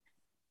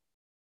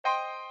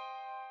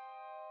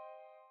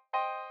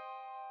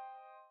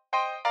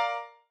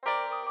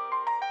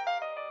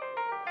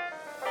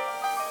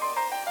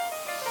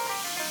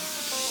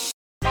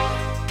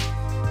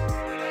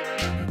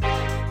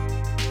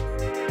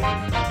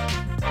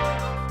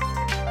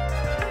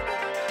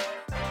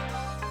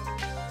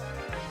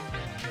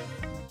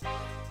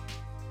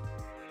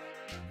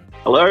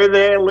Hello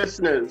there,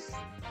 listeners,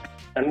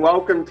 and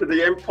welcome to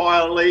the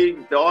Empire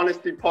League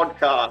Dynasty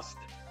Podcast.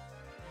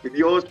 With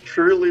yours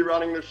truly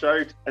running the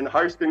show and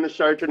hosting the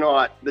show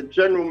tonight, the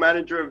General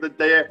Manager of the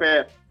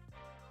DFF,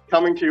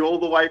 coming to you all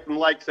the way from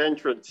Lakes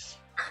Entrance.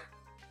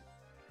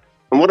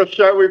 And what a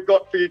show we've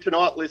got for you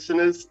tonight,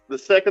 listeners. The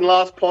second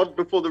last pod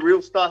before the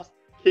real stuff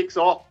kicks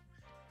off,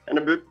 and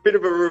a bit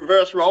of a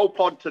reverse role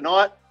pod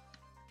tonight.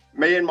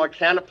 Me and my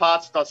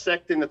counterparts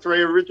dissecting the three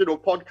original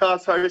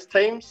podcast host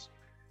teams.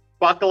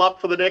 Buckle up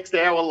for the next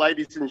hour,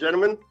 ladies and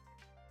gentlemen.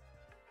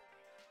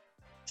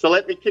 So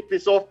let me kick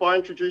this off by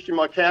introducing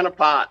my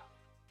counterpart.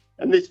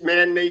 And this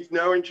man needs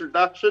no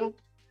introduction,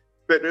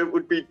 but it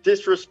would be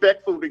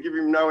disrespectful to give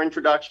him no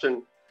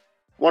introduction.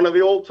 One of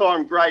the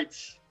all-time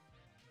greats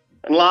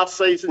and last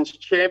season's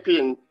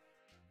champion,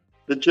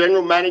 the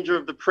General Manager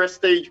of the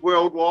Prestige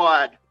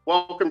Worldwide.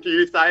 Welcome to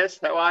you, Thais.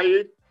 How are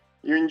you?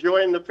 You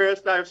enjoying the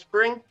first day of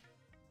spring?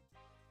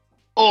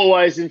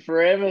 Always and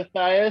forever,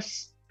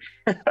 Thais.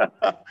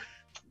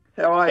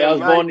 How are you, How's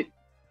mate? Bonnie?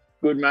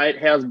 Good, mate.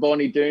 How's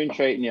Bonnie Doon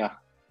treating you?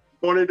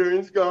 Bonnie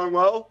Doon's going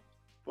well.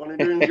 Bonnie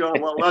Doon's going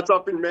well. That's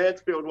up in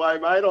Mansfield way,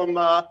 mate.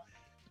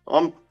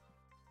 I'm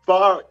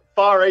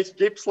far east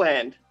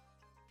Gippsland.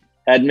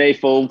 Had me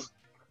fooled.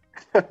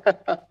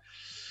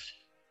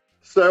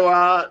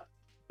 So,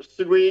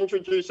 should we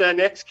introduce our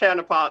next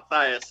counterpart,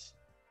 Thais?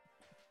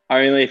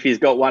 Only if he's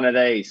got one of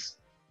these.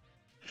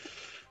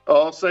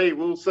 We'll see.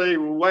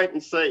 We'll wait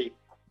and see.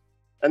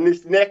 And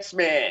this next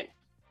man,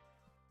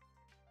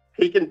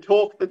 he can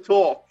talk the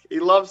talk.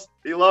 He loves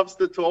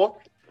to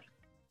talk.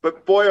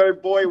 But boy, oh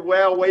boy,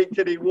 wow,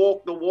 did he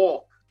walk the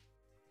walk.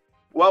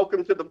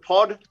 Welcome to the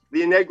pod,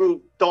 the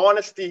inaugural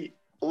Dynasty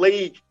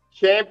League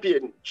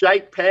champion,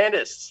 Jake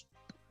Pandas.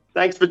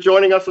 Thanks for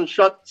joining us on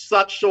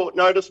such short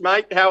notice,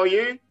 mate. How are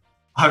you?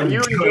 Are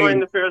you enjoying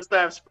the first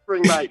day of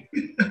spring, mate?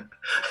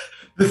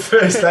 The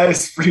first day of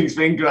spring's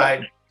been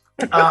great.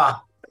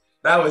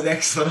 That was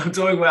excellent. I'm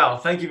doing well.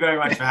 Thank you very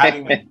much for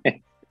having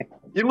me.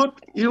 You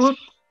look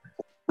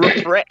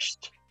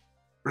refreshed.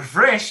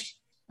 Refreshed?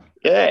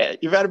 Yeah,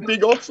 you've had a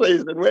big off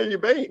season. Where have you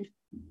been?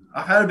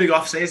 I've had a big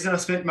off season. I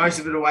spent most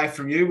of it away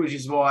from you, which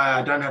is why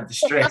I don't have the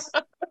stress.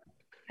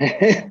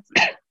 The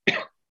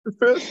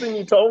first thing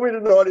you told me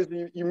tonight is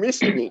you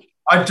missed me.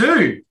 I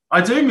do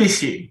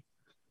miss you.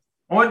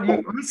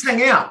 Let's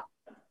hang out.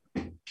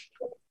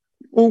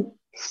 Well,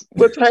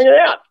 let's hang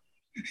out.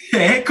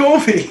 Yeah,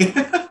 coffee.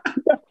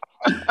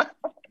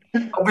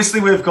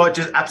 Obviously, we've got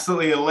just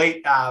absolutely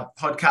elite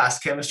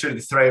podcast chemistry, the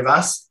three of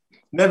us.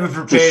 Never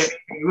prepared.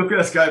 Look at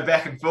us go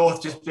back and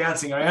forth, just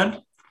bouncing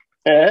around.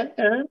 Yeah.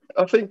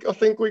 I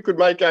think we could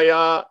make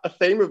a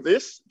theme of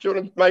this. Do you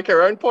want to make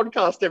our own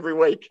podcast every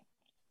week?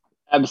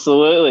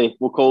 Absolutely.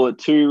 We'll call it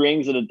Two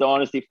Rings at a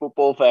Dynasty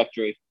Football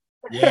Factory.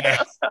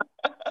 Yes.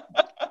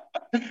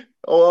 I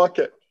like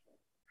it.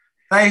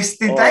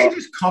 Did they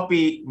just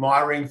copy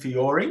my ring for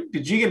your ring?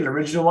 Did you get an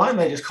original one?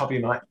 They just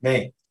copy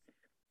me.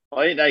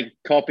 I think they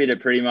copied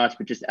it pretty much,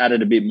 but just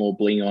added a bit more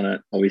bling on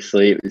it.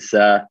 Obviously, it was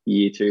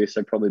year two,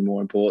 so probably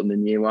more important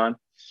than year one.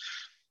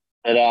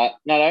 But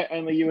no,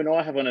 only you and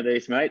I have one of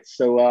these, mate.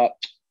 So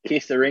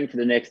kiss the ring for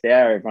the next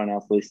hour, everyone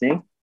else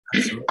listening.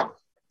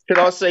 Can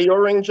I see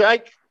your ring,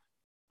 Jake?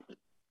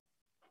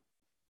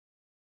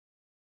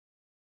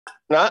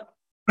 No?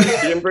 You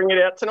didn't bring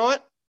it out tonight?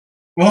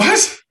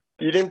 What?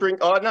 You didn't bring...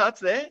 Oh, no, it's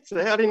there. It's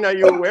there. I didn't know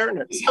you were wearing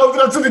it. Just held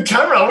it up to the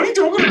camera. What are you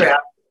talking about?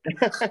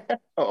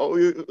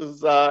 It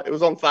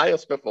was on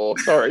Thais before.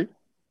 Sorry.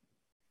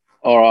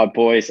 All right,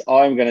 boys.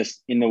 I'm going to,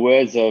 in the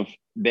words of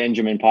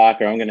Benjamin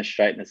Parker, I'm going to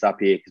straighten us up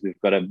here because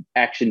we've got an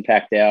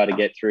action-packed hour to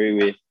get through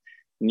with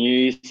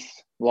news,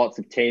 lots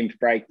of team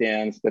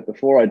breakdowns. But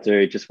before I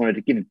do, just wanted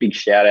to give a big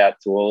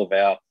shout-out to all of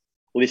our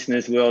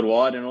listeners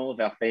worldwide and all of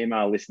our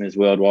female listeners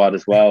worldwide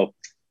as well,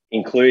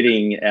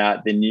 including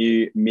the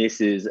new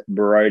Mrs.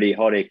 Brody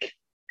Hoddick.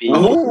 Big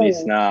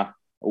listener.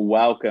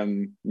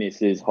 Welcome,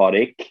 Mrs.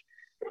 Hoddick.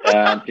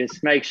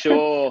 Just make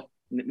sure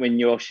when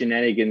you're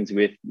shenanigans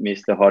with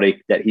Mr.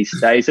 Hoddick that he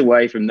stays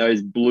away from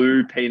those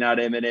blue peanut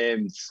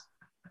M&Ms.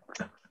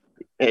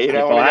 Yeah, you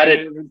don't want to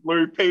get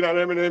blue peanut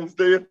M&Ms,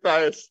 do you,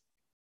 Thais?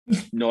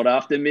 Not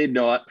after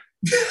midnight.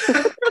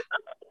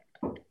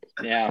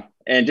 Now,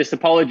 and just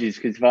apologies,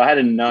 because if I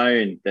hadn't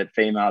known that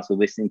females were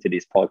listening to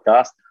this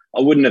podcast,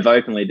 I wouldn't have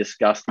openly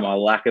discussed my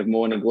lack of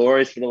morning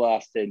glories for the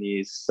last 10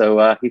 years. So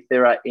if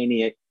there are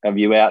any of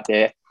you out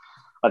there,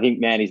 I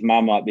think Manny's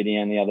mum might be the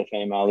only other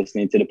female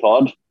listening to the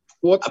pod.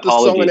 What's the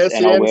song in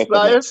SEN,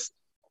 Thais?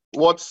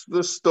 What's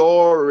the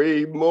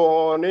story?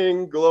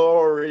 Morning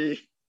glory.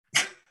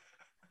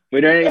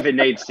 We don't even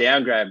need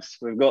sound grabs.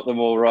 We've got them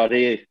all right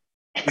here.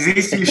 Is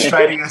this you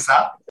straightening us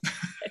up?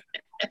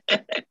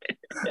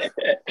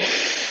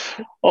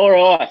 All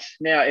right.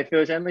 Now, if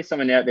there was only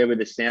someone out there with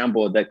a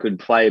soundboard that could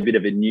play a bit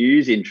of a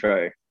news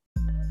intro.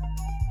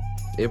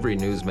 Every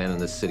newsman in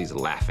this city's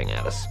laughing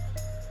at us,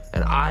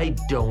 and I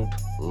don't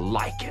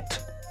like it.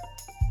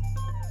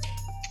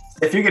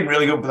 If you're getting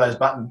really good with those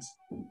buttons.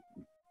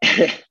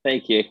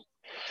 Thank you.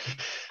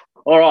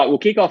 All right, we'll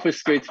kick off with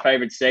Scoot's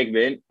favourite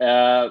segment.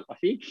 I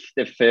think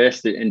the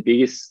first and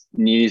biggest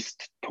news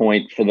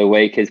point for the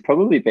week has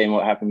probably been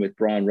what happened with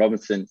Brian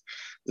Robinson,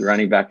 the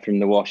running back from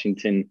the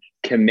Washington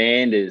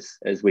Commanders,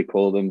 as we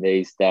call them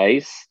these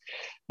days.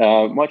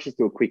 Might just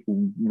do a quick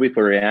whip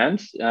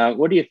around.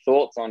 What are your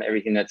thoughts on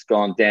everything that's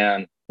gone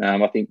down?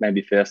 I think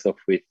maybe first off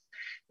with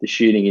the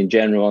shooting in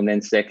general, and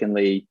then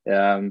secondly,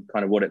 kind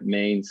of what it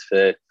means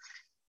for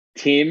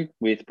Tim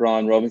with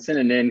Brian Robinson,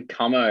 and then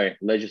Cummo,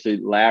 Leisure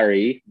Suit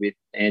Larry with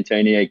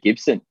Antonio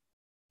Gibson.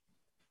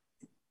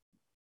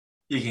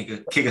 You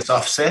can kick us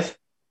off, Seth.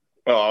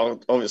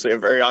 Well, obviously a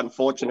very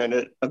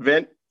unfortunate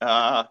event.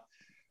 What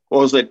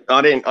was it?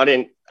 I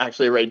didn't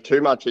actually read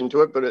too much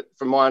into it, but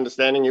from my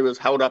understanding, he was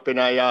held up in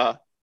a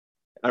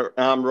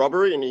armed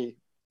robbery, and he,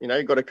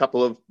 got a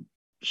couple of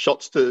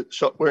shot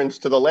wounds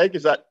to the leg.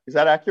 Is that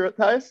accurate,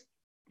 Thais?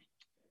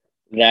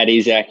 That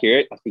is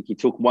accurate. I think he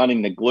took one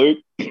in the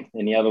glute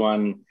and the other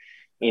one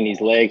in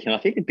his leg. And I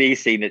think the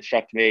biggest thing that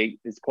struck me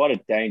is quite a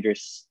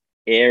dangerous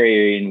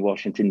area in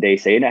Washington,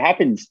 DC. And it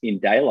happens in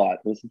daylight.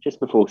 It was just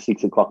before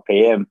 6 o'clock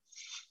p.m.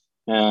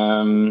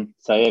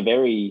 So, yeah,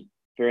 very,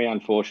 very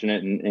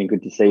unfortunate and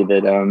good to see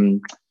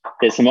that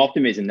there's some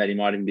optimism that he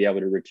might even be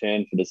able to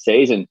return for the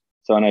season.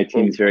 So I know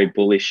Tim's very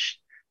bullish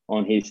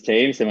on his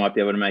team, so might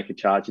be able to make a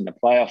charge in the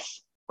playoffs.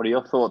 What are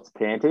your thoughts,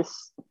 Pantis?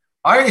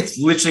 I think it's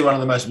literally one of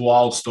the most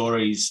wild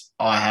stories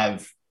I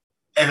have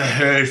ever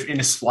heard in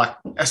a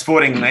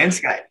sporting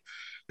landscape.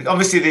 Like,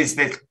 obviously, there's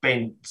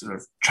been sort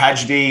of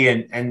tragedy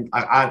and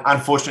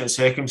unfortunate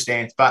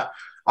circumstance, but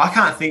I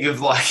can't think of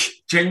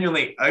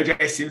genuinely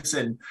O.J.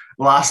 Simpson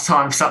last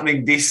time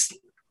something this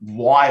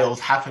wild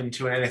happened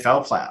to an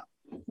NFL player.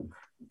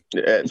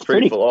 Yeah, it's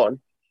pretty full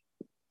on.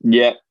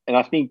 Yeah, and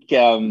I think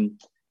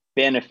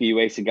Ben a few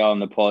weeks ago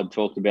on the pod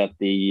talked about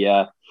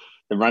the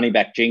running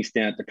back jinx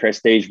down at the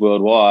Prestige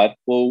Worldwide.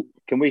 Well,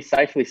 can we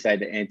safely say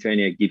that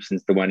Antonio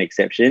Gibson's the one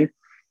exception?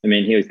 I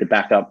mean, he was the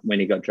backup when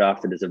he got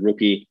drafted as a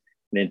rookie,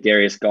 and then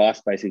Darius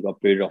Geist basically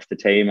got booted off the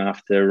team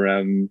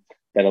after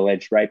that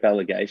alleged rape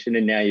allegation,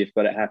 and now you've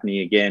got it happening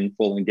again,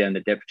 falling down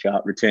the depth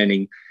chart,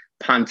 returning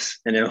punts,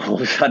 and then all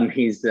of a sudden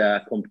his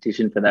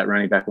competition for that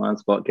running back one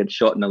spot gets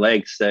shot in the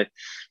legs. So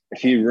a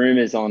few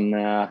rumours on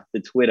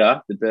the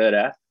Twitter, the Bird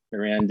app,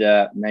 around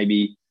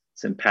maybe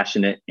some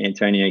passionate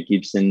Antonio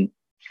Gibson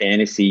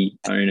fantasy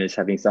owners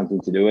having something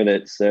to do with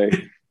it. So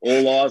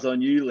all eyes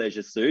on you,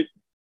 Leisure Suit.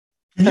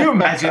 Can you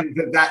imagine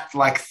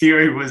that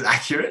theory was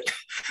accurate?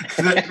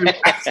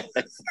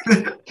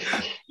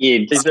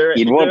 Is there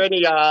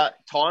any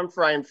time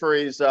frame for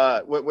his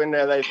when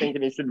are they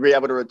thinking he should be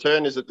able to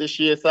return? Is it this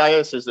year,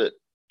 Thais? Is it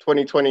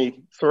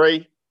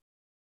 2023?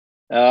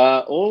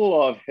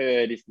 All I've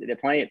heard is that they're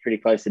playing it pretty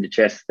close to the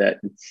chest, that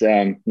it's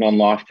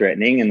non-life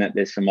threatening and that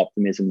there's some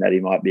optimism that he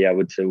might be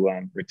able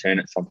to return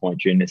at some point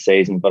during the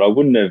season. But I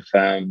wouldn't have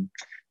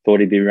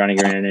thought he'd be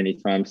running around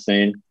anytime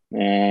soon.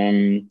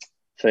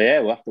 So, yeah,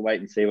 we'll have to wait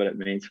and see what it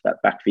means for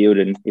that backfield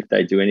and if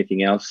they do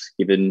anything else,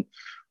 given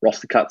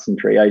roster cuts and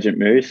free agent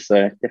moves.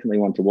 So definitely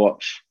one to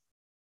watch.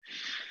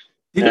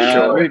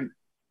 Didn't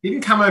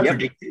Cummo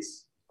predict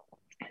this?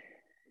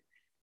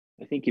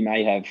 I think he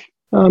may have.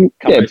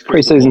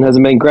 Preseason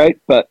hasn't been great,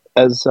 but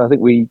as I think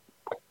we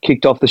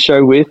kicked off the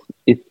show with,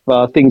 if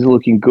things are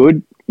looking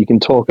good, you can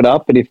talk it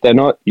up, but if they're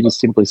not, you just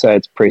simply say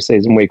it's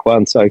preseason week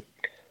 1. So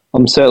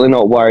I'm certainly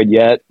not worried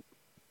yet.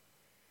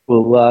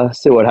 We'll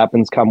see what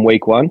happens come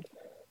week 1.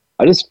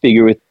 I just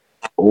figure with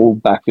all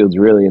backfields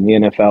really in the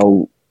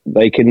NFL,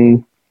 they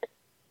can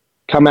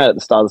come out at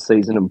the start of the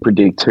season and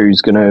predict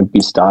who's going to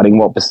be starting,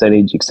 what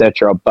percentage,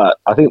 etc. But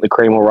I think the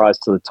cream will rise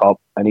to the top,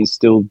 and he's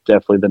still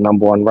definitely the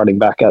number one running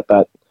back at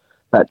that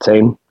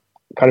team.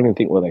 I can't even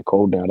think what they're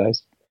called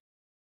nowadays.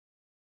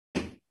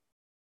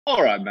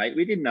 All right, mate.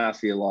 We didn't ask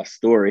for your life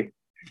story.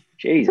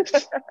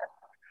 Jesus.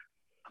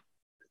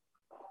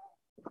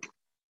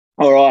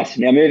 All right.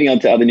 Now, moving on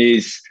to other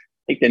news.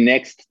 I think the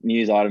next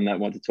news item that I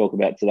want to talk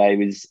about today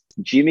was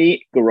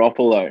Jimmy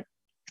Garoppolo.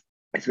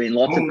 There's been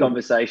lots of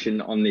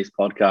conversation on this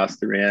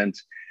podcast around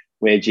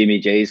where Jimmy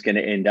G is going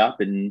to end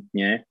up, and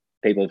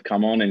people have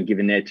come on and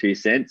given their 2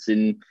 cents.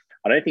 And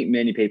I don't think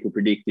many people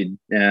predicted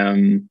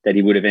that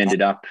he would have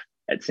ended up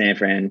at San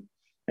Fran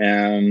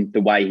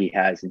the way he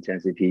has in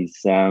terms of his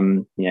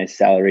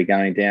salary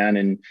going down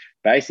and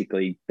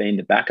basically being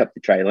the backup to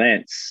Trey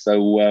Lance.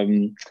 So,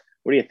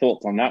 what are your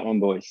thoughts on that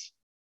one, boys?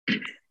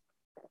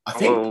 I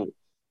think.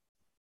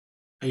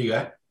 There you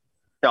go.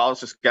 I was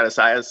just going to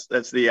say, as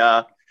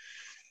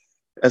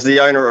the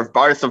owner of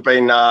both, I've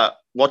been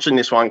watching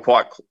this one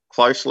quite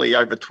closely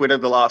over Twitter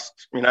the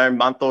last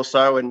month or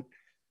so, and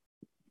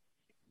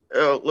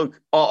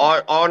look,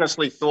 I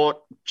honestly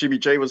thought Jimmy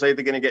G was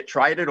either going to get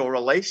traded or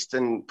released,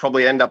 and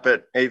probably end up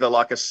at either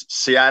like a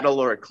Seattle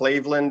or a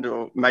Cleveland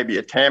or maybe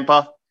a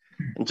Tampa,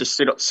 and just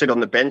sit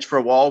on the bench for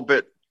a while.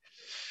 But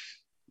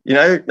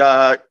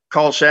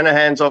Kyle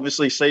Shanahan's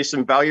obviously sees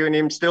some value in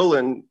him still,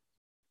 and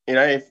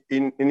if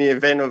in the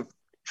event of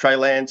Trey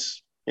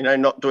Lance,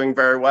 not doing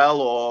very well,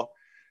 or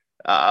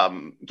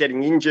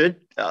getting injured.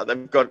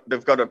 They've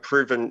got a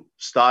proven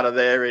starter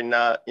there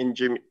in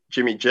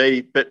Jimmy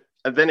G. But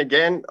then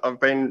again, I've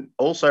been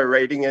also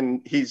reading,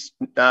 and his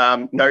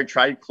no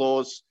trade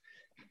clause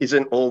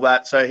isn't all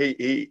that. So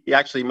he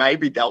actually may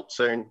be dealt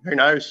soon. Who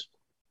knows?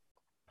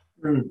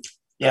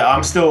 Yeah,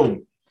 I'm still.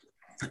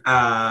 So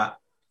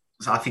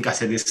I think I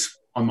said this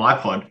on my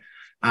pod,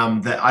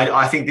 that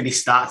I think that he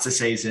starts the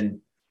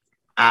season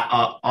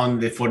on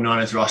the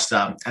 49ers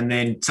roster, and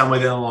then somewhere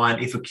down the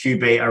line, if a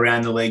QB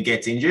around the league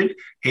gets injured,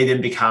 he then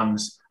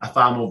becomes a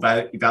far more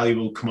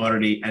valuable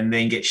commodity and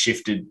then gets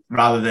shifted,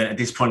 rather than at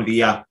this point of the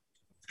year,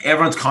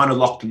 everyone's kind of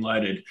locked and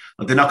loaded.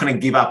 Like, they're not going to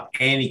give up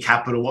any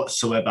capital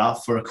whatsoever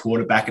for a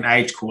quarterback, an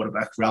aged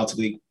quarterback,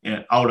 relatively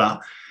older,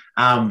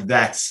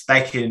 that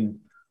they can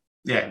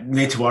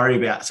need to worry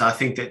about. So I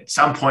think that at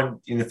some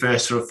point in the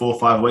first sort of 4 or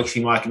 5 weeks,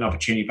 he might get an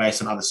opportunity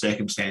based on other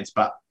circumstance,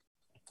 but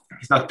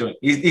he's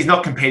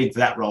not competing for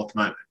that role at the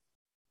moment.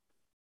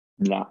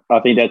 No, I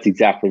think that's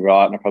exactly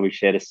right. And I probably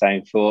share the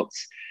same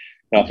thoughts.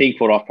 And I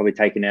think what I've probably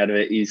taken out of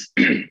it is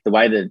the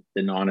way the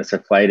Niners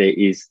have played it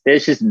is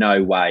there's just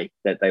no way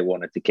that they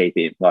wanted to keep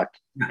him. Like,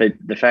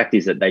 the fact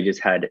is that they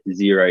just had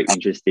zero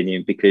interest in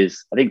him,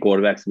 because I think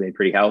quarterbacks have been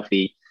pretty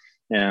healthy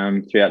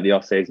throughout the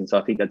offseason. So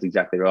I think that's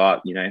exactly right.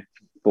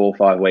 4 or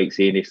 5 weeks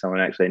in, if someone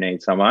actually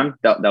needs someone,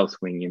 they'll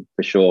swing him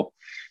for sure.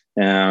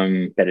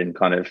 Better than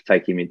kind of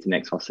take him into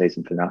next off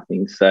season for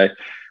nothing. So,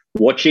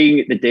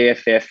 watching the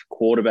DFF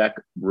quarterback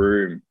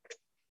room.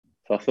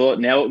 So I thought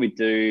now what we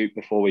do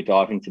before we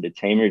dive into the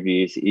team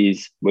reviews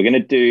is we're going to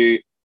do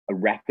a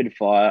rapid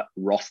fire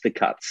roster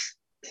cuts.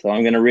 So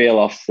I'm going to reel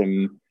off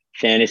some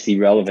fantasy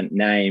relevant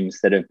names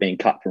that have been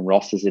cut from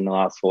rosters in the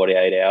last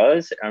 48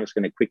 hours. I'm just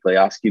going to quickly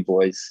ask you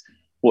boys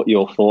what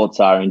your thoughts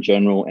are in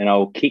general. And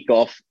I'll kick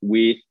off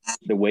with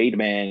the weed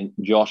man,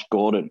 Josh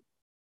Gordon.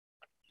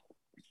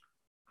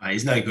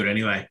 He's no good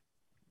anyway.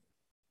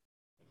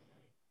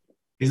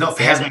 Hasn't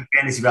been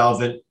fantasy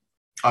relevant,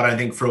 I don't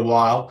think, for a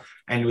while,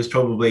 and he was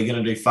probably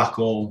going to do fuck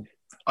all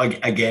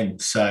again.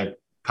 So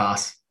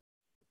pass.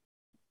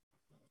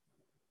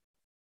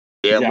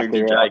 Yeah,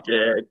 exactly right.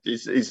 Jake.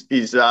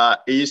 Yeah,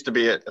 he used to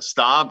be a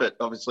star, but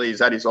obviously he's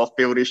had his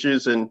off-field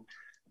issues, and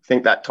I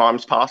think that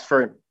time's passed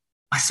for him.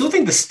 I still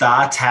think the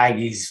star tag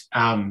is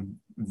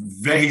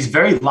he's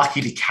very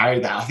lucky to carry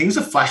that. I think it was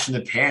a flash in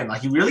the pan.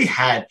 Like, he really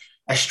had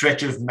a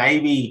stretch of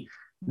maybe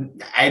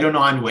 8 or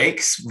 9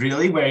 weeks,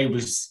 really, where he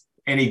was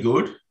any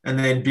good. And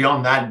then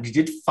beyond that, he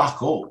did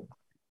fuck all.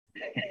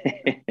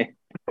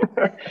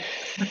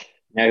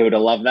 Now, who would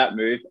have loved that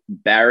move?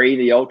 Barry,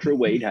 the ultra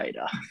weed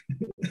hater.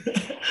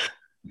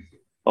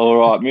 All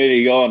right,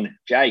 moving on.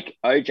 Jake,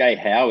 OJ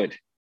Howard.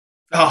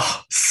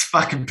 Oh,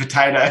 fucking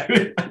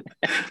potato.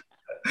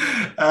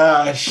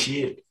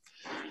 Shit.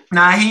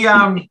 Nah,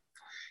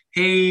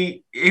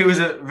 he was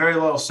a very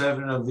loyal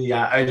servant of the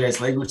OJ's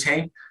legal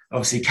team.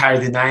 Obviously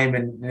carried the name,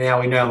 and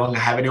now we no longer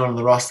have anyone on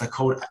the roster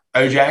called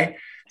OJ.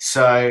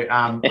 So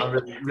I'm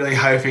really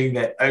hoping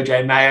that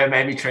OJ Mayo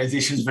maybe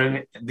transitions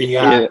from the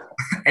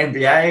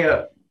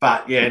NBA.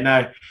 But yeah,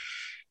 no.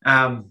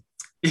 I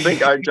think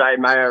OJ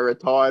Mayo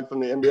retired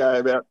from the NBA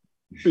about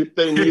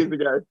 15 years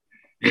ago.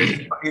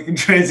 He can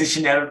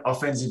transition out of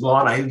offensive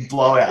line. He's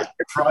blowout,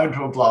 prone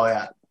to a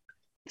blowout.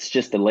 It's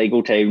just a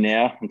legal team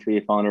now until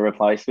you find a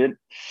replacement.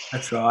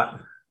 That's right.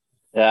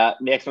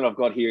 Next one I've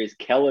got here is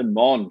Kellen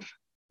Mond.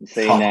 I'm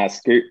seeing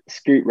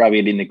Scoot rub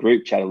it in the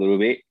group chat a little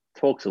bit.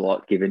 Talks a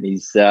lot, given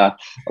he's a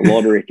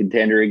lottery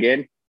contender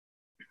again.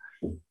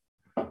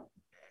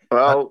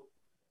 Well,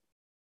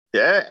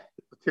 yeah,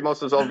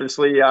 Timos has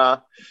obviously,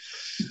 gone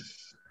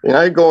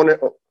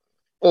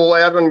all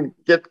out and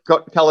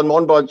got Kellen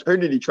Mond by, who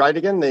did he trade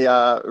again?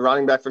 The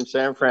running back from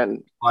San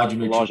Fran.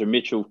 Elijah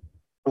Mitchell.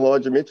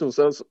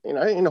 So,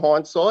 in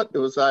hindsight, it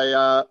was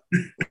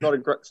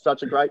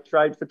such a great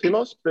trade for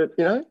Timos, but,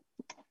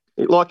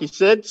 like he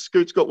said,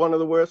 Scoot's got one of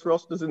the worst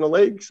rosters in the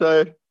league.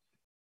 So,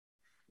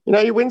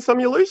 you win some,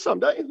 you lose some,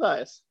 don't you,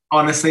 Thais?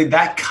 Honestly,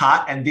 that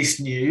cut and this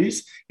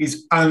news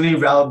is only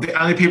relevant.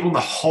 The only people in the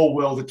whole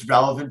world it's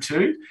relevant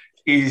to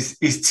is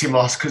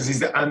Timos, because he's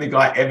the only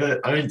guy ever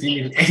owned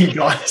him in any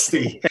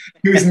dynasty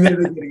who's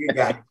never getting a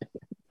game.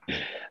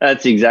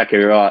 That's exactly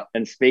right.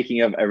 And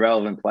speaking of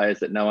irrelevant players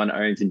that no one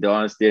owns in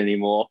dynasty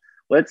anymore,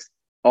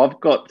 I've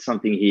got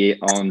something here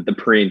on the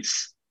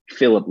Prince,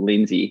 Philip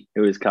Lindsay,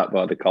 who was cut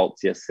by the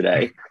Colts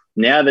yesterday.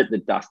 Now that the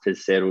dust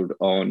has settled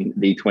on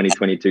the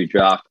 2022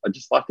 draft, I'd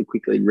just like to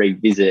quickly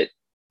revisit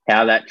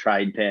how that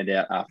trade panned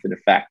out after the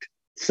fact.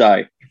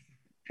 So,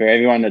 for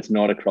everyone that's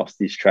not across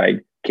this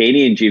trade,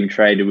 Keeney and Jim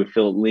traded with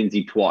Philip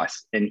Lindsay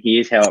twice, and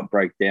here's how it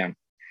broke down.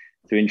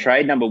 So, in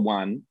trade number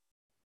 1,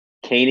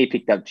 Keeney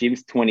picked up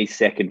Jim's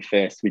 22nd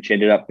first, which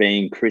ended up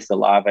being Chris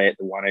Olave at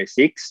the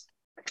 106.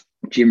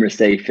 Jim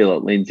received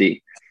Philip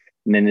Lindsay.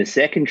 And then the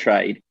second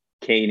trade,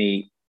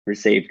 Keeney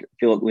received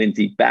Philip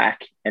Lindsay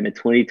back and a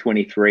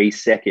 2023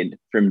 second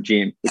from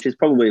Jim, which is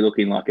probably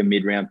looking like a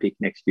mid-round pick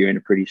next year in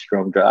a pretty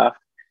strong draft.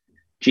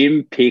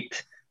 Jim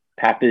picked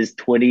Papper's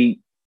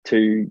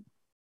 22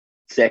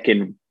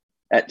 second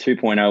at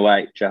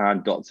 2.08,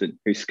 Jahan Dotson,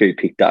 who Scoot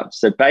picked up.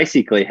 So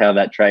basically how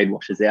that trade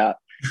washes out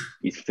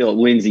is Philip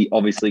Lindsay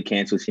obviously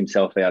cancels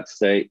himself out.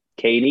 So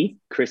Keeney,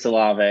 Chris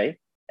Olave,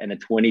 and a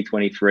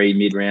 2023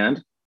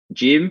 mid-round.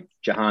 Jim,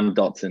 Jahan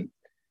Dotson.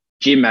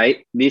 Jim,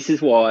 mate, this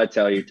is why I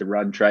tell you to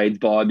run trades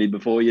by me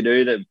before you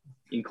do them,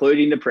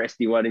 including the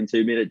Presty 1 in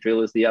 2 minute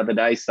drillers the other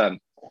day, son.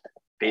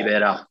 Be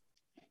better.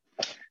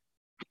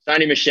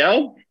 Sonny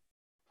Michelle,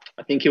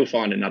 I think he'll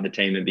find another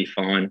team and be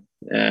fine.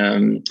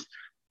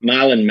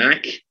 Marlon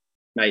Mack,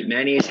 mate,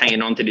 Manny is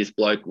hanging on to this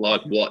bloke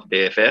like what,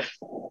 BFF?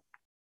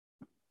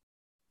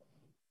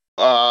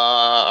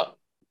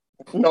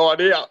 No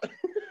idea.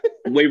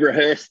 We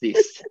rehearsed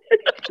this.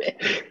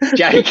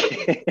 Jake,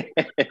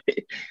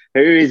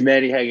 who is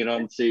Manny hanging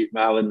on to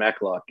Marlon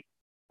Mack like?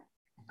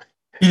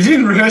 You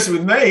didn't rehearse it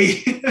with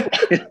me.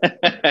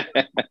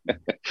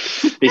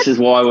 This is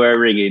why we're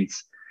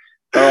ringings.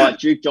 All right,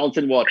 Duke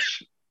Johnson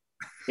watch.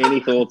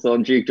 Any thoughts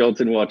on Duke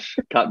Johnson watch?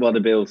 Cut by the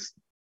Bills.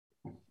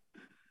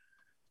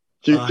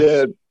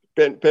 Duke,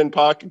 Ben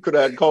Parker could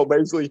have had Cole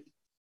Beasley.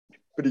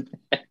 But he...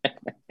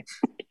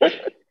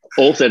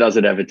 Also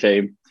doesn't have a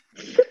team.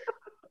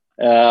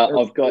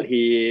 I've got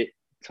here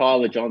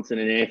Tyler Johnson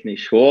and Anthony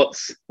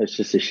Schwartz. That's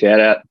just a shout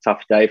out.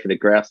 Tough day for the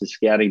Grouse's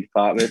scouting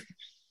department.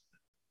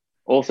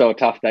 Also a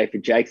tough day for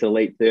Jake's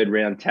elite third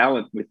round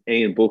talent with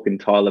Ian Book and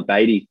Tyler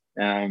Beatty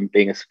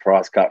being a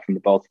surprise cut from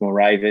the Baltimore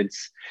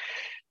Ravens.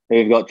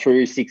 We've got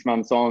True 6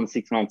 months on,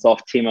 6 months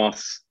off.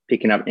 Timos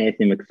picking up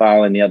Anthony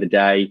McFarlane the other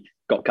day,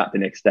 got cut the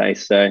next day.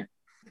 So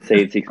see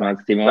you in 6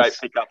 months, Timos. Great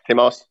pick up,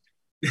 Timos.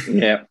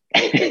 Yeah.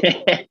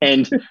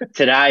 And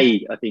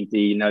today, I think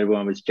the notable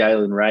one was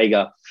Jalen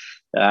Rager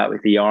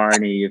with the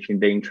irony of him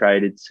being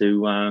traded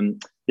to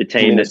the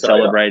team that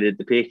celebrated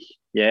the pick.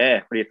 Yeah.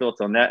 What are your thoughts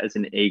on that as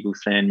an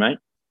Eagles fan, mate?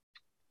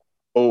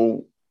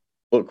 Oh,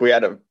 look, we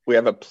have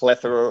a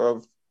plethora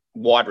of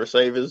wide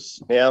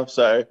receivers now.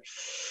 So,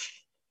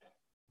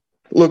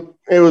 look,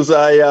 he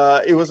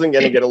wasn't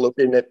going to get a look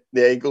in at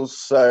the Eagles.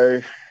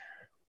 So,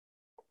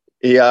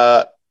 he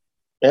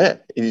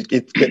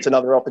gets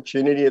another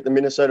opportunity at the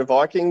Minnesota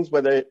Vikings.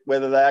 Whether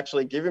they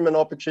actually give him an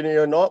opportunity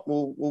or not,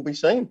 we'll be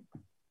seeing.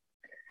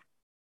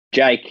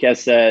 Jake,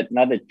 as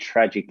another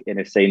tragic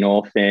NFC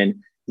North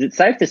fan, is it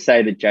safe to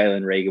say that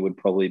Jalen Reagor would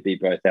probably be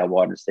both our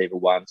wide receiver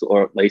ones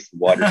or at least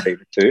wide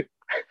receiver two?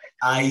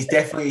 He's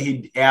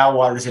definitely our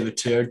wide receiver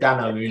two. I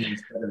don't know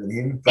who's better than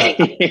him, but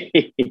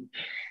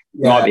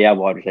might be our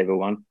wide receiver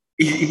one.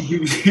 He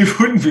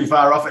wouldn't be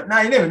far off it. No,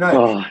 you never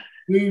know.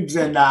 Boobs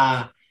and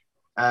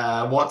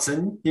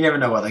Watson, you never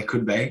know what they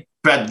could be.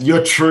 But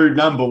your true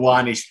number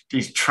one is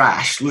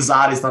trash.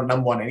 Lazard is not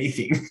number one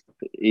anything.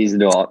 He's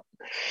not.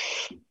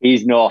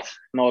 He's not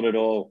at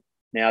all.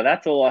 Now,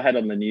 that's all I had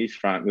on the news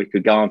front. We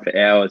could go on for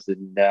hours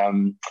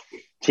and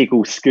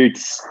tickle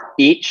Scoot's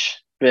itch.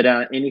 But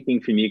anything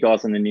from you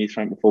guys on the news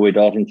front before we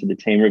dive into the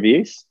team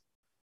reviews?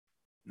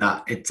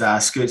 No, it's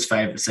Scoot's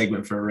favourite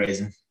segment for a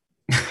reason.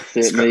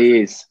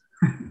 Certainly is.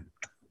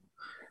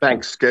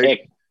 Thanks, Scoot. Heck.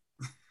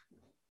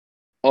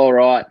 All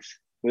right.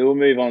 We will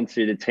move on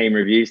to the team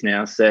reviews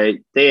now. So,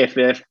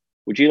 DFF,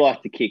 would you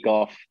like to kick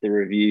off the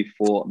review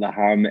for the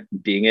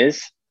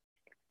Humdingers?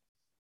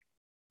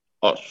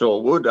 I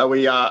sure would. Are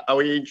we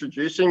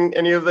introducing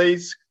any of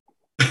these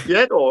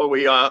yet, or are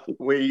we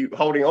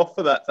holding off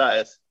for that,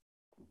 Thayers?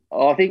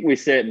 I think we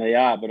certainly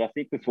are, but I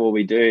think before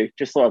we do,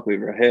 just like we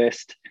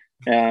rehearsed,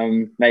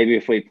 maybe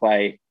if we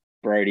play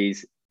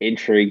Brody's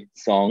entry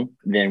song,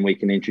 then we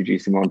can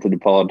introduce him onto the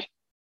pod.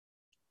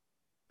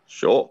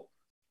 Sure.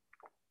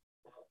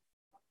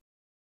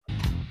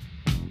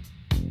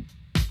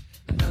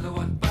 Another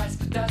one bites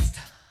the dust.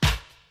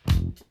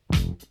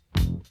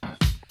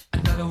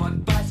 Another one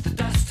bites the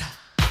dust.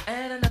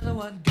 And another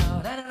one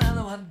gone, and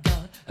another one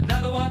gone.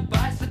 Another one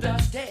bites the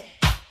dust. Hey,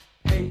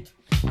 hey,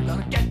 I'm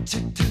gonna get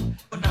you too.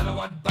 Another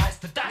one bites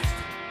the dust.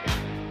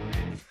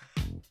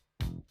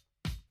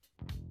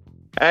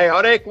 Hey,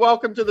 Onek,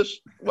 welcome to the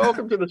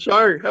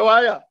show. How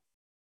are you?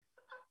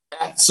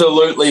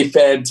 Absolutely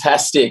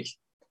fantastic.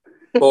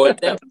 Boy,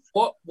 now,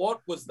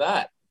 what was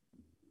that?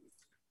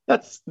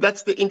 That's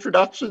the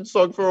introduction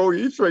song for all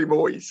you three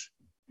boys.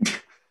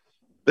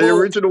 The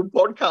original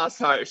podcast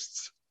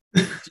hosts.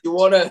 Do you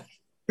want to?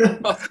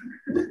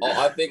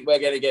 I think we're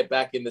going to get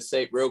back in the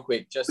seat real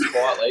quick, just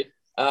quietly.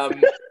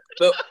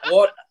 But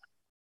what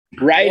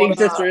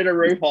ratings are through the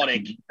roof,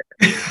 Onek.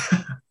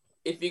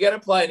 If you're going to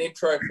play an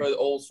intro for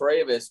all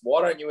three of us,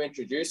 why don't you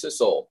introduce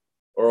us all?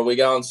 Or are we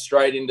going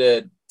straight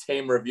into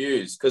team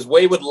reviews? Because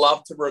we would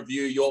love to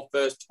review your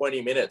first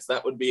 20 minutes.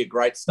 That would be a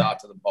great start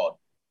to the pod.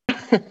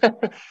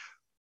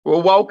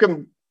 Well,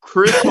 welcome,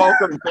 Chris.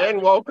 Welcome, Ben.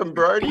 Welcome,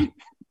 Brody.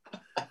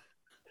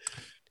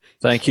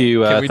 Thank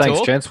you. Thanks,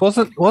 talk? gents.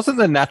 Wasn't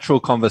the natural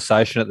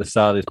conversation at the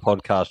start of this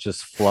podcast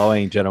just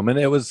flowing, gentlemen?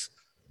 It was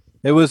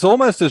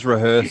almost as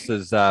rehearsed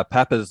as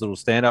Papa's little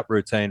stand-up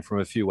routine from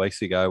a few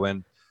weeks ago.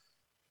 When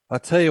I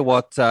tell you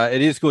what,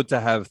 it is good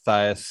to have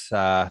Thais,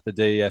 the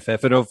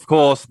DFF, and of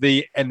course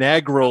the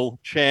inaugural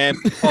champ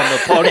on the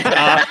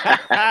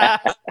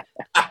podcast.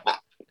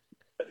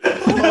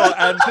 Oh,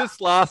 and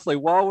just lastly,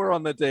 while we're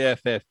on the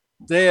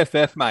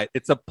DFF, mate,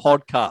 it's a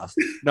podcast.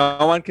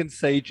 No one can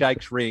see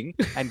Jake's ring,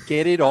 and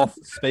get it off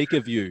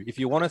speaker view. If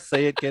you want to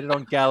see it, get it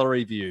on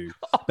gallery view.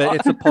 But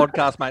it's a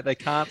podcast, mate. They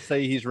can't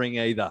see his ring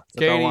either,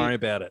 so don't worry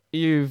about it.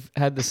 You've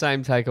had the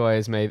same takeaway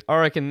as me. I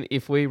reckon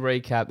if we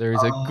recap, there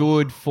is a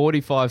good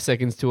 45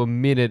 seconds to a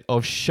minute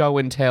of show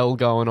and tell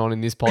going on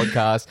in this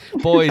podcast.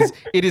 Boys,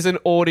 it is an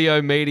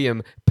audio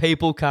medium.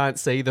 People can't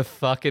see the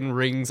fucking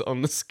rings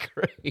on the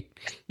screen.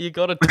 You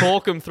got to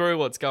talk them through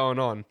what's going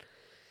on.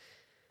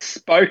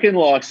 Spoken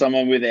like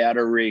someone without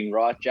a ring,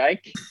 right,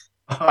 Jake?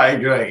 I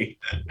agree.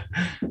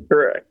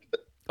 Correct.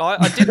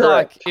 I did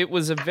like it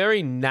was a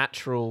very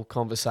natural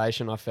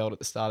conversation I felt at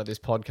the start of this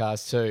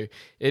podcast too.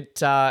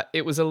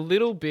 It was a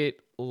little bit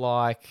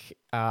like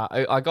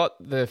I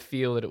got the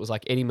feel that it was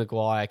like Eddie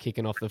Maguire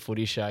kicking off the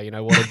footy show. You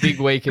know, what a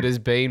big week it has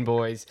been,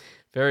 boys.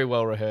 Very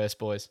well rehearsed,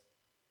 boys.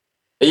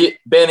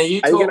 Ben, are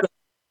you talking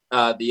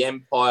the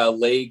Empire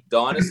League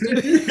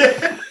dynasty?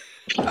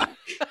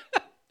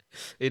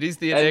 It is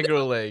the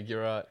inaugural league,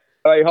 you're right.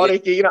 Hey,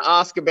 Hoddick, you're going to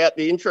ask about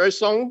the intro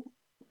song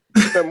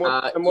and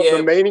what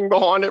the meaning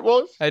behind it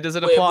was? Hey, does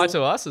it apply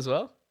to us as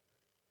well?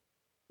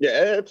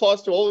 Yeah, it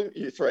applies to all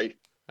you three.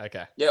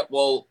 Okay. Yeah,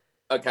 well,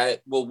 okay.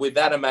 Well, with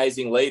that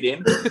amazing lead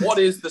in, what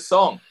is the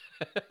song?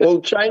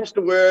 We'll change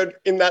the word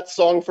in that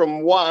song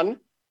from one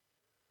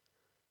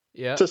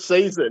to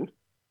season.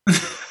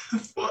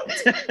 It's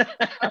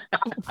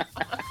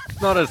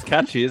not as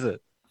catchy, is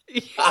it?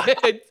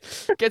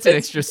 It gets an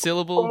extra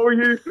syllable. All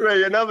you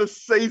three, another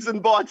season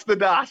bites the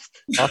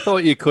dust. I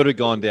thought you could have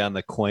gone down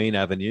the Queen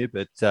Avenue,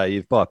 but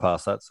you've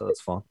bypassed that, so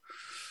that's fine.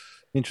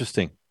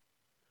 Interesting.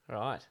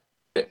 Right.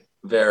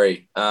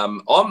 Very.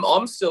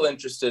 I'm still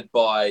interested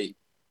by,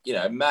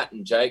 Matt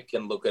and Jake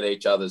can look at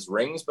each other's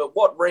rings, but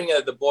what ring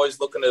are the boys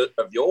looking at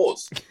of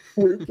yours?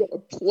 We've got a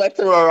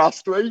plethora,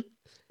 us three.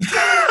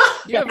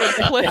 You have a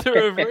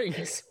plethora of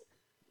rings.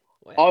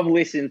 Wow. I've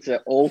listened to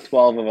all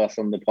 12 of us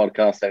on the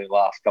podcast over the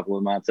last couple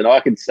of months, and I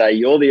can say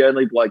you're the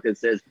only bloke that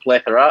says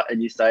plethora,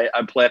 and you say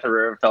a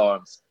plethora of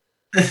times.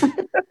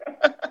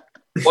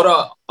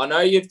 I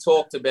know you've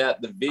talked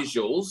about the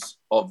visuals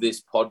of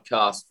this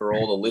podcast for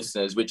all the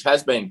listeners, which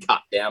has been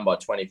cut down by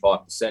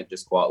 25%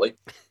 just quietly.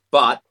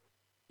 But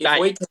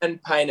if we can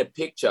paint a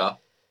picture,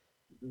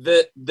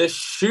 the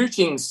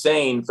shooting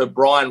scene for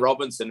Brian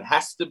Robinson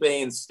has to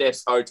be in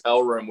Steph's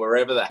hotel room,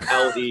 wherever the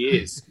hell he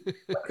is,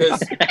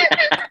 because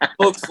it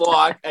looks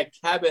like a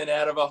cabin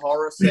out of a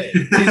horror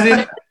scene.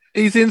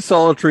 He's in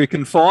solitary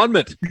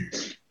confinement.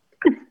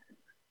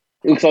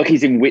 Looks like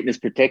he's in witness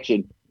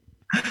protection.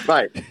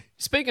 Mate,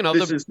 speaking of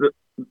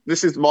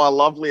this is my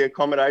lovely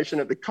accommodation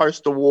at the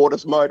Coastal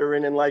Waters Motor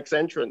Inn in Lakes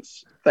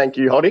Entrance. Thank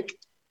you, Hoddick.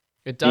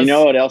 It does. You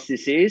know what else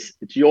this is?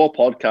 It's your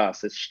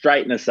podcast. It's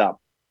Straighten Us Up.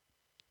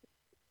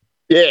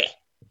 Yeah.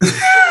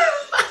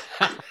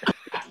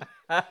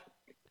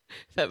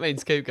 That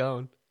means keep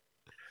going.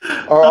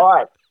 All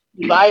right.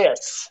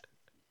 Thais.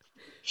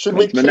 Should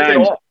we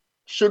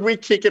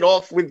kick it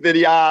off with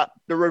the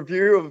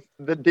review of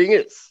the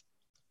Dingers?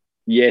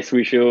 Yes,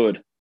 we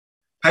should.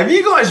 Have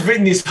you guys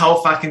written this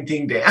whole fucking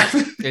thing down?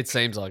 It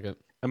seems like it.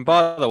 And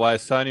by the way,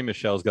 Sony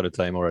Michelle's got a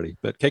team already,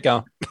 but keep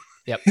going.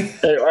 Yep.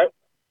 Anyway.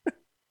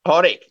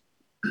 Hoddick.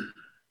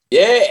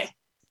 Yeah.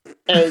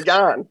 How you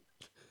going?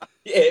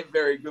 Yeah,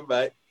 very good,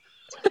 mate.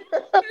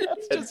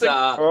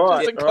 All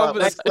right.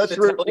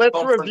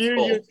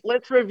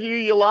 Let's review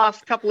your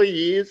last couple of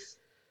years.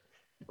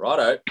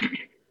 Righto.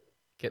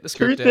 Get the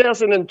script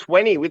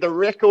 2020 with a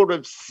record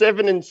of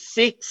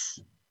 7-6.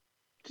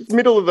 Just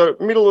middle of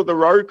the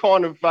road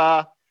kind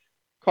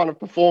of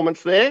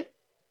performance there.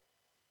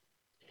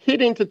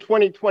 Hit into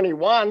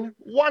 2021,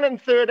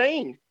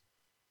 1-13.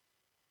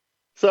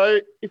 So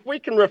if we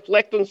can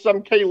reflect on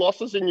some key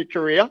losses in your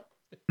career,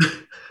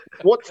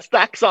 what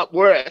stacks up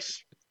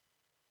worse?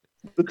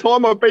 The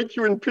time I beat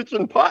you in pitch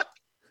and putt,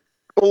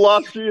 or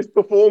last year's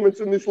performance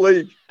in this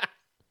league?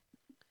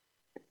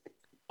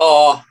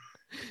 Oh,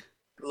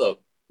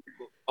 look,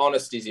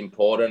 honesty is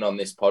important on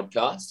this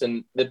podcast,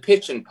 and the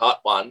pitch and putt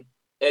one,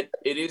 it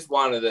is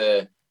one of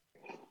the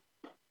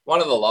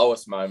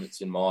lowest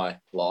moments in my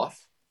life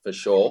for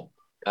sure.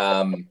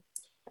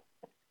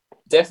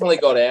 Definitely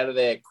got out of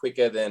there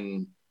quicker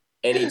than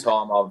any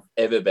time I've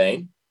ever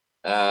been.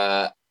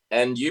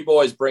 And you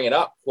boys bring it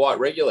up quite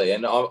regularly.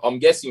 And I'm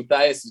guessing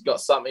Thais has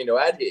got something to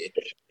add here.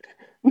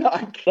 No,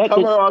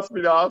 Camo asked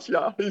me to ask you.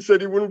 He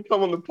said he wouldn't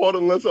come on the pod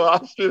unless I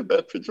asked you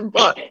about pitch and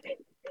putt.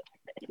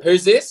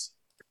 Who's this?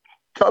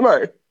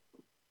 Camo.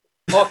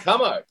 Oh,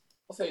 Camo. I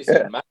thought you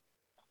said Matt.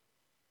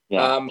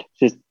 Yeah.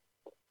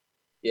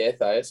 Yeah,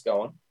 Thais,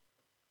 go on.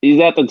 Is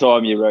that the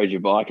time you rode your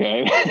bike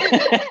home?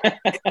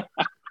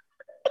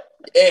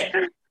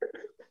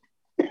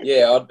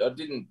 Yeah, I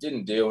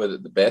didn't deal with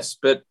it the best.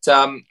 But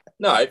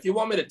no, if you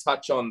want me to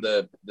touch on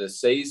the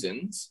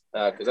seasons,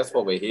 because that's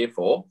what we're here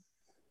for.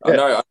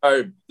 Yeah.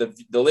 I know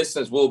the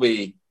listeners will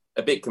be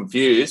a bit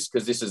confused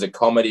because this is a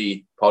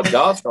comedy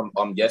podcast,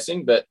 I'm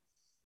guessing. But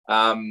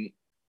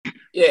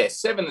Yeah,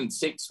 7 and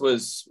 6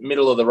 was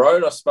middle of the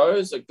road, I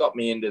suppose. It got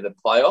me into the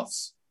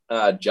playoffs.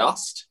 I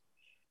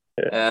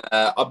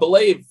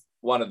believe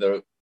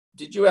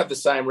did you have the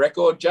same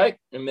record, Jake,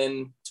 and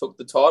then took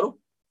the title?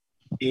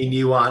 In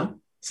year 1,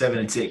 7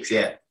 and 6,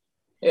 yeah.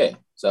 Yeah,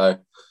 so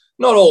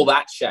not all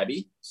that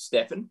shabby,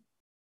 Stefan.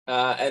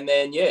 And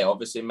then,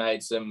 obviously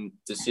made some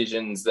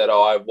decisions that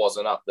I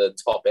wasn't up the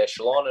top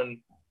echelon and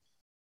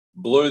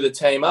blew the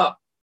team up.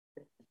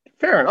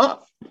 Fair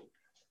enough.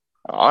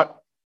 All right.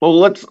 Well,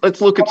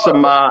 let's look at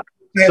some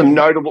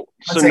notable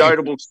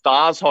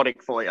stars,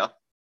 Hoddick, for you.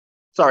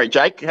 Sorry,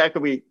 Jake. How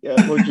could we?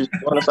 What did you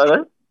want to say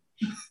there?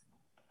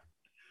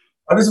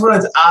 I just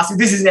wanted to ask.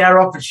 This is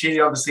our opportunity,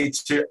 obviously,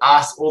 to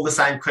ask all the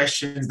same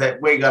questions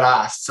that we got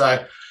asked. So,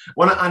 I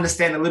want to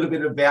understand a little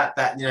bit about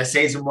that.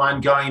 Season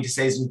 1 going into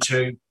season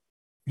 2,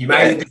 you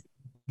made the decision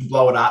to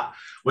blow it up.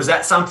 Was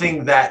that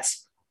something that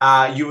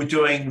you were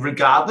doing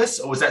regardless,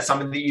 or was that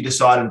something that you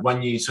decided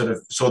when you sort of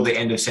saw the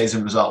end of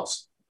season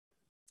results?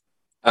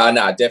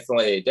 No,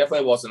 definitely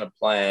wasn't a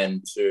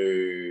plan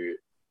to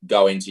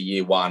go into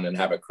year 1 and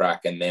have a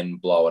crack and then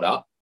blow it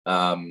up.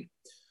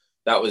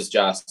 That was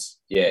just,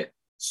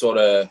 sort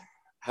of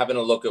having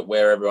a look at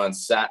where everyone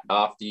sat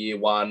after year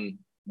 1,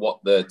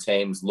 what the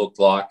teams looked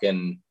like,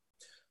 and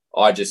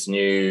I just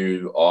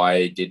knew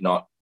I did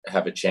not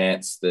have a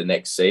chance the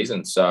next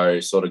season. So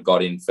sort of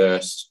got in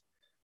first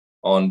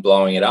on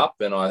blowing it up,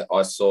 and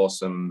I saw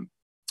some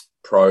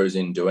pros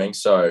in doing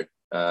so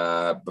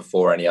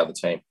before any other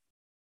team.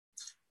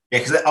 Yeah,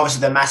 because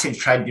obviously the massive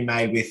trade you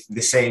made with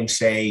the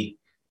CMC,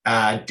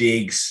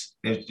 Diggs,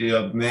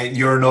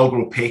 your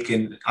inaugural pick,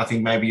 and I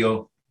think maybe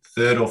your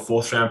 3rd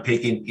or 4th round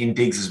pick in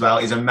Diggs as well,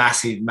 is a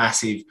massive,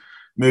 massive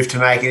move to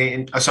make.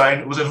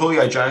 Sorry, was it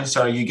Julio Jones?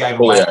 Sorry, you gave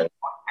away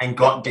and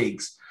got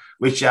Diggs,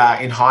 which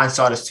in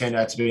hindsight has turned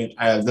out to be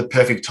the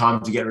perfect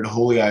time to get rid of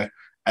Julio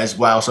as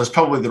well. So it's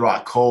probably the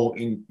right call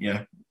in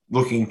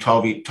looking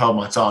 12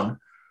 months on.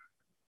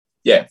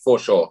 Yeah, for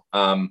sure.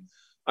 I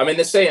mean,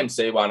 the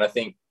CMC one, I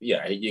think,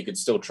 you could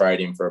still trade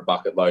him for a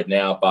bucket load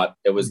now, but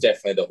it was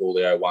definitely the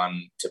Julio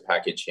one to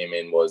package him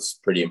in was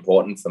pretty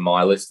important for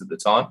my list at the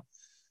time.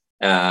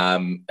 I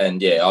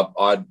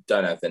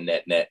don't have the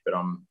net, but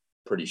I'm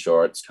pretty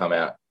sure it's come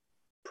out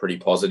pretty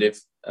positive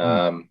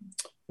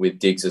with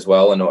Diggs as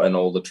well and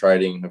all the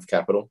trading of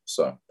capital.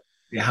 So,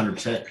 yeah,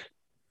 100%.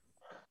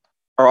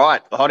 All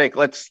right, Hoddick,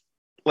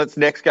 let's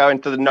next go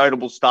into the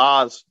notable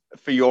stars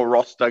for your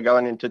roster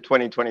going into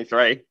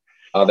 2023.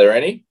 Are there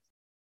any?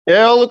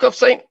 Yeah, look,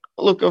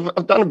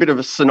 I've done a bit of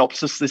a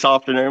synopsis this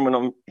afternoon when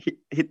I'm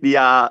hit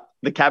the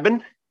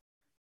cabin.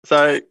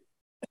 So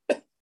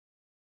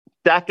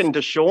Dak and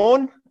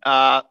Deshaun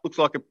looks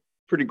like a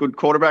pretty good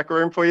quarterback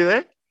room for you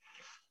there.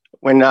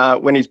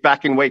 When he's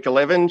back in week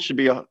 11, should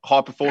be a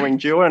high performing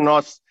duo.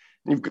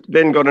 You've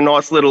then got a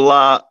nice little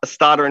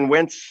starter in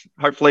Wentz.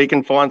 Hopefully, he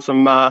can find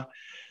some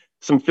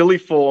Philly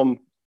form.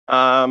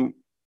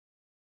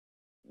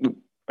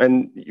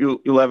 And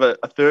you'll have a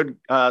third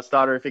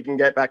starter if he can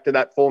get back to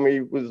that form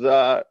he was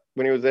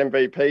when he was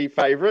MVP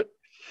favourite.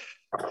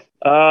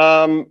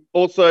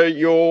 Also,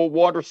 your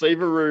wide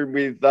receiver room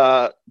with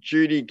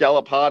Judy,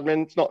 Gallup,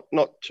 Hardman, it's not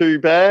too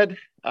bad.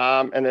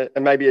 And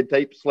maybe a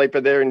deep sleeper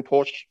there in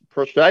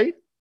Prochet, I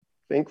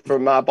think,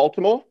 from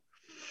Baltimore.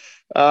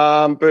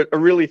 But a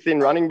really thin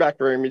running back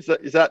room. Is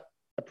that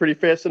a pretty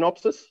fair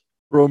synopsis?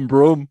 Brum,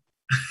 brum.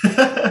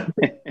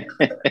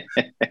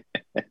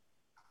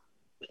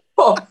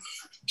 Oh,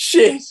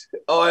 shit.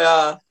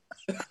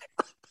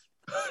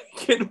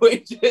 Can we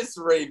just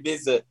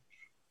revisit?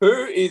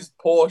 Who is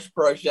Porsche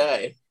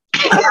Prochet?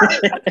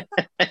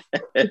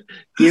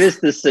 Give us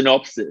the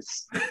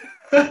synopsis.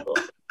 Oh,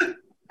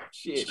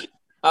 shit.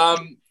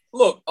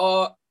 Look,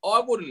 I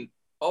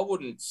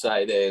wouldn't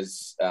say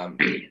there's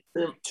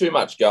too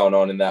much going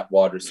on in that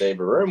wide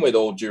receiver room, with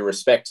all due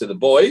respect to the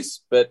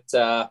boys, but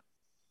I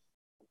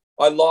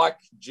like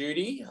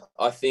Judy.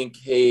 I think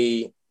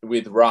he,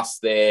 with Russ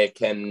there,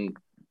 can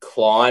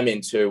climb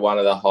into one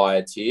of the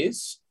higher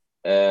tiers.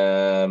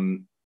 I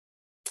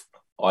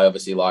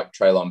obviously like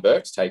Treylon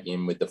Burks, taking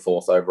him with the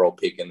 4th overall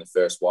pick and the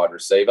first wide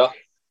receiver.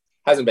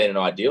 Hasn't been an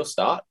ideal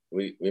start.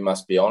 We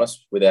must be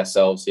honest with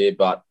ourselves here,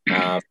 but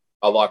I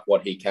like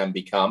what he can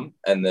become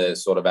and the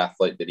sort of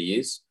athlete that he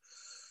is.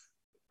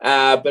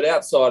 But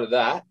outside of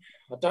that,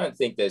 I don't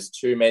think there's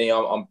too many.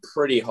 I'm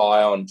pretty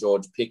high on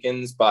George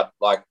Pickens, but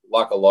like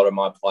a lot of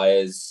my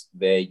players,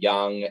 they're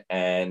young,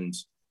 and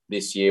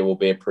this year will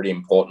be a pretty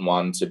important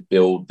one to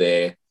build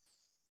their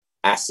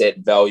asset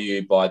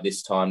value by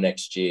this time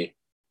next year.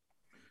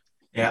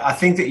 Yeah, I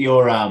think that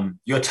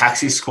your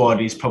taxi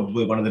squad is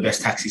probably one of the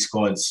best taxi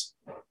squads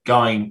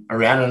going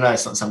around. I know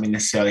it's not something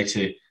necessarily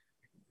to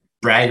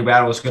brag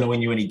about or it's going to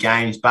win you any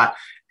games, but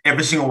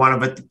every single one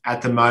of it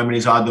at the moment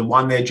is either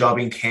won their job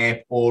in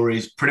camp or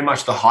is pretty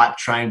much the hype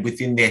train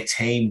within their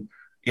team,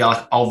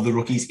 like of the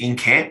rookies in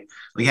camp.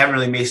 We haven't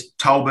really missed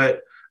Tolbert,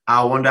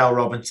 Wan'Dale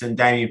Robinson,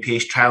 Damian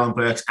Pierce, Treylon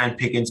Burks, and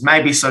Pickens.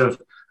 Maybe sort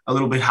of a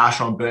little bit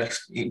harsher on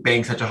Burks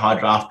being such a high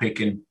draft pick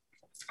and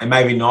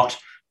maybe not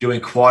doing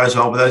quite as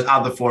well, but those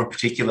other four in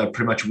particular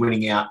pretty much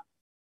winning out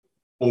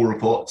all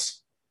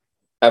reports.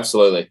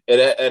 Absolutely.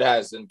 It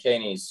has. And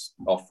Keeney's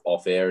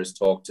off air has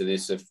talked to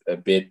this a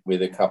bit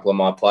with a couple of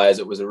my players.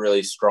 It was a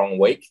really strong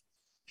week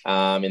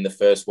in the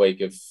first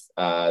week of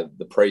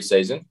the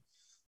preseason.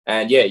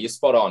 And yeah, you're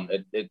spot on.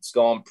 It's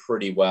gone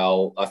pretty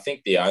well. I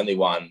think the only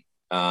one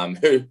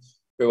who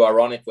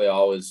ironically I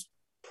was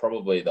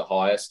probably the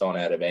highest on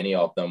out of any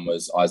of them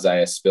was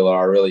Isaiah Spiller.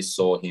 I really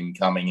saw him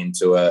coming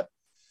into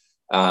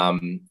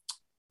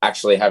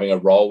actually having a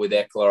role with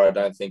Eckler. I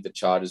don't think the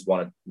Chargers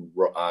want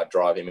to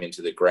drive him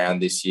into the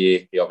ground this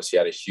year. He obviously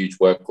had a huge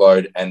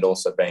workload, and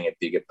also being a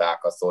bigger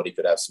back, I thought he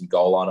could have some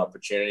goal line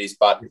opportunities,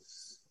 but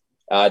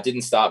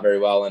didn't start very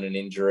well, and an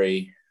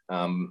injury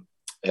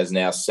has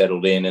now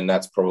settled in, and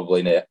that's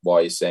probably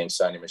why you're seeing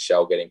Sony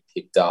Michel getting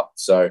picked up.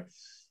 So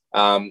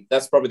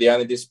that's probably the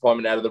only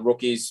disappointment out of the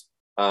rookies.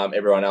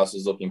 Everyone else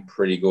is looking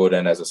pretty good,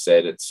 and as I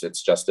said,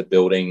 it's just a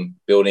building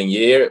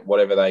year.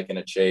 Whatever they can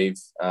achieve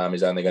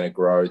is only going to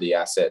grow the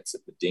assets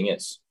of the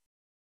Dingers.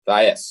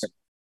 Thais.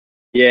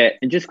 Yeah,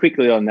 and just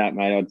quickly on that,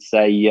 mate, I'd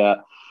say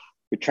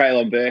with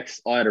Traylon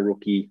Burks, I had a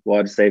rookie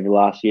wide receiver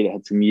last year that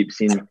had some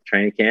yips in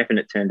training camp, and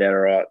it turned out all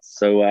right.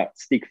 So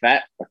stick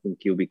fat, I think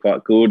he'll be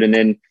quite good. And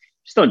then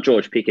just on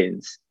George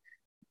Pickens,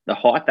 the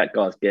hype that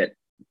guy's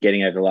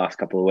getting over the last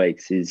couple of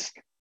weeks is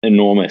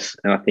enormous.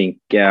 And I think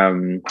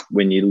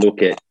when you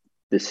look at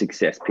the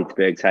success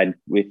Pittsburgh's had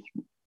with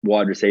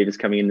wide receivers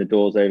coming in the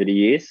doors over the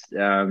years,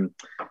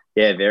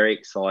 very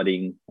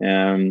exciting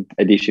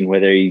addition,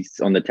 whether he's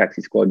on the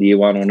taxi squad year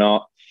one or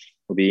not.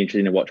 It'll be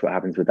interesting to watch what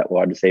happens with that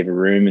wide receiver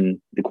room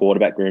and the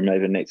quarterback room over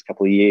the next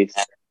couple of years.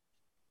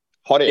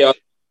 Yeah,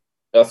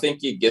 I think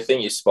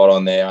you're spot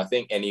on there. I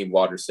think any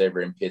wide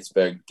receiver in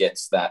Pittsburgh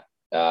gets that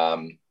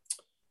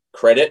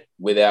credit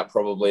without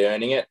probably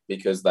earning it,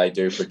 because they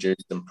do produce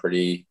some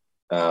pretty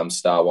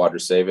star wide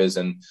receivers.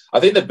 And I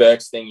think the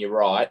Burks thing, you're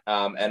right.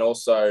 And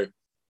also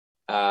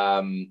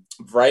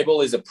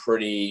Vrabel is a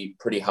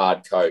pretty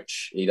hard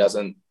coach. He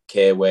doesn't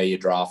care where you're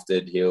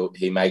drafted.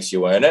 He makes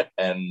you earn it.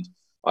 And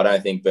I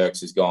don't think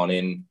Burks has gone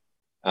in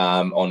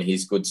on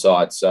his good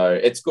side. So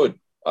it's good.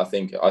 I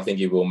think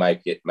he will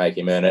make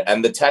him earn it.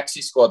 And the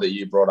taxi squad that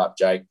you brought up,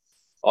 Jake,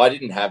 I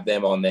didn't have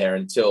them on there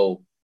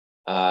until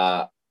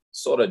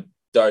sort of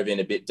dove in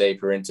a bit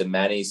deeper into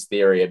Manny's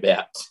theory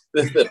about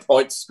the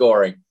point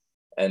scoring,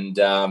 and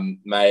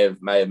may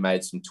have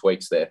made some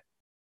tweaks there.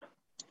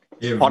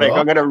 Yeah, Poddick,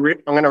 I'm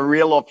going to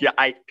reel off your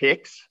 8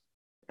 picks,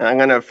 and I'm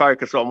going to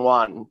focus on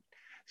one.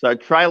 So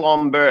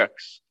Traylon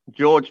Burks,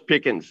 George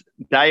Pickens,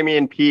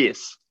 Damian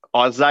Pierce,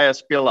 Isaiah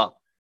Spiller,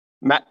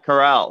 Matt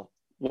Corral,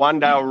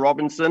 Wan'Dale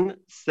Robinson,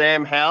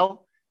 Sam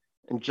Howell,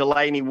 and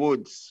Jelani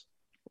Woods.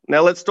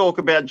 Now let's talk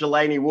about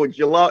Jelani Woods.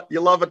 You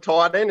love a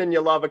tight end and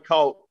you love a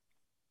Colt.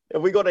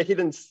 Have we got a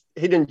hidden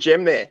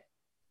gem there?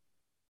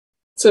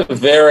 It's a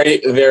very,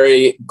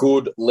 very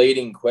good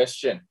leading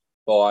question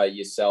by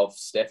yourself,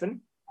 Stefan.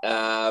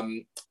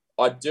 I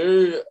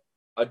do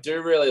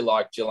really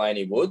like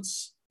Jelani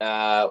Woods.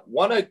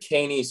 One of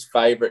Keeney's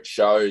favourite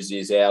shows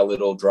is our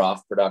little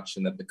draft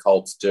production that the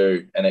Colts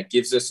do, and it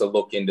gives us a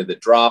look into the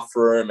draft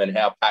room and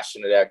how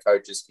passionate our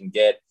coaches can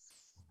get.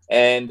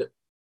 And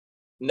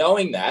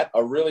knowing that, I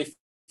really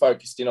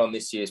focused in on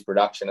this year's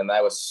production, and they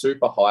were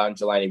super high on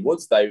Jelani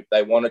Woods. They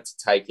wanted to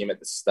take him at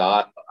the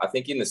start, I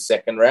think in the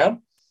second round,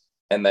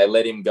 and they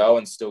let him go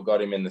and still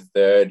got him in the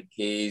third.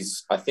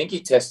 I think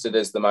he tested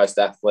as the most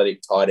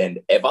athletic tight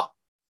end ever,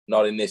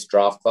 not in this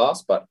draft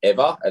class, but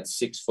ever, at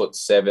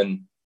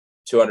 6'7",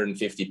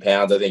 250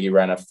 pounds. I think he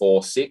ran a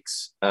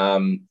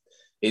 4.6.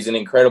 He's an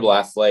incredible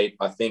athlete.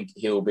 I think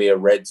he'll be a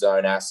red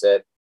zone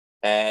asset.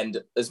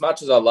 And as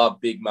much as I love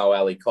Big Mo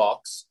Alley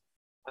Cox,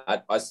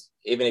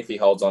 even if he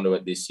holds onto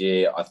it this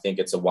year, I think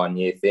it's a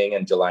 1-year thing,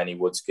 and Jelani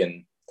Woods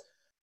can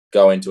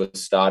go into a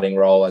starting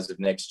role as of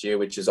next year,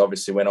 which is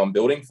obviously when I'm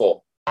building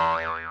for. All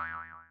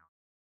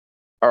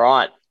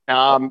right.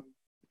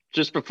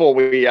 Just before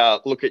we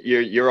look at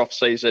your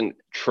off-season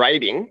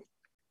trading,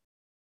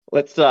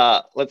 let's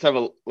have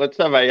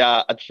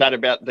a chat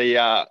about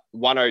the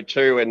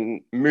 102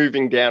 and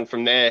moving down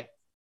from there.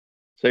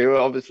 So you've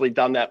obviously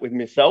done that with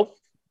myself.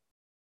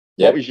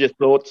 Yep. What was your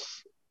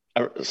thoughts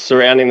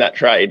surrounding that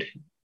trade?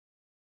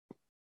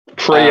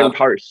 Pre and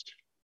post.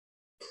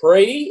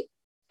 Pre,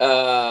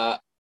 what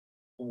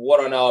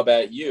I know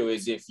about you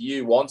is if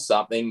you want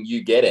something,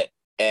 you get it.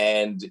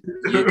 And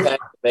you came to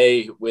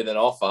me with an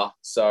offer.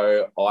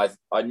 So I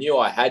knew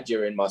I had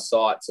you in my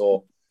sights,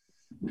 or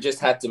just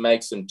had to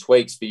make some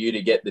tweaks for you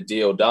to get the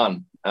deal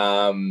done.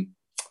 But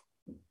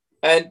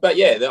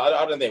yeah,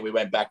 I don't think we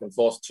went back and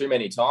forth too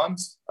many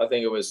times. I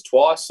think it was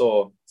twice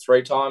or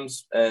 3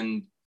 times.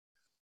 And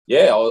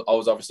yeah, I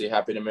was obviously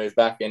happy to move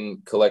back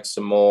and collect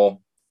some more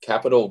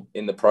capital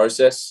in the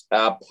process.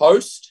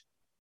 Post,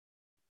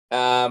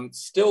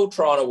 still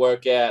trying to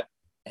work out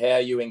how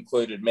you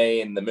included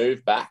me in the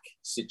move back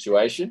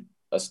situation.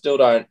 I still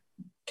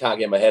can't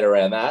get my head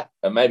around that.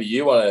 And maybe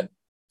you want to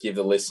give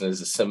the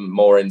listeners some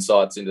more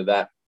insights into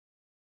that.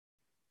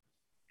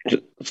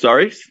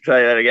 Sorry,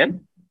 say that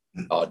again.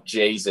 Oh,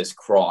 Jesus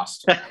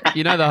Christ.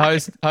 You know, the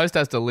host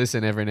has to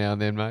listen every now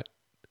and then, mate.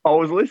 I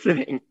was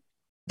listening.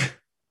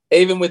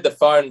 Even with the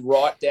phone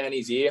right down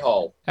his ear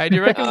hole. Hey, do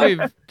you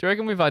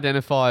reckon we've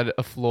identified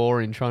a flaw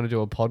in trying to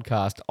do a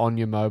podcast on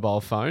your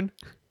mobile phone?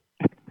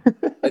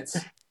 It's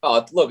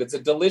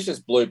a delicious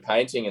blue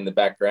painting in the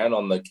background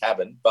on the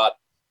cabin. But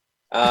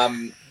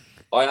I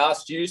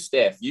asked you,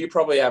 Steph. You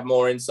probably have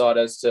more insight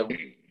as to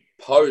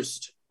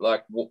post,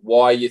 like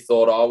why you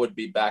thought I would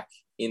be back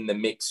in the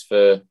mix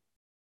for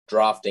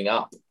drafting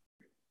up.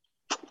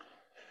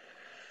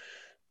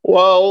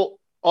 Well,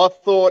 I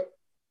thought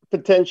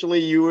potentially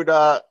you would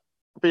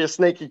be a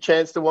sneaky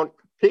chance to want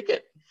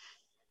Pickett.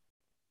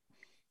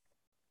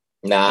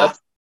 Nah.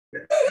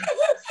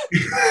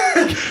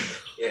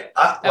 Yeah.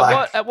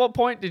 At what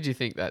point did you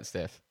think that,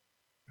 Steph?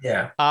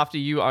 Yeah. After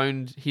you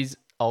owned his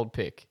old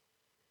pick?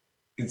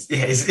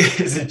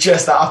 Is it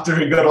just after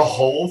he got a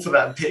haul for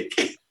that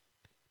pick?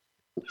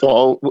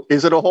 Well,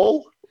 is it a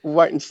haul? We'll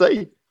wait and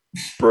see.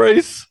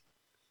 Brees.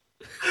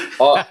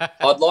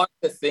 I'd like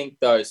to think,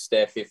 though,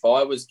 Steph, if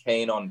I was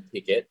keen on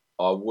Pickett,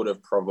 I would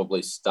have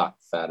probably stuck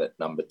Fat at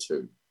number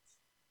 2.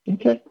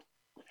 Okay.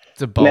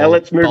 It's a bold, now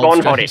let's move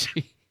on,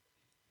 Hoddy.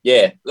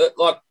 Yeah,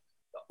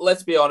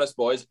 let's be honest,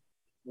 boys.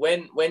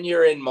 When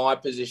you're in my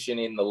position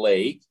in the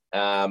league,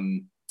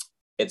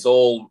 it's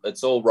all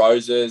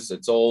roses.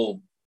 It's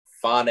all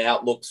fun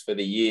outlooks for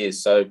the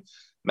years. So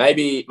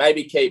maybe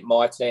keep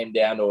my team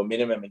down to a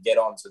minimum and get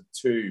on to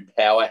 2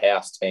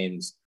 powerhouse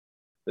teams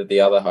that the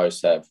other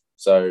hosts have.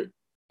 So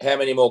how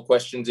many more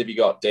questions have you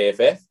got,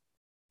 DFF?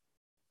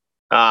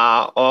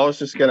 I was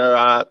just going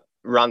to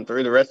run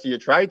through the rest of your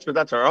trades, but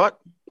that's all right.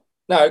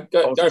 No,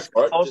 go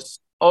for it. I was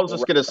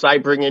just going to say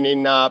bringing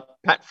in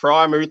Pat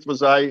Frymuth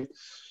was I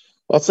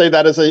see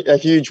that as a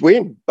huge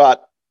win,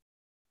 but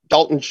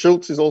Dalton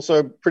Schultz is also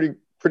a pretty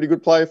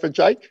good player for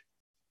Jake.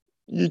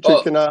 You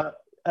two can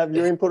have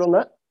your input on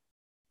that.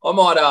 I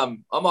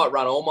might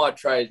run all my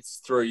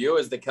trades through you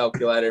as the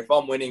calculator if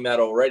I'm winning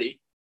that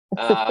already.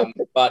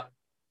 But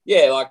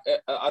yeah,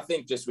 I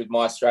think just with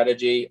my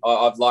strategy,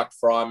 I've liked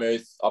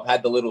Frymuth. I've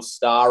had the little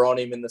star on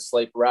him in the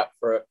sleeper wrap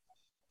for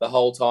the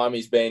whole time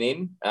he's been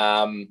in.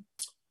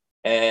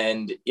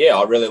 And yeah,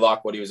 I really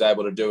like what he was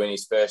able to do in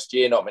his first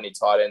year. Not many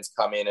tight ends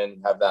come in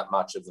and have that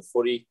much of the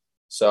footy.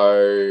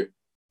 So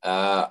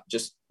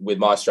just with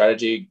my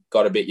strategy,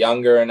 got a bit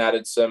younger and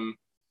added some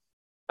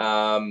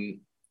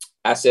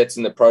assets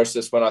in the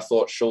process when I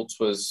thought Schultz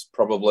was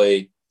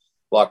probably,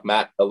 like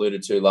Matt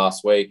alluded to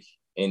last week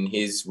in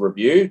his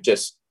review,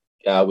 just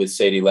with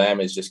CeeDee Lamb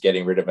is just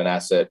getting rid of an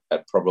asset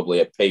at probably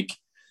a peak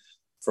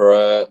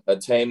for a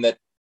team that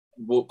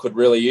could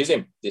really use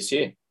him this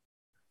year.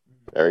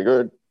 Very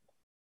good.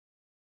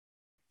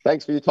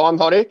 Thanks for your time,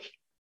 Hoddick.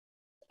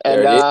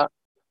 There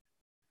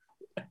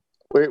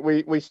And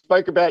we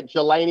spoke about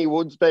Jelani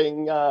Woods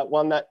being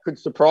one that could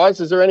surprise.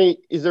 Is there any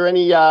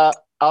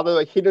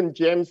other hidden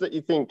gems that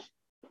you think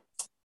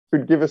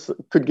could give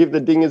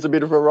the Dingers a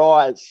bit of a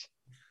rise?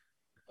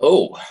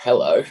 Oh,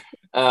 hello.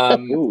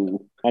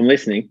 Ooh, I'm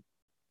listening.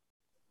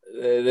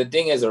 The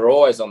Dingers are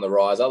always on the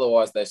rise.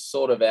 Otherwise, they're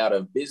sort of out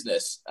of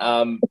business.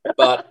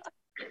 But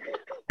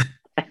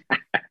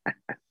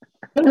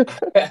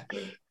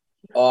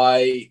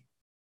I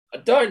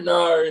don't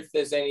know if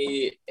there's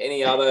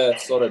any other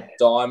sort of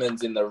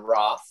diamonds in the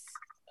rough.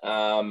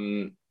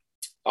 I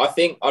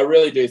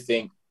really do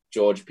think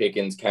George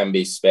Pickens can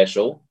be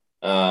special.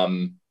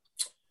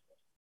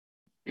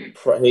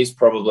 He's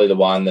probably the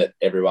one that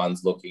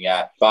everyone's looking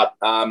at. But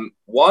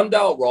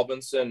Wan'Dale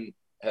Robinson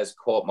has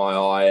caught my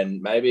eye,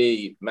 and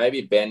maybe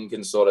Ben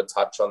can sort of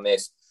touch on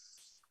this.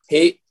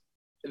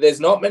 There's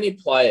not many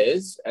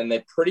players, and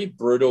they're pretty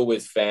brutal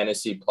with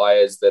fantasy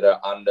players that are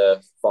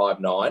under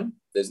 5'9".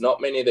 There's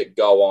not many that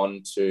go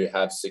on to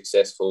have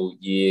successful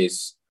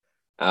years.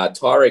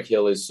 Tyreek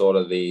Hill is sort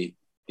of the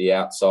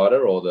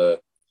outsider or the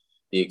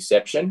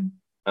exception,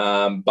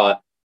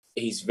 but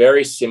he's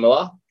very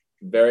similar,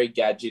 very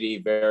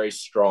gadgety, very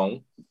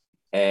strong,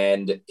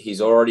 and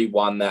he's already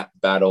won that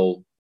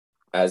battle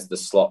as the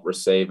slot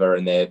receiver,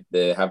 and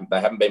they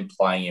haven't been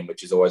playing him,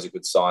 which is always a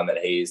good sign that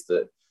he is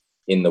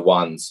in the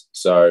ones.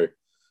 So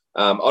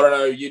I don't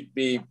know, you'd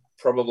be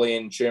probably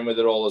in tune with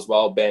it all as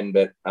well, Ben,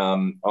 but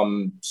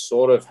I'm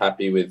sort of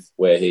happy with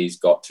where he's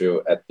got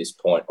to at this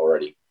point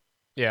already.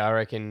 Yeah, I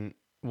reckon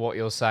what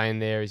you're saying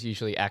there is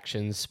usually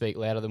actions speak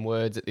louder than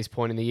words at this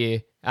point in the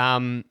year.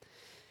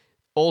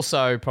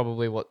 Also,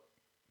 probably what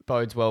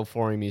bodes well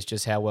for him is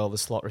just how well the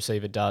slot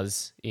receiver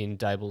does in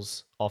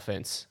Dable's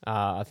offense.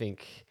 I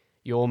think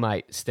your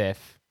mate,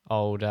 Steph,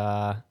 old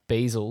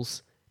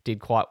Beazles,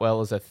 did quite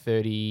well as a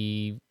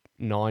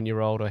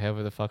 39-year-old or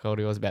however the fuck old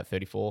he was, about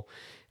 34.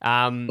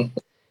 And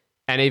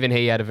even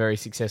he had a very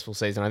successful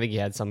season. I think he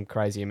had some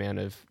crazy amount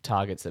of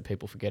targets that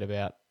people forget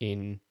about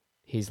in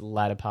his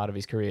latter part of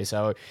his career.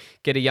 So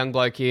get a young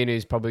bloke in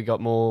who's probably got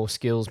more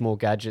skills, more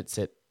gadgets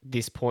at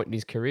this point in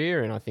his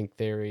career, and I think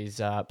there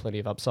is plenty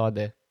of upside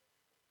there.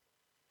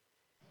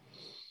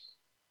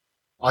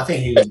 I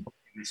think he's in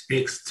his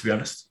picks, to be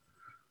honest.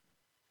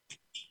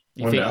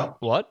 You think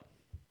what?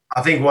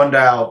 I think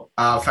Wandale,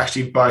 for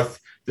actually both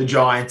the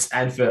Giants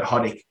and for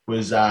Hoddick,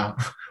 was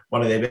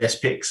one of their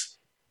best picks.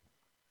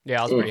 Yeah,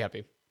 I was pretty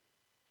happy.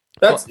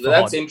 That's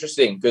Hod.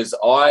 interesting because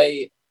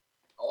I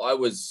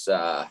was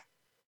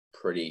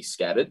pretty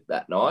scattered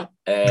that night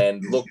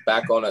and looked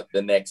back on it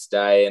the next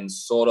day and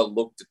sort of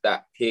looked at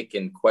that pick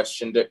and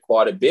questioned it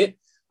quite a bit.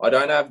 I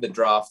don't have the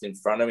draft in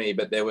front of me,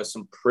 but there were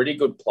some pretty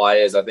good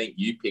players. I think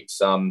you picked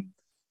some,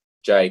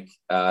 Jake,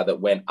 that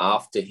went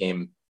after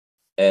him,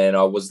 and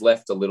I was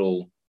left a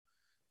little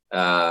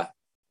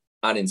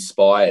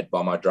uninspired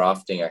by my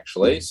drafting,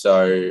 actually.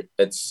 So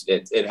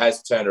it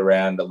has turned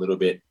around a little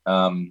bit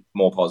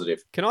more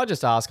positive. Can I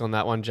just ask on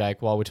that one,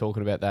 Jake, while we're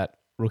talking about that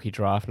rookie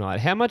draft night,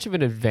 how much of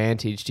an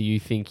advantage do you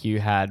think you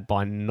had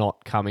by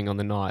not coming on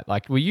the night?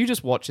 Like, were you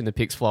just watching the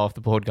picks fly off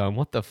the board going,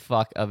 what the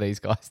fuck are these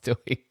guys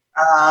doing?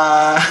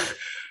 I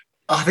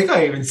think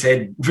I even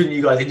said when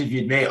you guys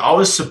interviewed me, I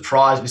was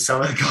surprised with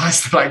some of the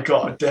guys that I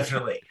got,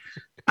 definitely.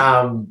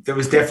 There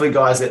was definitely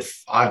guys that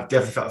I've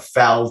definitely felt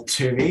fell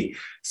to me.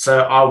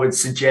 So I would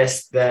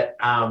suggest that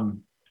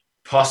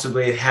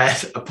possibly it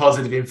had a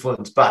positive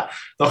influence. But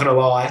not going to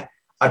lie,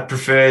 I'd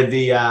prefer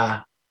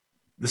the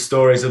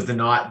stories of the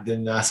night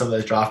than some of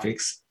those draft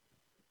picks.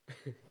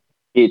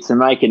 It's to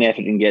make an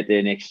effort and get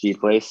there next year,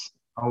 please.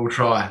 I will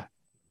try.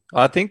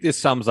 I think this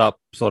sums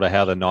up sort of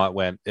how the night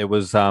went. It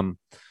was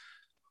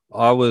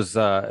I was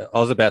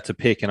about to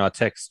pick, and I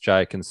text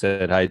Jake and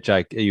said, "Hey,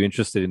 Jake, are you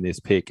interested in this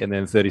pick?" And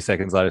then 30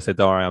 seconds later, I said,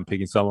 "Don't worry, I'm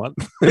picking someone."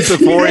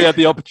 Before he had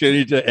the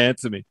opportunity to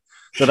answer me.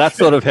 So that's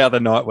sort of how the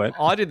night went.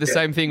 I did the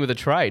same thing with a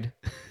trade.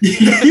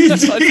 I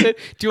said,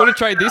 "Do you want to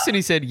trade this?" And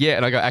he said, "Yeah."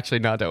 And I go, "Actually,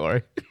 no, don't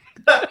worry."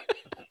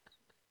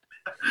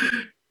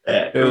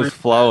 It was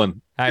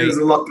flowing. Hey, There's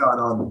a lot going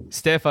on.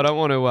 Steph, I don't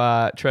want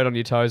to tread on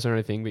your toes or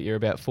anything, but you're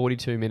about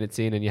 42 minutes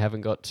in and you haven't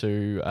got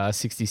to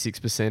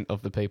 66%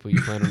 of the people you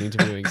plan on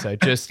interviewing. So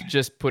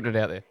just putting it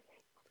out there.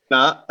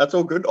 Nah, that's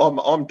all good.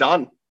 I'm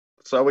done.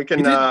 So we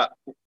can.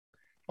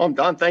 I'm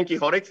done. Thank you,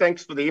 Hoddick.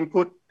 Thanks for the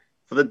input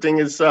for the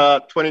Dingers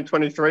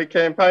 2023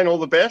 campaign. All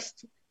the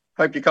best.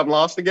 Hope you come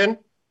last again.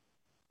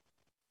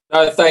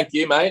 No, thank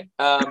you, mate.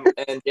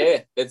 And yeah,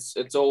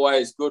 it's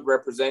always good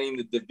representing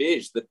the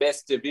division, the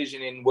best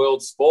division in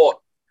world sport.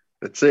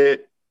 That's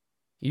it.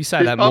 You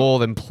say that more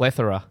than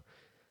plethora.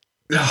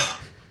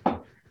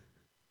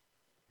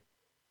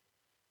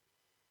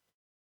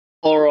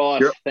 All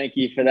right. Thank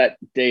you for that,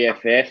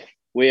 DFF.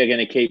 We are going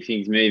to keep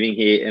things moving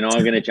here, and I'm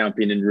going to jump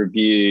in and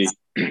review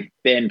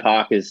Ben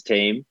Parker's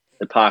team,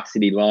 the Park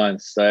City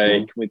Lions. So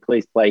can we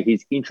please play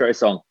his intro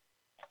song?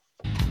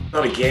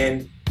 Not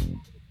again.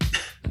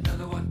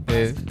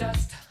 Yeah.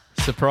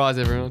 Surprise,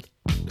 everyone.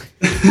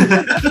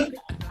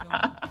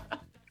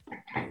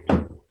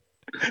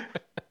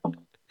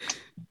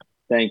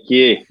 Thank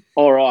you.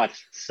 All right.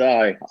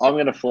 So I'm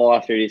going to fly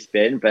through this,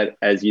 Ben, but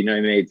as you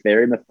know me, it's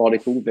very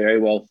methodical,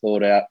 very well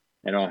thought out,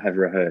 and I have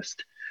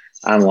rehearsed,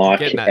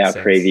 unlike our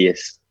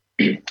previous.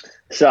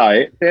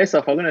 So first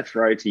off, I'm going to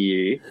throw to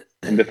you,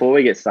 and before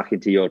we get stuck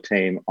into your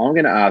team, I'm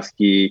going to ask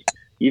you,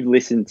 you've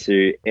listened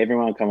to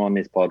everyone come on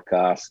this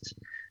podcast,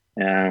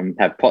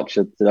 have potched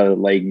to other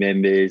league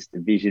members,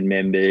 division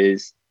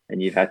members,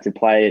 and you've had to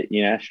play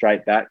it,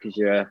 straight back because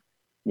you're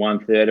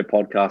 1/3 a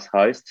podcast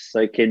host.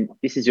 So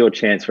this is your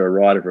chance for a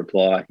right of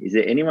reply. Is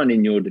there anyone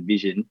in your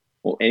division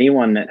or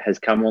anyone that has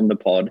come on the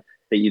pod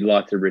that you'd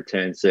like to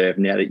return serve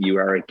now that you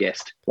are a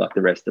guest like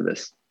the rest of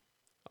us?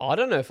 I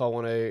don't know if I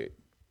want to.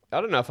 I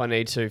don't know if I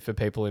need to for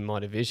people in my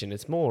division.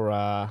 It's more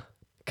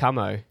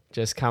Camo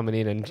just coming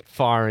in and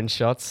firing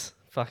shots,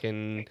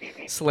 fucking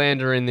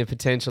slandering the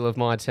potential of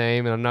my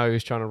team. And I know he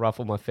was trying to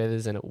ruffle my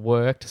feathers and it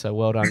worked. So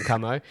well done,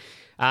 Camo.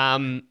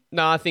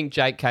 No, I think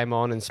Jake came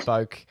on and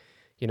spoke,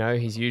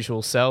 his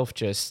usual self,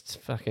 just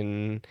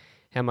fucking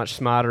how much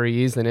smarter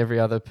he is than every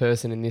other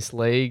person in this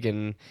league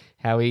and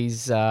how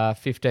he's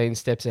 15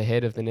 steps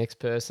ahead of the next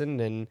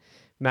person. And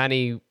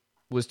Manny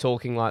was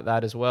talking like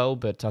that as well,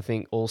 but I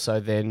think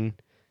also then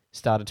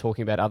started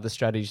talking about other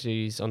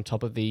strategies on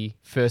top of the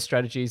first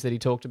strategies that he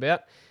talked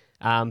about.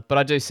 But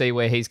I do see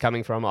where he's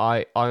coming from.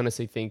 I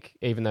honestly think,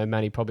 even though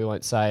Manny probably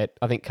won't say it,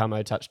 I think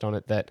Camo touched on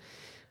it, that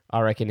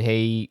I reckon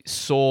he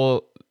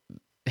saw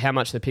how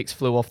much the picks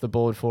flew off the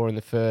board for in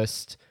the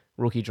first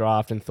rookie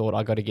draft and thought,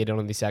 I got to get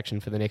on this action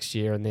for the next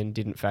year, and then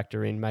didn't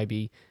factor in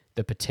maybe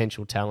the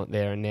potential talent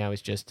there, and now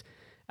is just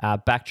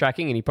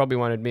backtracking. And he probably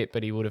won't admit,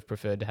 but he would have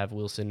preferred to have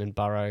Wilson and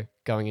Burrow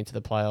going into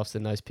the playoffs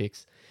than those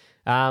picks.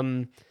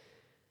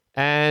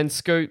 And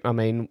Scoot,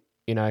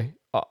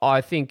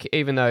 I think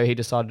even though he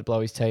decided to blow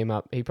his team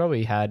up, he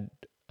probably had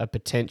a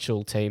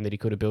potential team that he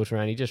could have built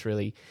around. He just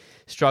really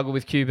struggled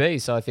with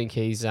QB. So I think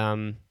he's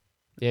gone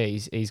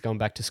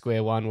back to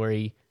square one, where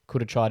he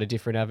could have tried a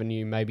different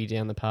avenue, maybe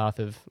down the path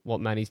of what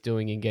Manny's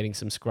doing and getting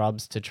some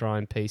scrubs to try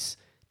and piece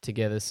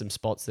together some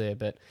spots there.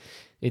 But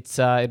it's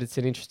an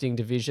interesting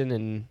division,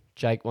 and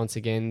Jake, once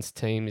again's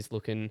team is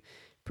looking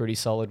pretty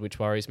solid, which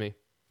worries me.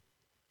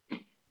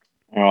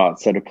 All right,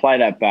 so to play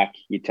that back,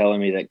 you're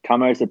telling me that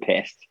Camo's a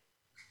pest,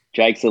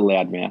 Jake's a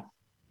loudmouth,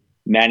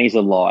 Manny's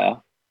a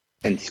liar,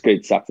 and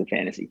Scoot sucks at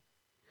fantasy.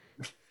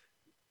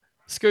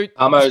 Scoot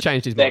Camo's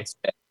changed his mind. sex.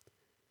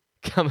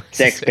 Come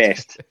Sex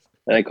best.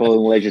 They call him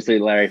Leisure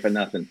Suit Larry for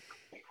nothing.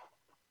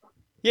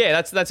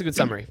 Yeah, that's a good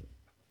summary.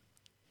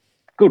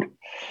 Good.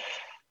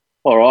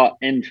 All right.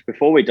 And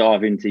before we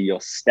dive into your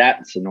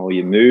stats and all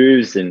your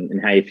moves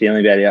and how you're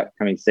feeling about the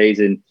upcoming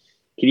season,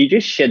 can you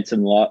just shed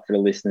some light for the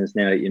listeners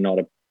now that you're not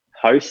a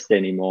host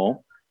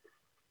anymore?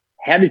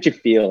 How did you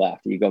feel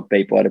after you got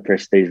beat by the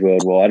Prestige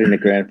Worldwide in the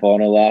grand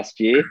final last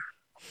year?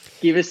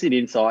 Give us an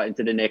insight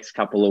into the next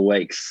couple of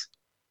weeks.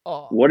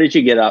 Oh. What did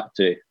you get up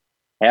to?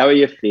 How are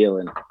you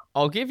feeling?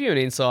 I'll give you an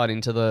insight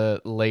into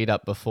the lead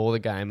up before the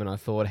game, and I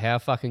thought, how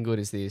fucking good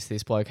is this?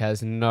 This bloke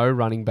has no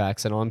running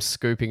backs, and I'm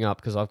scooping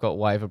up because I've got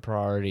waiver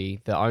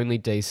priority. The only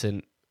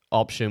decent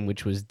option,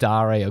 which was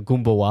Dare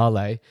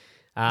Agumbawale,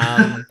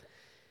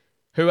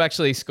 who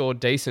actually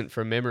scored decent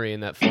from memory in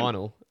that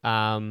final.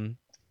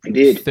 He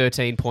did.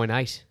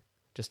 13.8,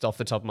 just off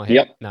the top of my head.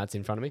 Yep. No, it's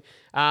in front of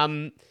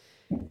me.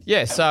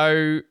 Yeah,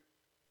 so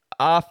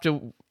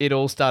after it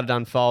all started to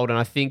unfold, and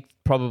I think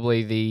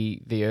probably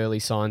the early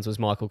signs was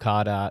Michael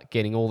Carter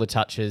getting all the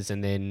touches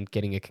and then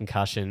getting a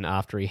concussion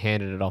after he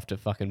handed it off to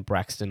fucking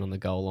Braxton on the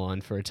goal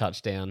line for a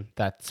touchdown.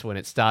 That's when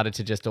it started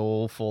to just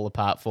all fall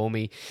apart for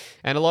me.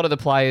 And a lot of the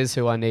players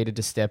who I needed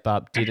to step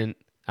up didn't.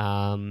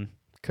 Cooper,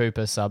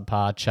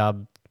 subpar,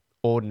 Chubb,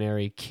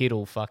 ordinary,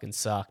 Kittle fucking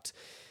sucked.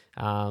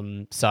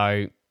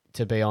 So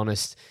to be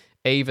honest,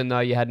 even though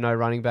you had no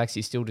running backs,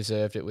 you still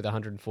deserved it with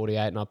 148,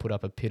 and I put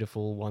up a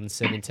pitiful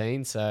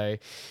 117. So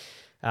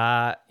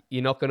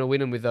you're not going to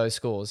win them with those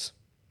scores.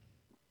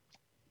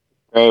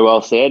 Very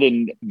well said,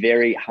 and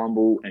very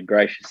humble and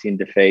gracious in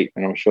defeat.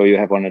 And I'm sure you'll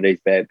have one of these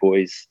bad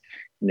boys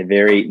in the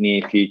very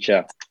near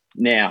future.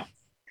 Now,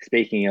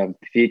 speaking of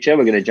the future,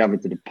 we're going to jump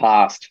into the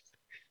past.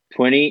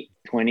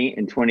 2020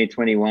 and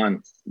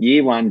 2021.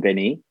 Year one,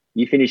 Benny,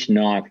 you finished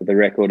ninth with a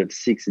record of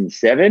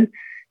 6-7.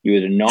 You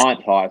were the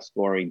ninth highest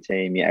scoring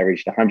team. You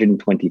averaged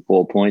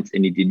 124 points,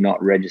 and you did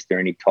not register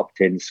any top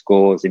 10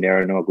 scores in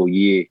our inaugural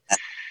year.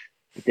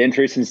 But then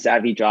through some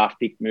savvy draft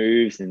pick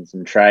moves and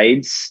some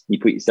trades, you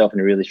put yourself in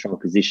a really strong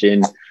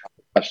position.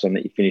 Touched on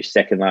that you finished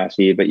second last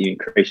year, but you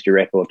increased your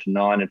record to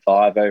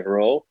 9-5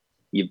 overall.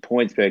 Your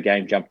points per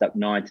game jumped up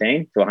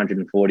 19 to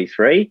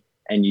 143,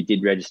 and you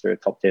did register a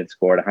top 10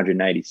 score at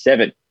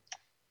 187.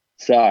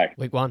 So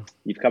Week one.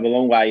 You've come a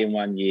long way in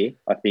 1 year.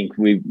 I think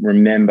we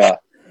remember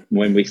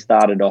when we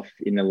started off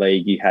in the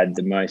league, you had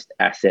the most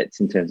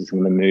assets in terms of some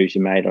of the moves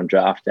you made on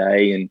draft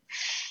day. And,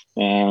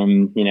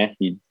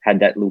 you had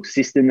that little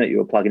system that you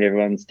were plugging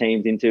everyone's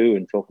teams into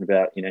and talking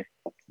about,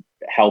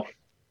 health,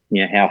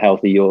 how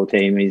healthy your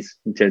team is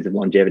in terms of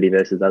longevity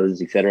versus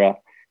others, etc.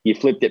 You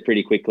flipped it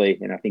pretty quickly,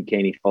 and I think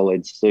Keeney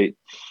followed suit.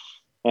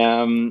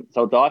 So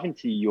I'll dive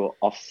into your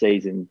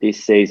off-season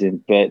this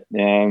season, but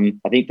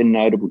I think the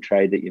notable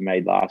trade that you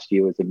made last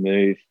year was a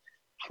move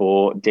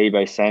for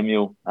Deebo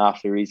Samuel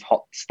after his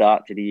hot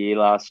start to the year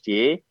last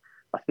year.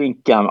 I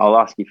think I'll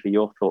ask you for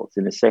your thoughts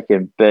in a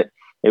second, but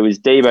it was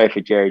Deebo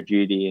for Jerry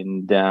Jeudy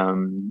and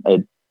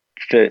a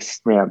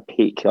first-round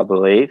pick, I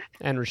believe.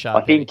 And Rashad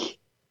I think, Penny.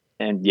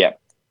 and yeah,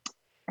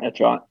 that's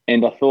right.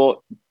 And I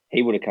thought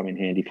he would have come in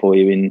handy for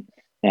you in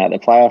the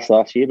playoffs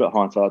last year, but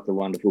hindsight's a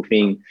wonderful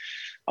thing.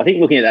 I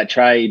think looking at that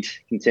trade,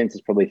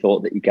 consensus probably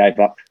thought that you gave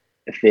up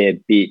a fair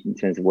bit in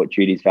terms of what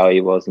Judy's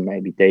value was, and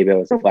maybe Deebo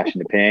was a flash in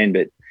the pan.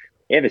 But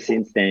ever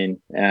since then,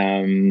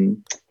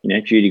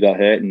 Judy got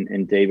hurt,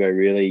 and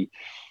Deebo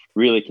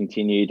really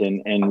continued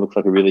and looks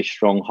like a really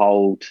strong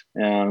hold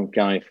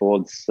going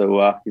forward.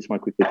 So just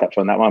want to quickly touch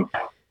on that one.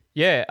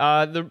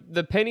 Yeah,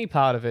 the Penny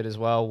part of it as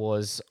well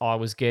was I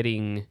was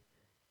getting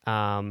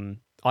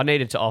I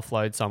needed to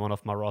offload someone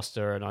off my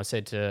roster, and I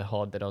said to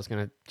Hod that I was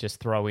going to just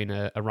throw in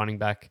a running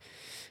back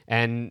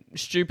and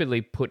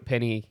stupidly put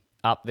Penny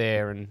up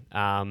there. And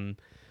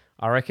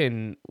I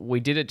reckon we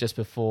did it just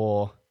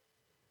before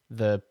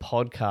the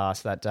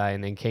podcast that day,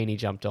 and then Keeney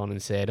jumped on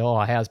and said, "Oh,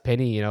 how's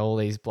Penny? All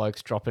these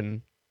blokes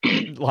dropping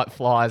like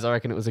flies." I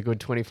reckon it was a good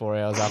 24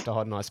 hours after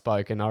Hod and I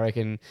spoke, and I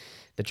reckon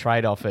the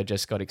trade offer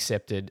just got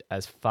accepted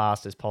as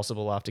fast as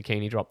possible after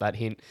Keeney dropped that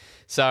hint.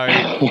 So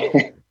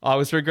I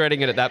was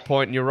regretting it at that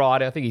point, and you're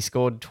right. I think he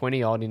scored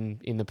 20 odd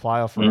in the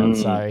playoff round,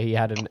 so he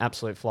had an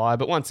absolute flyer.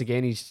 But once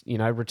again, he's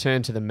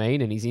returned to the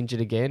mean, and he's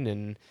injured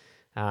again,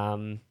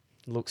 and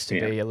looks to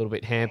be a little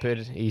bit hampered.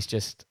 He's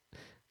just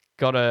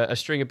got a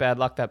string of bad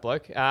luck, that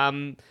bloke.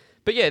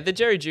 But yeah, the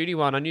Jerry Jeudy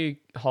one, I knew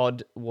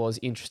Hod was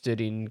interested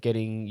in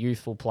getting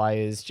youthful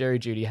players. Jerry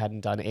Jeudy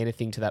hadn't done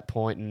anything to that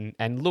point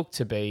and looked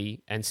to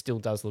be, and still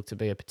does look to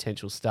be, a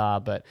potential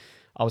star. But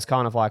I was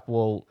kind of like,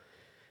 well,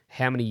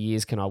 how many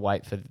years can I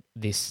wait for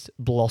this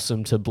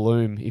blossom to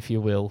bloom, if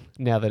you will,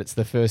 now that it's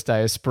the first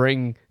day of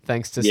spring,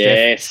 thanks to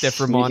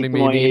Steph reminding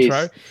me in the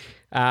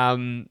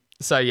intro.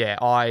 So yeah,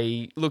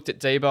 I looked at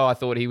Deebo. I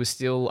thought he was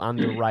still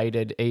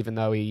underrated, even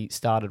though he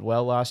started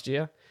well last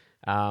year.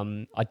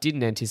 I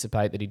didn't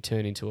anticipate that he'd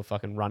turn into a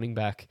fucking running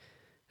back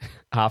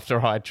after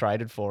I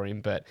traded for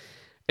him, but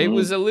it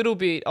was I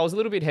was a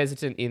little bit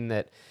hesitant in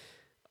that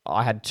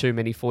I had too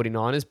many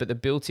 49ers, but the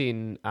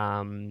built-in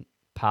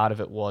part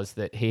of it was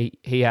that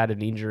he had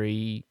an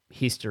injury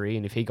history,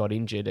 and if he got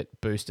injured,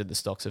 it boosted the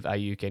stocks of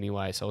Ayuk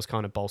anyway. So I was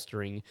kind of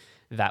bolstering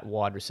that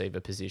wide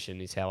receiver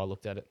position is how I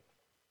looked at it.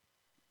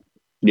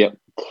 Yep.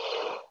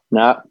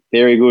 No,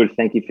 very good.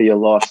 Thank you for your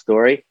life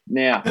story.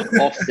 Now,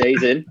 off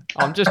season.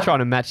 I'm just trying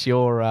to match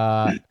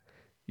your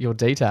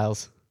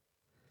details.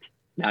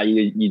 No,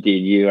 you did.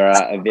 You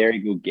are a very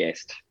good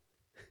guest.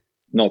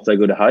 Not so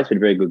good a host, but a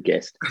very good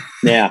guest.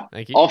 Now,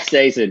 Thank you. off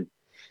season,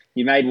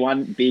 you made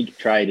one big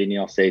trade in the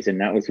off season.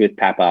 That was with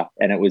Papa,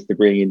 and it was to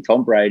bring in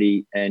Tom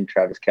Brady and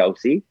Travis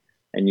Kelce,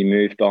 and you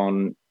moved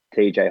on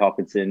TJ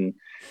Hawkinson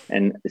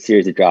and a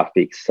series of draft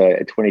picks. So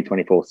a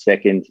 2024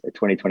 second, a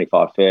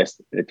 2025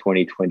 first, and a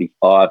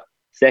 2025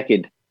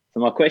 second. So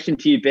my question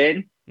to you,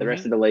 Ben, the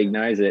rest of the league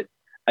knows it.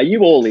 Are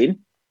you all in?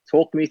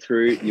 Talk me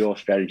through your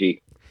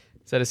strategy.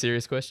 Is that a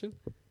serious question?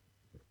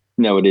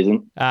 No, it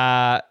isn't.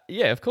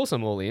 Yeah, of course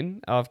I'm all in.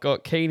 I've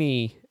got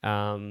Keeney,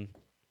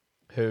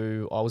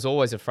 who I was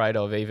always afraid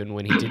of even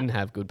when he didn't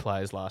have good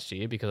players last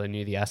year because I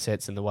knew the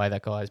assets and the way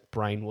that guy's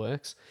brain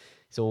works.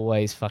 He's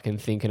always fucking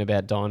thinking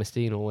about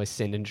dynasty and always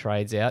sending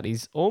trades out.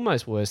 He's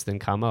almost worse than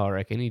Camo, I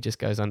reckon. He just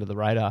goes under the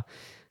radar.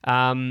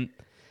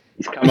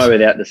 He's Camo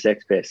without the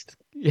sex pest.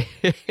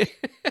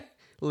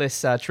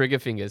 Less trigger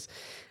fingers.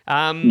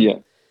 Yeah.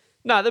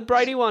 No, the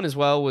Brady one as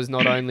well was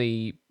not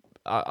only...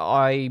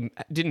 I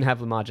didn't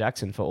have Lamar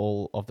Jackson for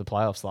all of the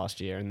playoffs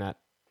last year, and that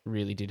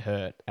really did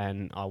hurt.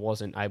 And I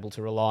wasn't able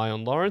to rely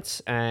on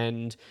Lawrence.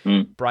 And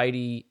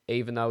Brady,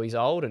 even though he's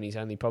old and he's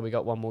only probably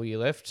got one more year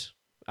left,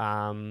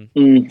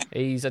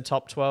 he's a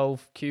top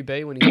 12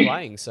 QB when he's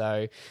playing.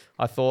 So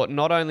I thought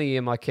not only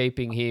am I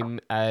keeping him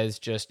as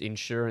just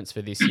insurance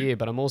for this year,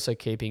 but I'm also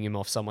keeping him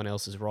off someone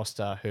else's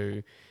roster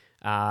who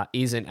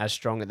isn't as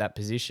strong at that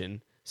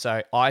position.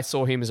 So I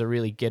saw him as a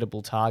really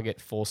gettable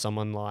target for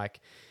someone like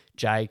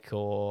Jake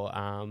or,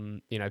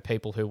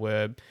 people who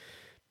were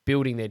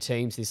building their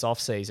teams this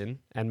offseason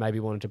and maybe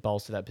wanted to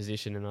bolster that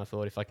position. And I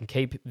thought if I can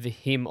keep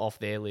him off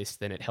their list,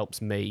 then it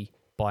helps me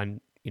by,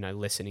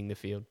 lessening the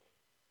field.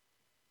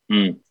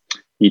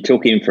 You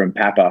took him from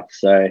Papa,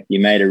 so you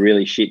made a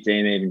really shit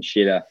team even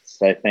shitter.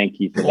 So thank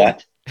you for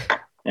that.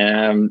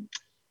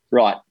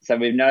 Right, so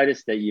we've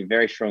noticed that you're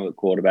very strong at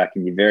quarterback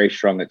and you're very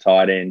strong at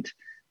tight end.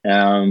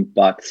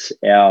 But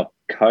our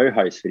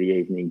co-host for the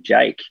evening,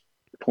 Jake,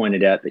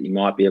 pointed out that you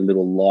might be a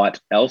little light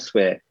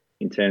elsewhere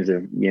in terms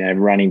of,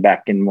 running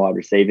back and wide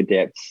receiver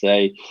depth.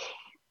 So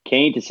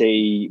keen to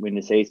see when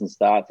the season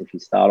starts, if you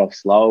start off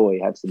slow or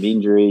you have some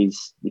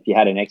injuries, if you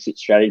had an exit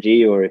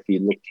strategy or if you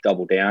look to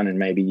double down and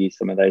maybe use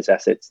some of those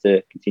assets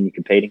to continue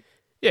competing.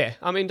 Yeah,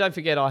 I mean, don't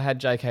forget I had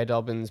J.K.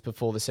 Dobbins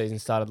before the season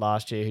started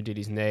last year who did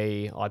his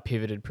knee. I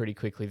pivoted pretty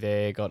quickly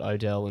there, got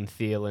Odell and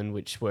Thielen,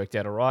 which worked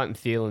out all right. And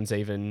Thielen's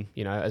even,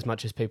 as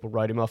much as people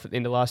wrote him off at the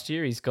end of last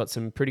year, he's got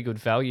some pretty good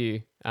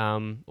value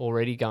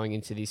already going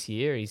into this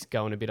year. He's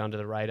going a bit under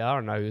the radar.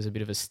 I know he was a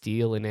bit of a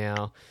steal in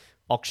our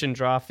auction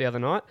draft the other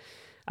night.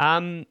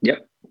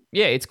 Yep.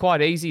 Yeah, it's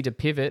quite easy to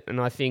pivot.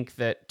 And I think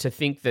that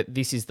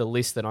this is the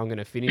list that I'm going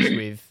to finish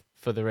with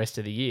for the rest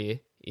of the year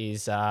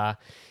is a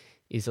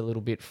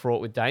little bit fraught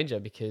with danger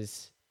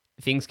because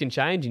things can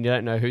change and you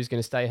don't know who's going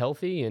to stay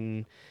healthy.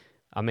 And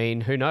I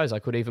mean, who knows? I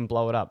could even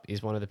blow it up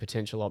is one of the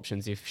potential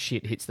options if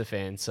shit hits the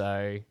fan.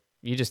 So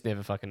you just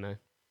never fucking know.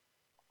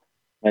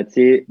 That's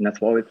it. And that's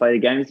why we play the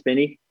games,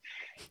 Benny.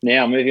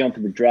 Now, moving on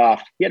to the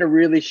draft. You had a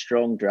really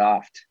strong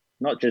draft,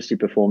 not just your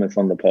performance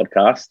on the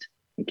podcast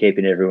and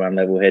keeping everyone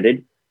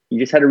level-headed. You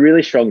just had a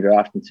really strong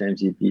draft in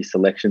terms of your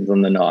selections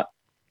on the night.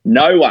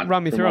 No one,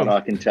 Run me from through what them.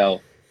 I can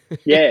tell.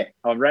 Yeah,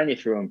 I've ran you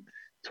through them.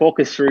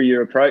 Talk us through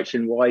your approach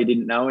and why you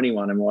didn't know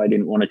anyone and why you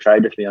didn't want to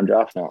trade with me on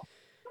draft night.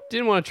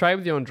 Didn't want to trade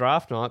with you on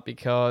draft night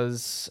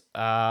because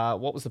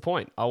what was the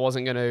point? I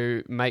wasn't going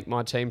to make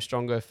my team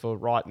stronger for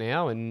right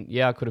now. And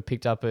yeah, I could have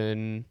picked up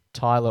an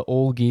Tyler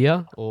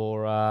Allgear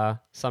or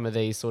some of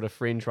these sort of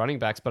fringe running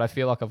backs, but I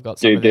feel like I've got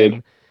some of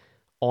them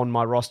on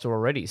my roster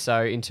already.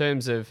 So in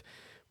terms of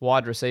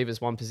wide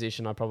receivers, one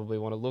position I probably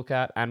want to look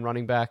at, and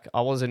running back,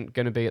 I wasn't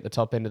going to be at the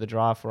top end of the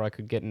draft where I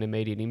could get an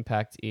immediate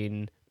impact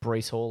in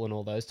Breece Hall and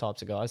all those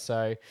types of guys.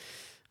 So,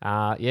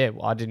 I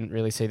didn't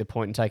really see the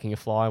point in taking a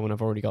flyer when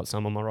I've already got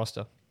some on my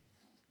roster.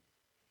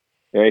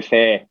 Very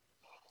fair.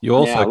 You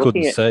also Now,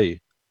 couldn't see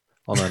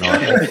on the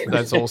night.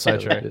 That's also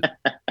true.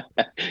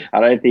 I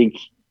don't think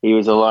he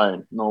was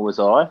alone, nor was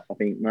I. I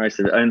think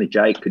only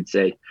Jake could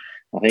see,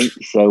 I think.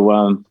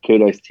 So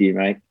kudos to you,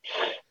 mate.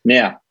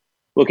 Now,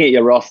 looking at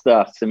your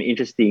roster, some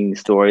interesting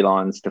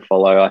storylines to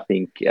follow, I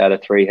think, out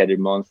of three-headed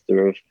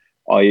monster of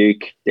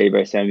Ayuk,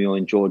 Deebo Samuel,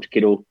 and George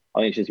Kittle. I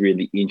think it's just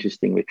really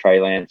interesting with Trey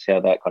Lance, how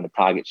that kind of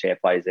target share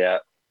plays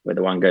out,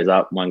 whether one goes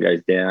up, one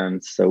goes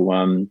down.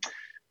 So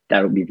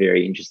that'll be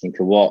very interesting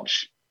to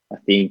watch. I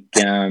think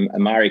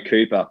Amari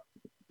Cooper,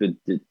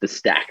 the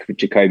stack with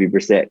Jacoby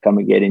Brissett, come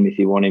and get him if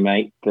you want him,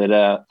 mate.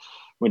 But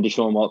when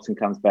Deshaun Watson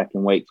comes back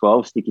in week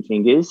 12, sticky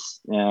fingers,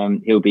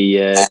 he'll be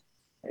a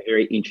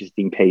very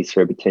interesting piece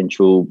for a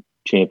potential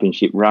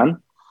championship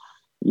run.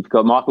 you've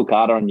got Michael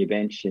Carter on your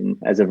bench, and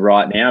as of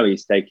right now,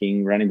 he's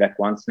taking running back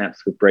one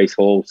snaps with Brees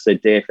Hall. So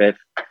DFF,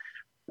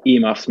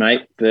 earmuffs,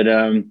 mate. But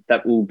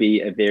that will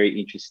be a very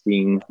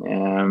interesting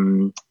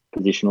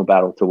positional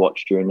battle to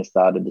watch during the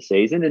start of the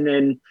season. And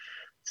then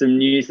some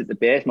news that the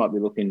Bears might be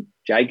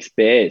Jake's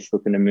Bears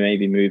looking to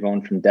maybe move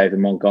on from David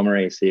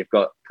Montgomery. So you've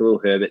got Khalil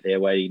Herbert there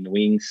waiting in the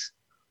wings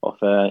off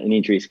an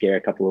injury scare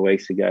a couple of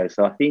weeks ago.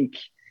 So I think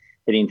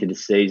heading into the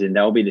season,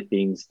 they'll be the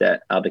things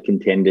that other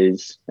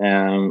contenders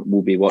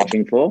will be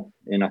watching for.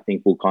 And I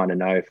think we'll kind of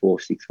know 4 or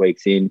 6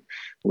 weeks in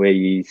where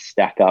you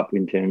stack up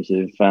in terms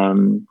of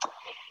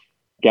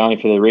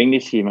going for the ring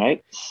this year,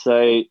 mate.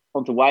 So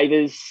onto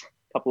waivers,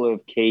 a couple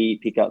of key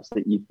pickups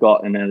that you've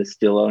got and that are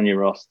still on your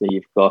roster.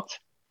 You've got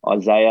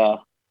Isaiah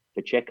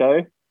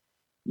Pacheco,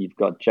 you've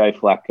got Joe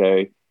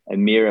Flacco,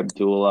 Amir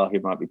Abdullah, who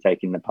might be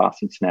taking the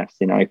passing snaps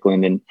in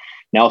Oakland, and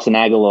Nelson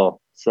Aguilar.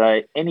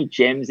 So any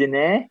gems in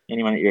there?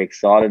 Anyone that you're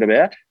excited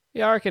about?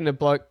 Yeah, I reckon a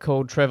bloke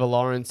called Trevor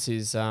Lawrence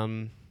is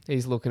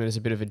he's looking as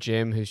a bit of a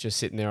gem who's just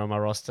sitting there on my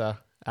roster.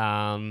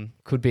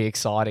 Could be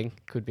exciting.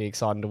 Could be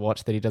exciting to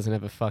watch that he doesn't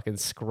have a fucking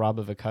scrub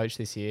of a coach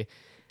this year.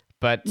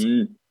 But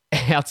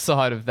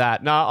outside of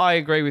that, no, I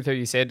agree with who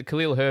you said.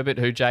 Khalil Herbert,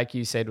 who Jake,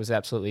 you said was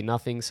absolutely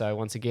nothing. So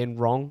once again,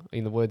 wrong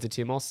in the words of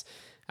Timos.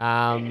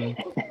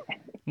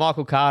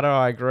 Michael Carter,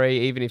 I agree.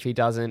 Even if he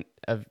doesn't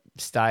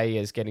stay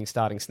as getting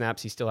starting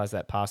snaps, he still has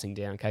that passing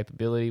down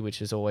capability,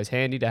 which is always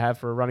handy to have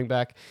for a running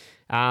back.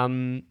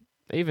 Wide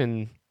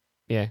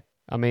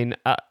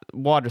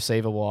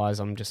receiver wise,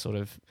 I'm just sort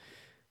of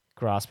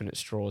grasping at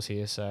straws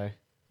here, so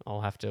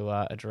I'll have to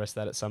address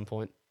that at some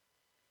point.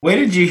 Where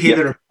did you hear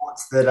the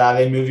reports that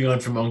they're moving on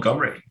from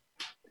Montgomery?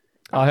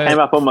 I heard, came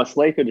up on my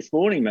sleeper this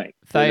morning, mate.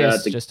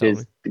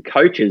 The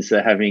coaches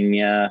are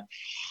having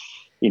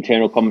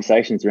internal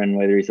conversations around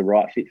whether he's the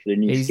right fit for the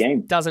new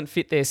scheme. Doesn't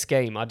fit their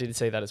scheme. I did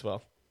see that as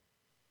well.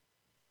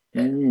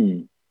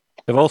 Mm.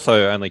 They've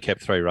also only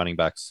kept 3 running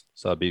backs,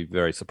 so I'd be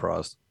very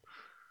surprised.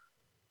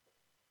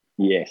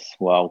 Yes,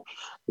 well,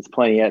 there's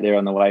plenty out there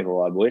on the waiver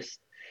wire, boys.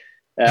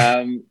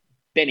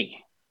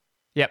 Benny.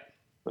 Yep.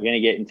 We're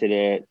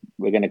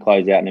going to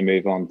close out and then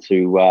move on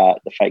to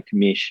the fake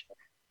commish.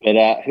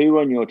 But who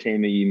on your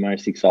team are you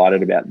most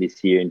excited about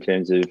this year in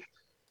terms of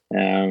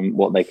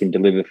what they can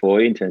deliver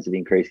for you in terms of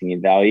increasing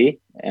in value?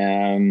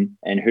 And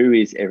who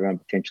is everyone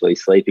potentially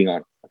sleeping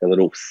on, like a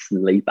little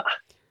sleeper?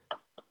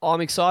 I'm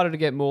excited to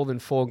get more than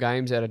 4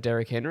 games out of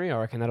Derrick Henry. I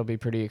reckon that'll be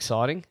pretty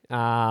exciting.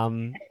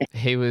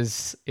 He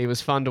was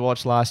fun to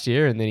watch last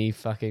year, and then he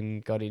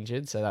fucking got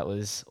injured, so that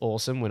was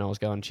awesome when I was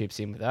going chips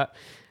in with that.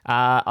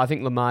 I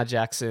think Lamar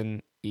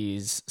Jackson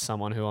is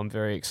someone who I'm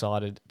very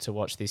excited to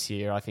watch this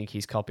year. I think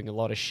he's copping a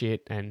lot of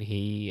shit, and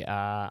he,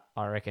 I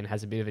reckon,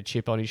 has a bit of a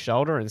chip on his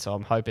shoulder, and so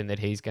I'm hoping that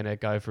he's going to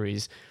go for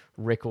his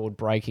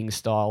record-breaking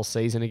style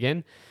season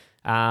again.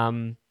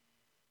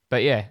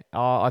 But yeah,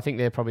 I think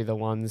they're probably the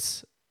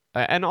ones.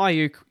 And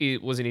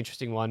Ayuk was an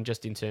interesting one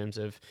just in terms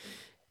of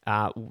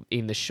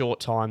in the short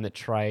time that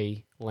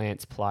Trey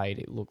Lance played,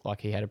 it looked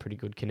like he had a pretty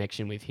good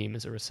connection with him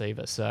as a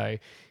receiver. So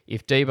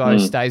if Debo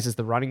stays as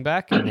the running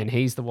back and then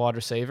he's the wide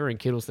receiver and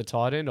Kittle's the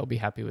tight end, I'll be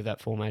happy with that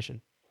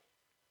formation.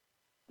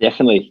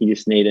 Definitely. You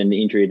just need an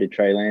injury to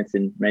Trey Lance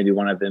and maybe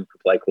one of them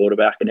could play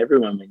quarterback and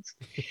everyone wins.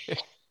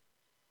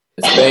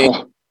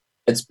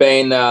 It's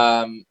been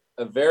a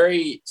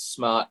very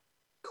smart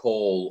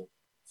call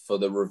for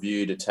the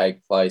review to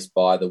take place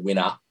by the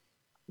winner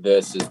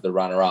versus the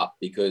runner-up,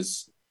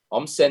 because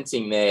I'm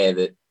sensing there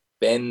that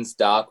Ben's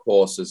dark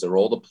horses are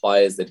all the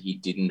players that he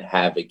didn't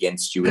have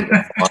against you in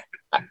the final.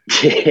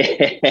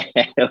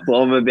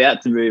 Well, I'm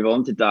about to move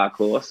on to dark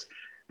horse,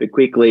 but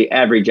quickly,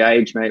 average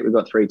age, mate. We've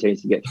got 3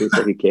 teams to get through,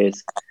 so who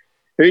cares?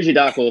 Who's your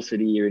dark horse for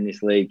the year in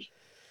this league?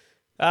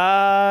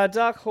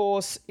 Dark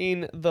horse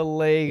in the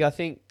league, I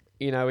think.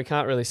 We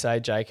can't really say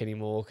Jake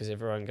anymore because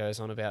everyone goes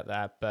on about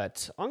that.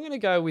 But I'm going to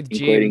go with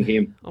Jim. Including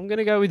him. I'm going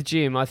to go with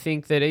Jim. I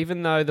think that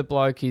even though the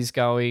bloke is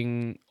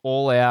going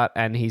all out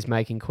and he's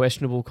making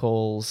questionable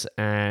calls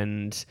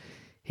and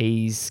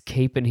he's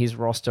keeping his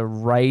roster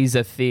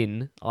razor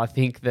thin, I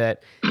think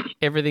that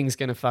everything's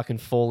going to fucking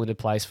fall into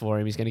place for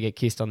him. He's going to get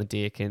kissed on the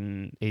dick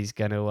and he's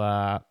going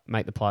to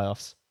make the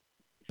playoffs,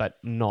 but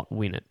not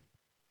win it.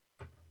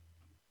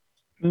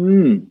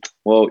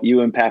 Well, you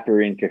and Papa are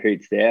in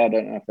cahoots there. I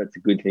don't know if that's a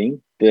good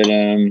thing, but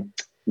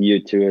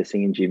you two are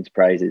singing Jim's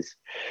praises.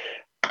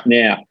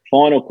 Now,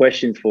 final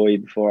questions for you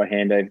before I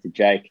hand over to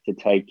Jake to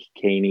take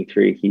Keeney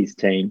through his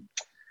team.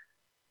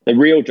 The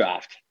real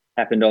draft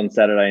happened on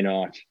Saturday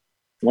night.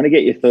 I want to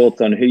get your thoughts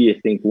on who you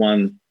think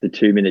won the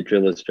 2-minute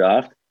drillers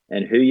draft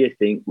and who you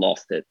think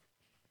lost it.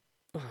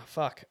 Oh,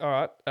 fuck. All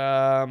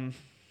right.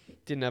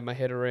 Didn't have my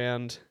head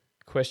around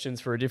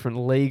questions for a different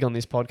league on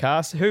this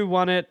podcast. Who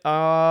won it?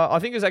 I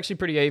think it was actually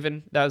pretty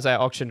even. That was our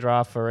auction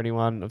draft for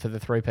the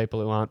 3 people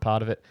who aren't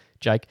part of it.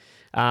 Jake.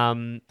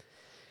 It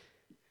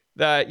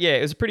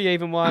was a pretty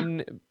even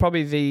one.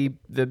 Probably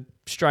the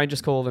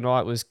strangest call of the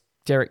night was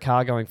Derek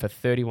Carr going for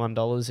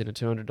 $31 in a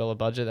 $200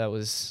 budget. That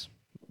was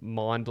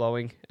mind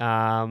blowing.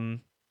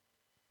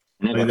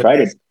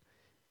 Traded.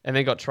 and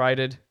then got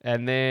traded.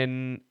 And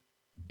then,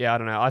 I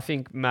don't know. I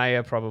think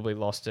Mayer probably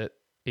lost it.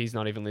 He's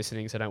not even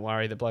listening, so don't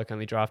worry. The bloke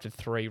only drafted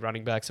 3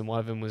 running backs, and one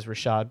of them was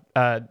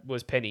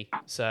was Penny.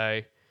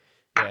 So,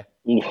 yeah,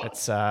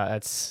 it's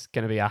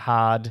going to be a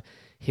hard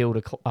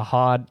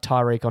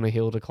Tyreek on a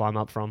hill to climb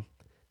up from.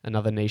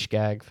 Another niche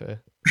gag for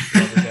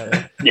whoever's out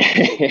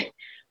there.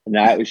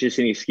 No, it was just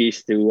an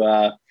excuse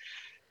to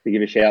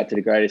give a shout out to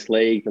the greatest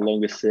league, the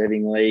longest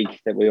serving league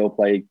that we all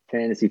play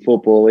fantasy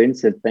football in.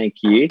 So thank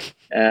you.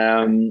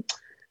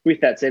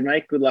 With that said,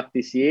 mate, good luck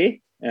this year,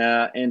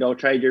 and I'll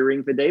trade your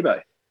ring for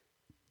Debo.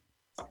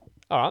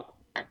 All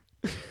right.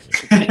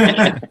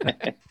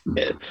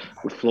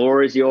 The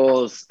floor is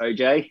yours,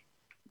 OJ.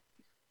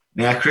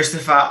 Now,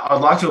 Christopher, I'd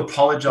like to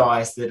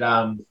apologise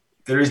that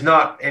there is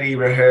not any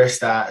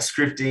rehearsed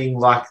scripting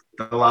like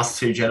the last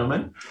 2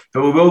 gentlemen,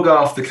 but we will go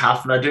off the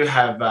cuff, and I do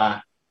have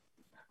a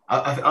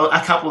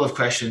couple of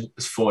questions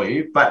for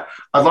you. But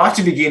I'd like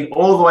to begin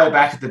all the way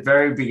back at the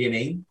very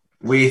beginning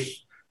with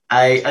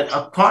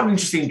a quite an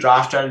interesting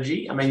draft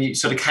strategy. I mean, you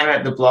sort of came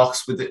out the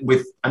blocks with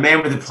a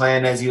man with a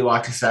plan, as you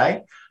like to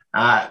say.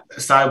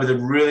 Started with a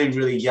really,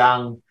 really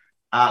young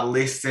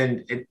list,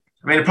 and it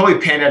probably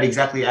panned out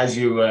exactly as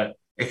you were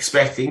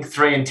expecting.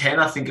 3 and 10,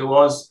 I think it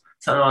was,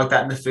 something like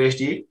that in the first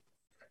year.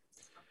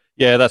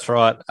 Yeah, that's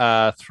right.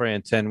 3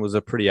 and 10 was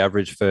a pretty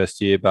average first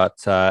year,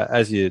 but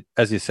as you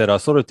said, I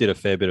sort of did a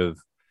fair bit of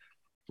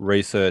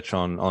research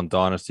on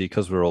Dynasty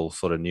because we're all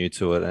sort of new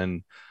to it,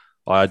 and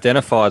I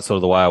identified sort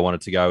of the way I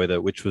wanted to go with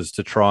it, which was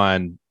to try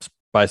and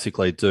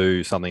basically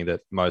do something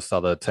that most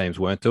other teams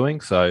weren't doing.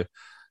 So,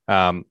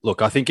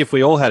 look, I think if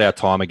we all had our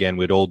time again,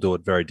 we'd all do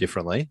it very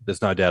differently.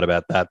 There's no doubt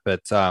about that.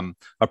 But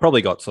I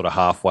probably got sort of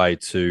halfway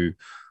to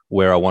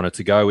where I wanted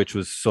to go, which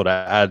was sort of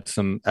add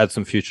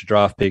some future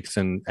draft picks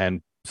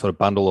and sort of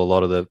bundle a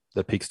lot of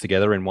the picks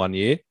together in 1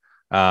 year.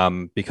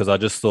 Because I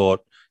just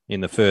thought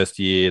in the first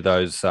year,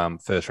 those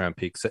first round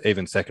picks,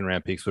 even second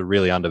round picks, were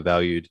really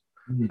undervalued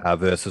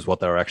versus what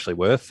they were actually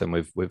worth. And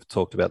we've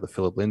talked about the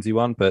Philip Lindsay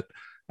one, but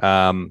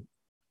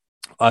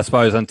I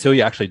suppose until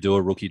you actually do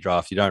a rookie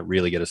draft, you don't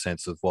really get a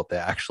sense of what they're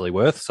actually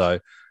worth. So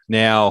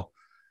now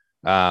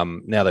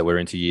that we're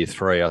into year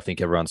 3, I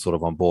think everyone's sort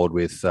of on board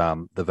with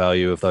the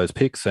value of those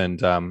picks.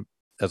 And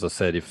as I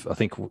said,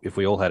 if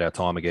we all had our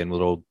time again,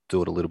 we'd all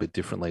do it a little bit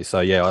differently. So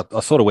yeah,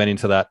 I sort of went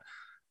into that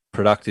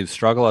productive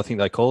struggle, I think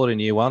they call it, in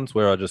year 1s,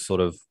 where I just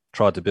sort of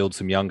tried to build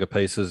some younger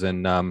pieces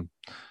and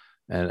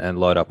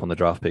load up on the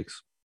draft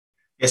picks.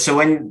 Yeah, so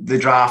when the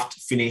draft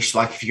finished,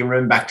 like if you can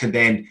remember back to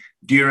then,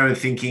 do you remember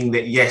thinking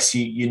that, yes,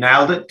 you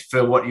nailed it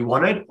for what you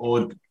wanted,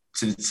 or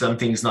did some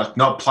things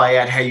not play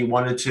out how you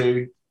wanted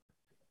to?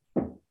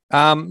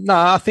 No,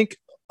 I think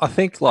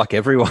like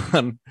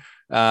everyone,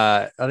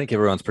 I think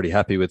everyone's pretty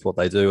happy with what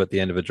they do at the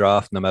end of a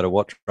draft, no matter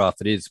what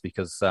draft it is,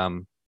 because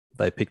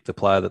they picked the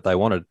player that they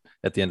wanted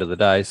at the end of the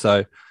day.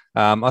 So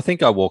I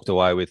think I walked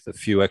away with a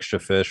few extra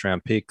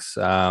first-round picks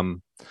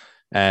and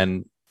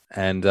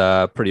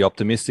pretty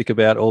optimistic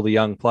about all the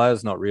young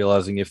players, not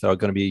realizing if they're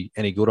going to be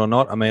any good or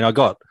not. I mean,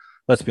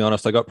 let's be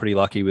honest, I got pretty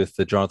lucky with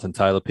the Jonathan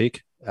Taylor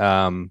pick.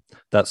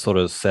 That sort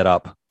of set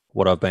up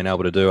what I've been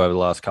able to do over the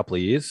last couple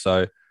of years.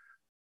 So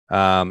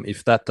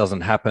if that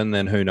doesn't happen,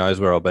 then who knows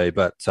where I'll be.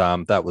 But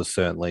that was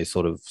certainly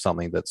sort of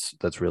something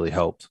that's really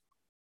helped.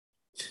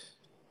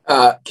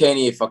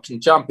 Kenny, if I can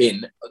jump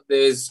in,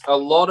 there's a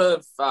lot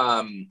of,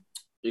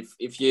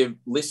 if you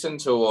listen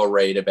to or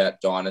read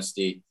about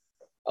Dynasty,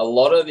 a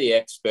lot of the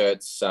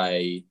experts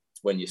say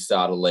when you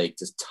start a league,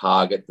 just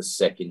target the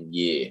second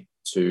year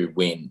to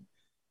win.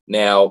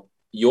 Now,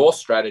 your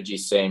strategy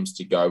seems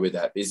to go with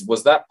that.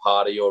 Was that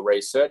part of your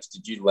research?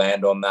 Did you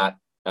land on that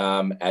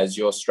as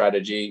your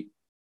strategy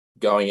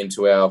going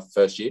into our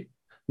first year?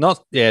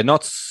 Not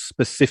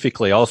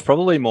specifically. I was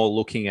probably more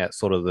looking at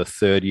sort of the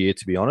third year,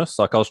 to be honest.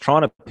 Like I was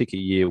trying to pick a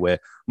year where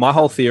my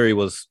whole theory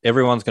was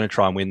everyone's going to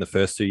try and win the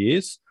first 2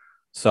 years.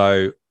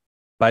 So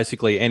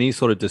basically any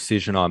sort of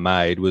decision I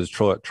made was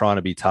trying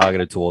to be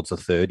targeted towards the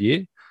third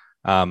year.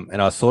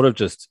 And I sort of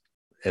just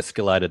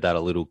escalated that a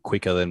little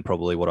quicker than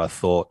probably what I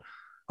thought.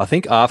 I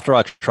think after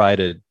I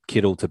traded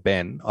Kittle to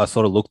Ben, I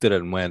sort of looked at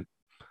it and went,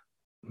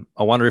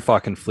 I wonder if I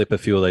can flip a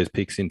few of these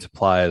picks into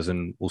players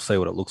and we'll see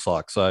what it looks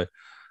like. So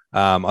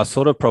I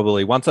sort of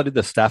probably, once I did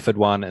the Stafford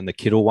one and the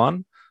Kittle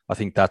one, I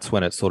think that's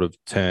when it sort of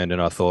turned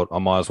and I thought I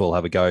might as well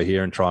have a go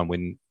here and try and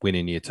win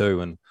in year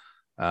 2. And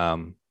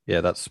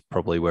yeah, that's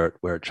probably where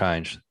it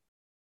changed.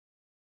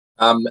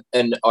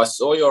 And I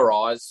saw your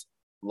eyes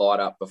light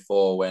up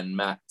before when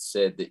Matt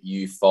said that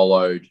you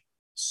followed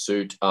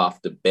suit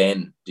after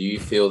Ben. Do you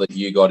feel that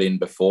you got in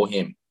before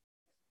him?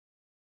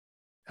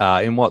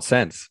 In what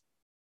sense?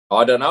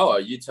 I don't know.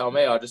 You tell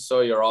me. I just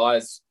saw your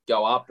eyes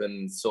go up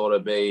and sort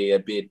of be a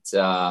bit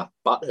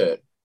butthurt,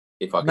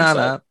 if I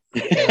can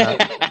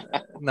say.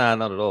 No,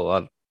 not at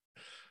all.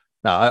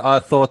 I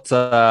thought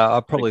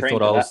I probably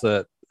thought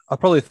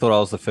I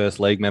was the first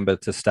league member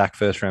to stack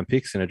first round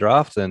picks in a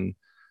draft, and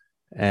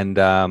then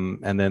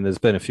there's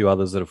been a few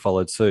others that have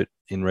followed suit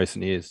in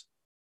recent years.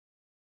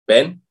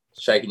 Ben,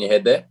 shaking your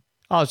head there.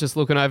 I was just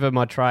looking over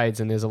my trades,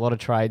 and there's a lot of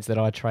trades that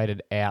I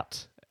traded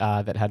out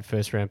that had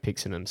first round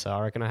picks in them. So I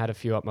reckon I had a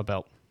few up my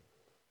belt.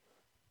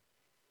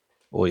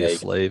 Or your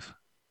sleeve.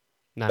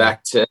 No,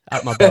 Back to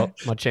up my belt,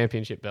 my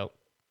championship belt.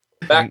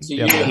 back to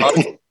you,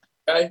 host.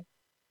 Okay.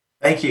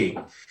 Thank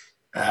you.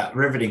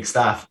 Riveting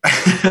stuff.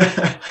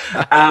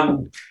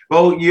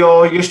 Well,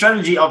 your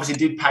strategy obviously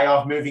did pay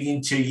off moving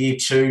into year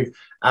 2,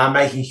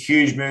 making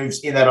huge moves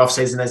in that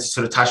offseason, as you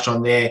sort of touched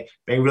on there,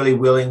 being really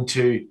willing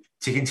to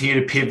continue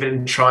to pivot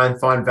and try and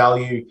find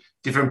value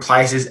different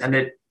places. And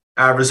it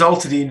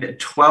resulted in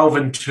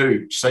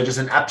 12-2. So just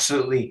an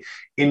absolutely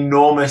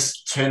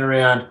enormous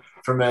turnaround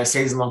from a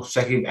season-long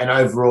perspective and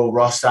overall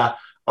roster.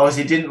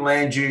 Obviously, it didn't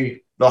land you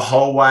the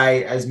whole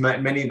way, as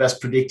many of us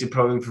predicted,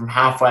 probably from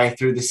halfway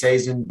through the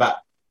season. But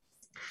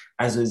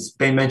as has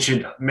been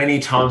mentioned many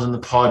times on the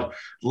pod,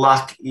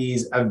 luck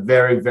is a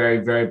very, very,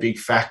 very big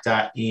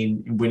factor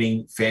in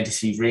winning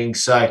fantasy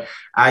rings. So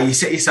you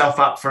set yourself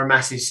up for a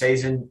massive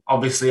season.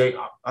 Obviously,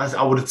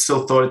 I would have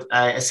still thought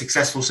a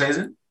successful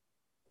season.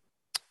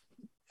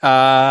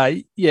 Yeah,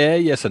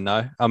 yes and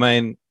no. I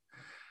mean,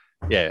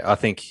 yeah, I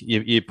think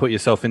you put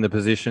yourself in the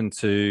position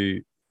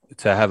to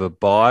have a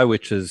bye,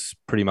 which is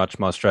pretty much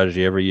my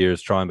strategy every year,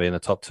 is try and be in the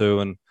top 2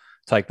 and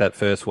take that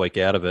first week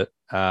out of it.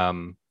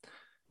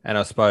 And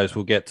I suppose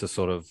we'll get to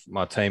sort of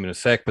my team in a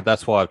sec, but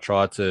that's why I've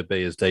tried to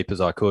be as deep as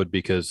I could,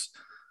 because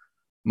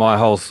my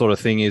whole sort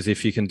of thing is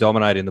if you can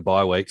dominate in the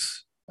bye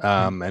weeks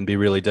and be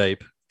really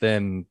deep,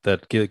 then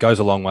that goes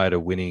a long way to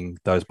winning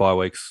those bye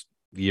weeks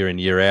year in,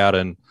 year out.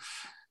 And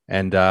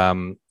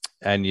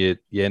you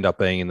end up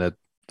being in the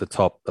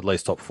top, at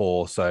least top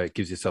 4. So it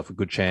gives yourself a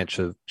good chance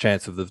of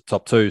the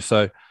top 2.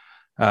 So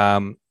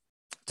to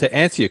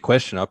answer your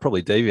question, I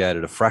probably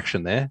deviated a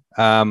fraction there.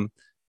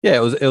 Yeah,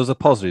 it was a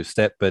positive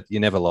step, but you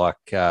never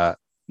like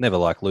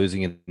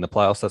losing in the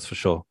playoffs, that's for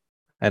sure.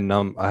 And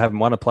I haven't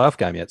won a playoff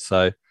game yet,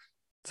 so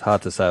it's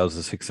hard to say it was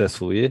a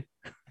successful year.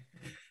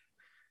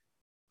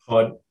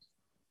 Pod.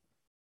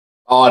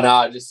 Oh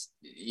no, just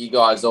you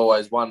guys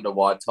always wonder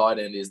why tight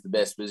end is the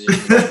best position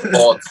in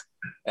sports,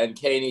 and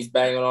Keeney's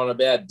banging on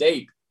about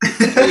deep.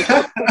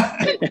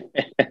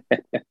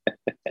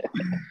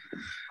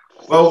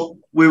 Well,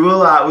 we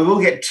will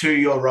get to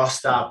your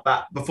roster,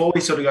 but before we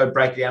sort of go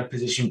break down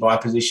position by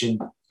position,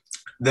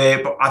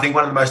 I think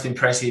one of the most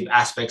impressive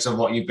aspects of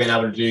what you've been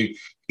able to do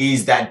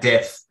is that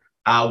depth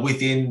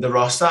within the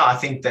roster. I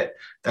think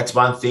that's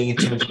one thing in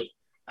terms of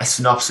a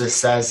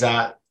synopsis, as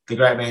the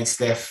great man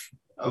Steph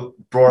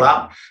brought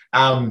up.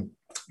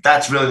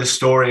 That's really the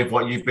story of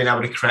what you've been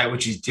able to create,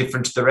 which is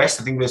different to the rest.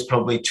 I think there's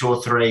probably 2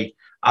 or 3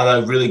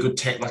 other really good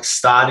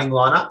starting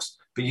lineups,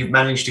 but you've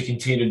managed to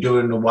continue to do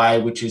it in a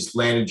way which has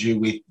landed you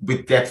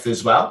with depth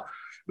as well,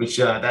 which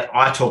that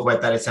I talk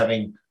about that as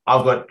having,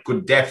 I've got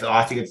good depth.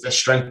 I think it's the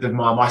strength of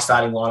my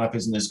starting lineup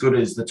isn't as good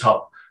as the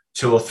top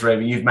 2 or 3,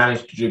 but you've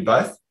managed to do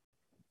both.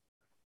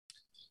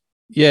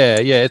 Yeah,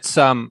 it's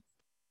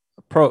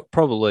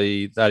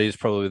probably that is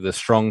probably the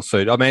strong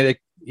suit. I mean,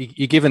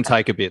 you give and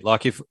take a bit.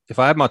 Like if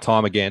I had my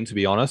time again, to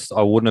be honest,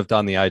 I wouldn't have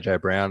done the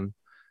AJ Brown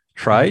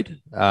trade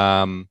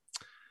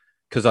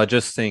because I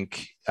just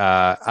think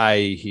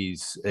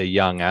he's a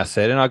young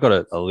asset, and I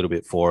got a little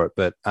bit for it.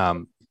 But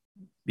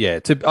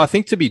I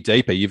think to be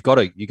deeper, you got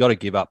to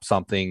give up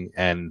something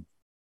and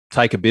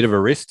take a bit of a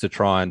risk to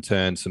try and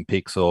turn some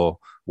picks or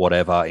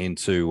whatever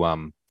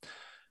into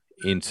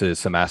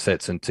some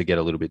assets and to get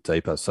a little bit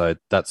deeper. So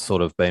that's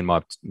sort of been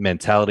my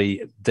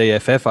mentality.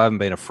 DFF, I haven't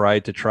been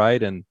afraid to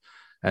trade and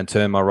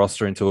turn my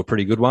roster into a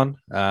pretty good one.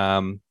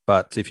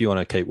 But if you want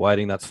to keep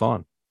waiting, that's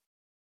fine.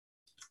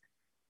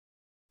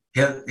 He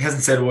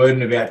hasn't said a word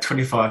in about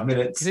 25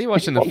 minutes. Is he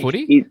watching the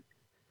footy?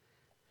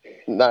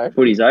 No.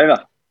 Footy's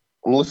over.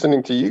 I'm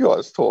listening to you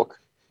guys talk.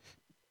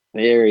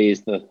 There he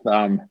is, the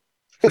thumb.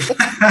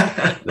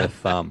 The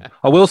thumb.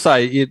 I will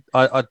say, it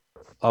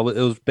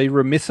would be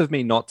remiss of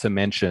me not to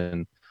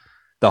mention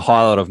the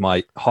highlight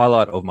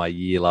of my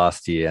year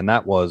last year, and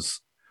that was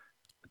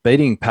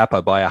beating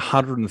Papa by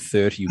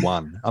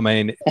 131. I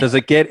mean, does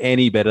it get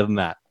any better than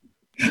that?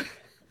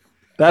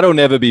 That'll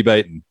never be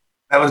beaten.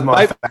 That was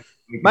my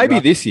maybe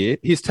this year.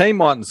 His team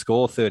mightn't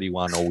score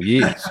 31 all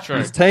year. That's true.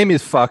 His team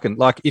is fucking,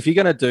 like, if you're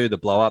going to do the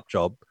blow-up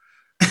job,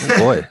 oh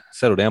boy,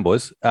 settle down,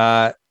 boys.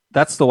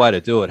 That's the way to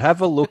do it.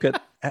 Have a look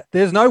at –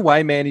 there's no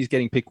way, man, he's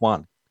getting pick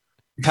 1.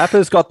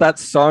 Papa's got that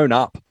sewn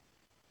up.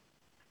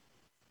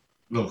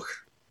 Look.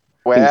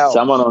 Wow.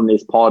 Someone on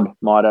this pod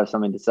might have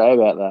something to say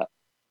about that.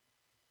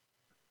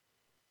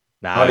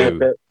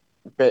 No.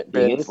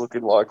 Ben's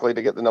looking likely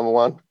to get the number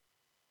 1.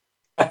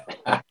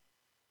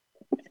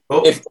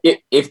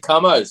 If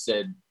Camo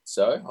said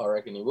so, I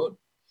reckon he would.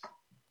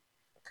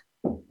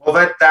 Well,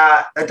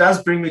 that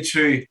does bring me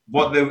to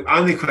what the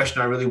only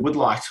question I really would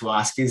like to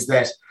ask is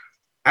that,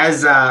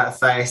 as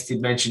Thais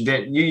did mention,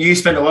 that you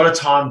spend a lot of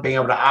time being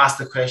able to ask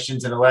the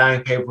questions and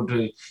allowing people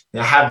to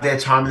have their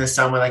time in the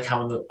sun when they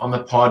come on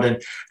the pod,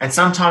 and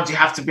sometimes you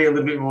have to be a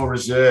little bit more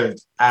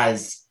reserved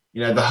as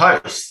the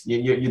host.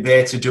 You're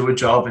there to do a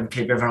job and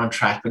keep everyone on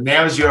track. But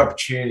now is your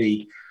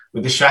opportunity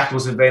with the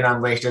shackles have been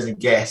unleashed as a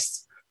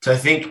guest, to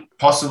think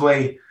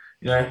possibly,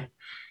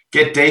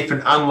 get deep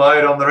and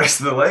unload on the rest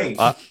of the league.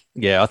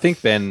 I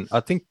think Ben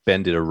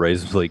did a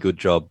reasonably good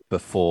job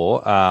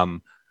before.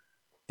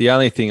 The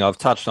only thing I've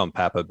touched on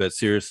Papa, but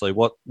seriously,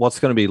 what's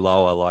going to be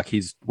lower, like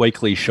his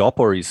weekly shop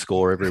or his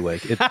score every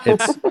week?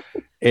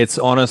 It's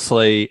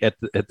honestly at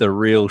the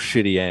real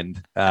shitty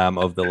end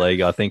of the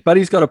league, I think. But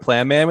he's got a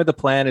plan. Man with a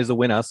plan is a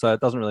winner, so it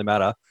doesn't really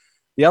matter.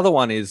 The other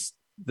one is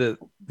the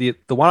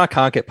one I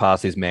can't get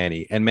past is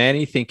Manny, and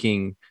Manny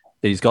thinking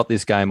that he's got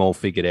this game all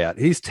figured out.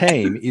 His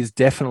team is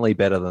definitely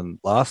better than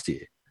last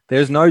year.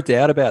 There's no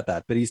doubt about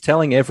that. But he's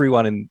telling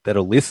everyone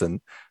that'll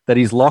listen that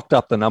he's locked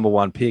up the number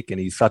one pick, and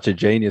he's such a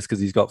genius because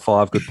he's got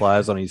 5 good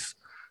players on his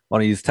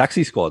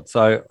taxi squad.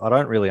 So I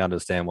don't really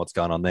understand what's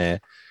going on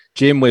there.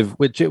 Jim, we've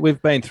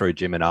been through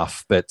Jim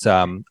enough, but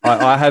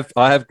I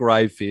have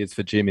grave fears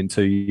for Jim in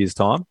 2 years'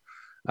 time.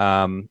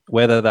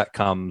 Whether that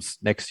comes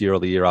next year or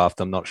the year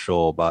after, I'm not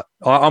sure. But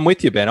I'm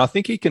with you, Ben. I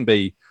think he can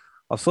be.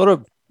 I've sort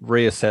of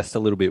reassessed a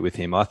little bit with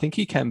him. I think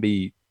he can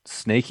be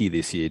sneaky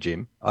this year,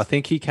 Jim. I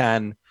think he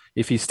can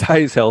if he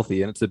stays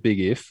healthy, and it's a big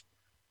if.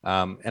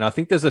 And I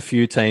think there's a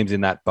few teams in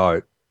that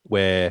boat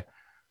where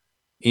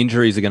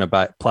injuries are going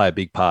to play a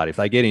big part. If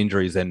they get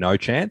injuries, they're no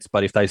chance.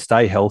 But if they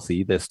stay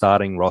healthy, their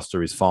starting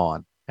roster is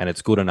fine, and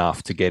it's good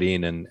enough to get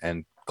in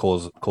and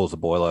cause a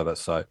boil over.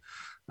 So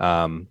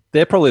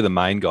they're probably the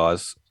main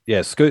guys.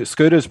 Yeah,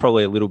 Scooter's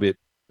probably a little bit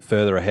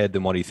further ahead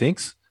than what he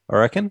thinks, I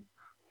reckon.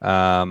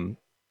 But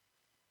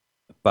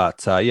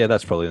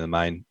that's probably the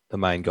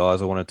main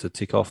guys I wanted to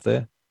tick off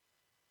there.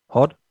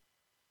 Hod?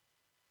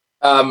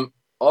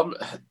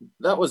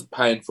 That was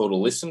painful to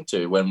listen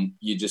to when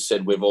you just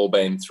said we've all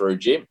been through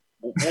Jim.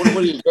 What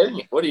are you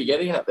getting? What are you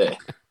getting at there?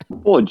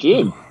 Poor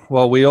Jim.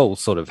 Well, we all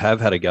sort of have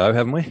had a go,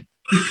 haven't we?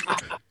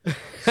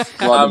 Like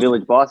the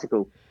village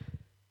bicycle.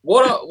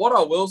 What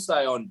I will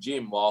say on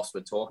Jim whilst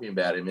we're talking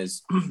about him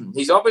is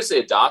he's obviously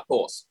a dark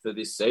horse for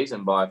this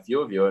season by a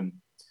few of you. And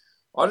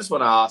I just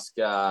want to ask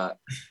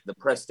the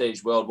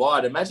Prestige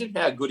Worldwide, imagine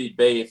how good he'd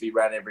be if he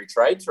ran every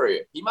trade through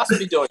you. He must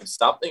be doing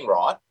something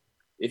right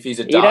if he's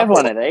a dark horse. He'd have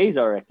one of these,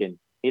 I reckon.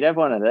 He'd have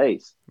one of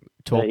these.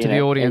 Talk to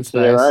the audience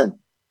their there. own.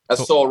 A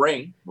sore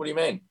ring? What do you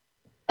mean?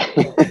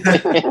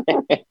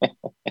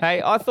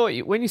 Hey, I thought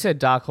when you said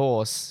dark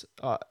horse,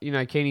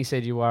 Keeney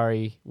said you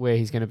worry where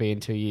he's going to be in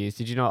 2 years.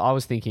 Did you know? I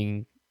was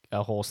thinking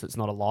a horse that's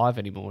not alive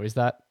anymore. Is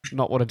that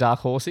not what a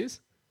dark horse is?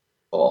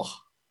 Oh,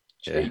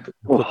 yeah.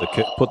 Put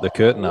the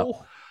curtain up.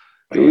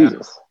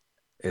 Jesus.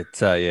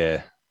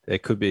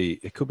 It could be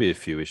a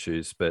few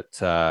issues, but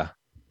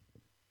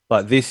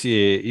like this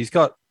year, he's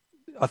got.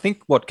 I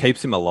think what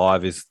keeps him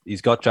alive is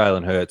he's got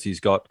Jalen Hurts, he's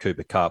got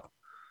Cooper Kupp.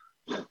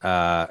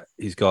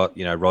 He's got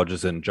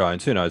Rodgers and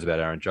Jones. Who knows about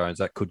Aaron Jones?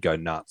 That could go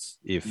nuts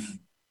if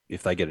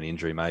they get an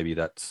injury. Maybe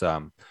that's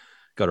got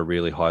a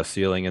really high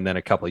ceiling. And then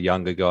a couple of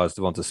younger guys,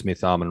 Devonta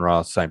Smith,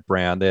 Amon-Ra, St.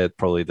 Brown. They're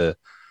probably the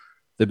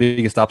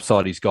biggest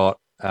upside he's got.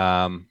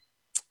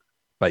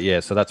 But yeah,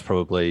 so that's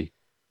probably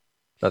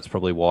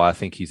why I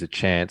think he's a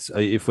chance.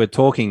 If we're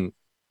talking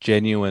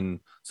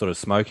genuine sort of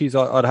smokies,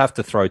 I'd have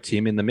to throw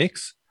Tim in the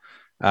mix.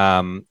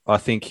 I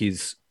think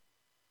he's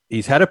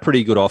had a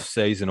pretty good off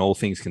season, all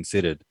things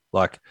considered.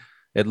 Like,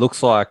 it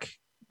looks like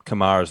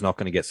Kamara's not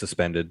going to get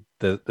suspended.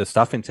 The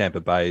stuff in Tampa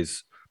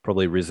Bay's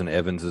probably risen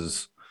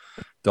Evans's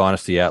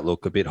dynasty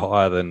outlook a bit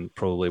higher than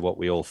probably what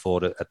we all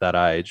thought at that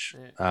age.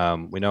 Yeah.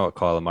 We know what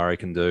Kyler Murray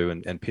can do,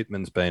 and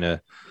Pittman's been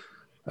a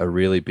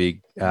really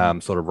big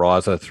sort of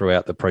riser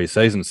throughout the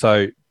preseason.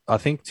 So I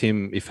think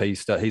Tim, if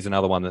he's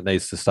another one that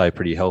needs to stay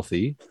pretty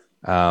healthy,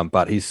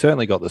 but he's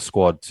certainly got the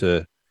squad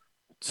to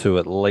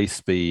at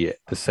least be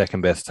the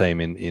second best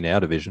team in our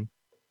division.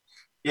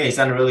 Yeah, he's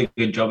done a really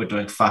good job at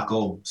doing fuck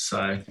all.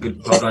 So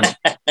good. Well done.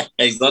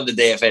 He's not the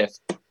DFF.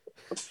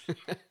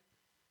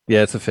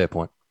 Yeah, it's a fair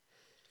point.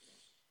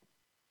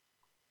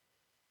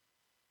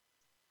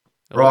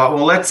 Right.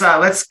 Well,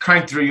 let's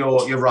crank through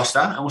your roster,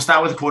 and we'll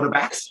start with the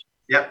quarterbacks.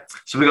 Yep.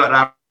 So we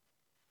got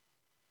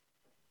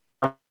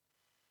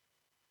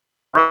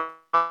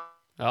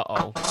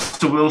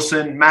Russell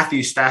Wilson,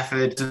 Matthew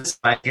Stafford,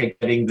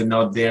 getting the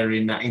nod there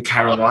in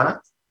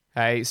Carolina.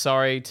 Hey,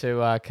 sorry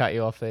to cut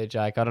you off there,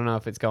 Jake. I don't know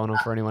if it's going on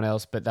for anyone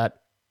else, but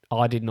that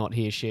I did not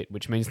hear shit,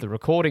 which means the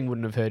recording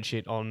wouldn't have heard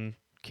shit on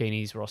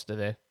Keeney's roster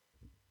there.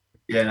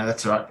 Yeah, no,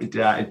 that's right.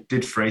 It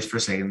did freeze for a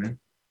second then.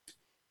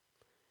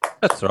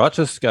 That's all right.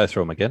 Just go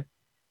through them again.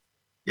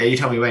 Yeah, you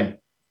tell me when.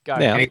 Go.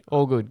 Now.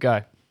 All good.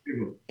 Go.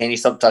 And you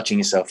stop touching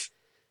yourself.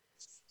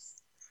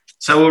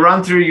 So we'll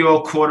run through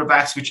your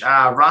quarterbacks, which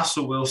are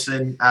Russell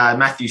Wilson,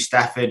 Matthew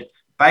Stafford,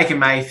 Baker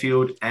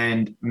Mayfield,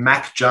 and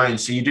Mac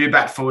Jones. So you do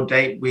bat 4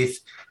 deep with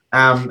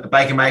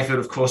Baker Mayfield,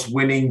 of course,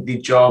 winning the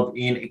job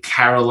in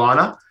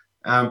Carolina.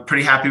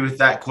 Pretty happy with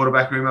that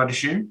quarterback room, I'd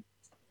assume.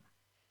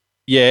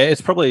 Yeah,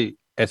 it's probably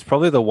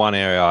the one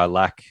area I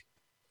lack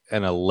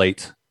an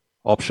elite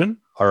option,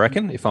 I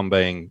reckon, if I'm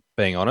being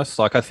honest.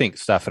 Like, I think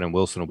Stafford and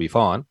Wilson will be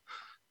fine,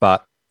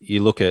 but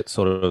you look at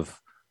sort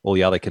of all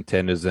the other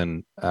contenders,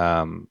 and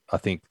I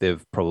think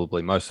they've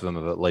probably, most of them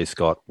have at least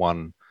got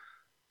one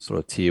sort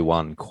of tier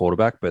one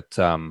quarterback. But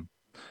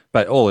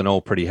all in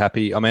all, pretty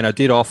happy. I mean, I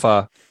did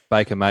offer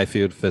Baker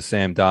Mayfield for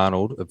Sam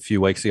Darnold a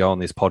few weeks ago on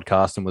this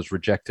podcast and was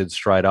rejected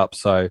straight up.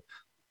 So,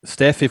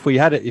 Steph, if you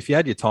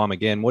had your time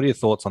again, what are your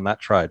thoughts on that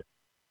trade?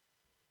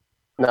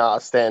 No, I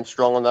stand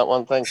strong on that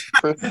one. Thanks,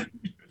 Chris.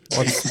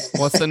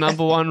 What's the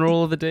number one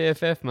rule of the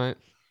DFF, mate?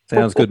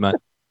 Sounds good, mate.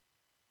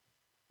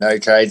 No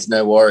trades,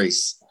 no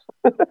worries.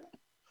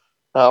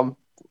 I'm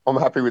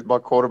happy with my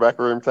quarterback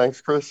room.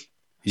 Thanks, Chris.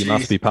 You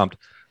must be pumped.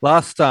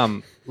 Last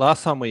time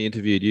we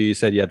interviewed you, you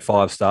said you had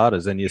 5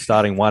 starters and you're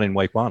starting 1 in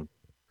week 1.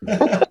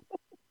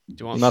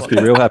 You must be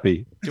real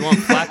happy. Do you want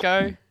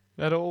Flacco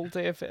at all,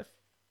 DFF?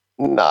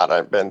 No, I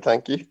don't, Ben.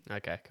 Thank you.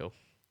 Okay, cool.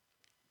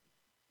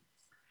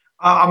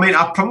 I mean,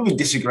 I probably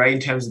disagree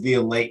in terms of the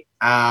elite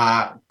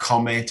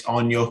comment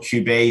on your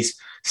QBs.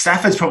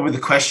 Stafford's probably the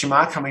question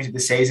mark coming into the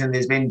season.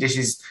 There's been just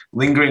this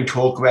lingering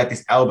talk about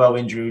this elbow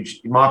injury, which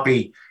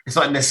it's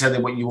not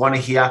necessarily what you want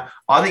to hear.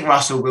 I think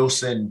Russell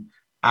Wilson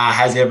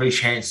has every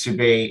chance to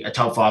be a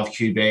top 5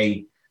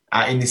 QB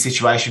in this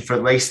situation for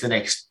at least the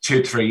next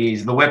 2 to 3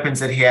 years. The weapons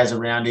that he has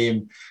around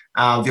him,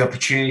 the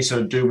opportunity to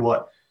sort of do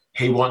what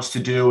he wants to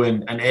do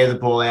and air the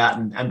ball out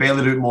and be a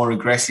little bit more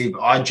aggressive.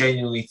 I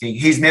genuinely think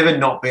he's never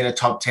not been a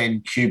top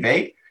 10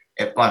 QB,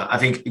 I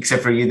think,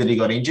 except for a year that he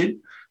got injured.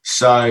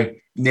 So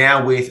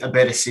now with a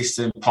better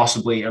system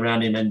possibly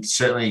around him, and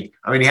certainly,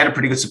 I mean, he had a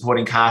pretty good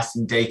supporting cast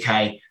in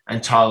DK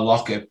and Tyler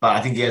Lockett, but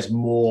I think he has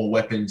more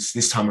weapons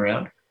this time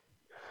around.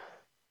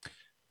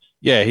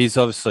 Yeah, he's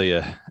obviously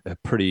a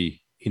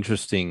pretty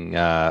interesting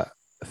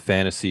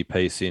fantasy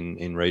piece in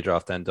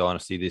redraft and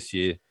dynasty this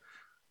year.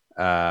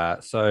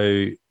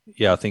 So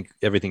yeah, I think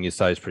everything you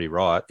say is pretty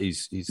right.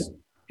 He's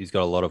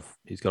got a lot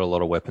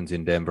of weapons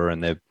in Denver,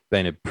 and they've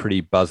been a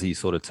pretty buzzy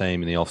sort of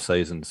team in the off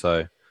season.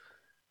 So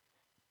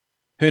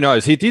who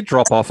knows? He did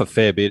drop off a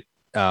fair bit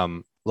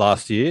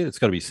last year. It's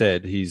got to be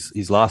said.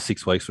 His last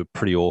 6 weeks were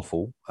pretty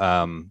awful.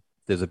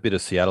 There's a bit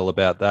of Seattle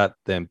about that.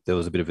 Then there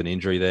was a bit of an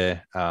injury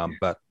there,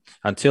 but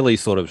until he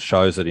sort of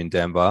shows it in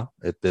Denver,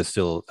 there's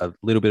still a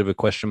little bit of a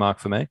question mark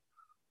for me.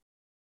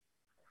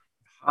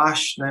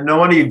 Harsh. No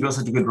wonder you built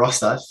such a good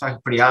roster. It's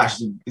fucking pretty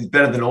harsh. It's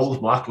better than all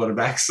of my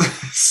quarterbacks.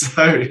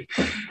 So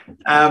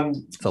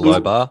it's a low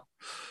bar.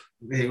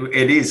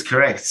 It is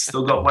correct.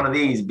 Still got one of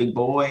these, big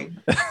boy.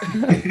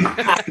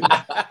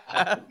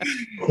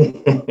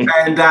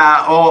 And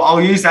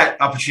I'll use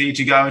that opportunity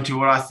to go into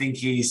what I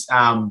think is,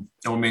 I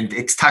mean,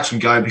 it's touch and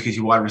go because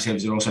your wide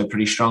receivers are also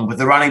pretty strong. But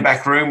the running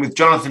back room with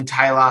Jonathan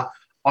Taylor,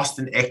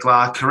 Austin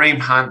Eckler, Kareem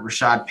Hunt,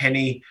 Rashad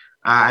Penny,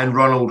 and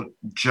Ronald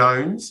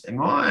Jones.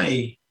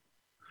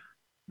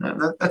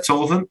 That's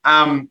all of them.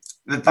 Can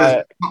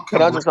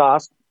I just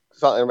ask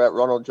something about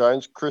Ronald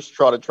Jones? Chris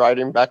tried to trade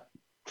him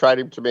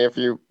to me a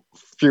few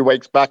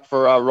weeks back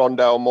for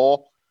Rondale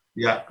Moore.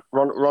 Yeah.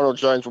 Ronald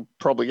Jones will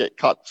probably get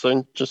cut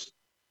soon.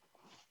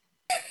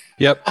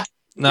 Yep.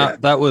 No, yeah.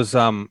 That was.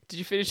 Did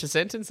you finish the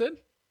sentence then?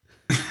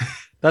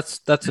 That's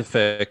a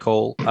fair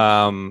call.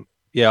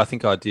 Yeah, I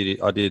think I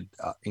did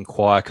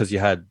inquire because you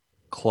had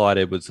Clyde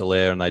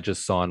Edwards-Helaire and they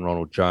just signed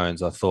Ronald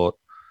Jones. I thought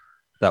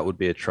that would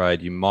be a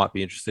trade you might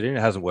be interested in. It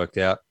hasn't worked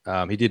out.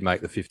 He did make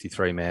the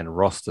 53-man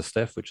roster,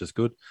 Steph, which is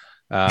good.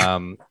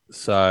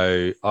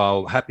 So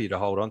I'm happy to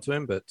hold on to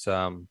him. But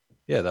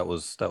yeah, that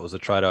was a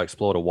trade I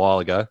explored a while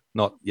ago,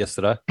 not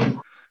yesterday.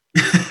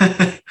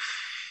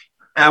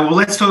 Well,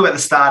 let's talk about the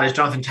starters,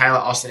 Jonathan Taylor,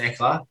 Austin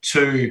Eckler,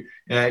 2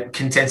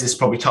 consensus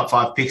probably top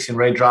 5 picks in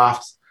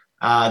redraft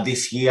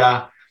this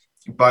year.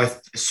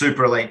 Both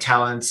super elite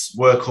talents,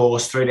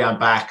 workhorse, 3-down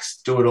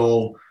backs, do it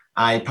all.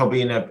 You're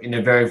probably in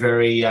a very,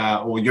 very,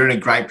 or you're in a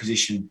great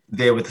position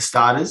there with the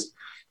starters.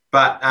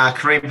 But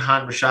Kareem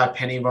Hunt, Rashad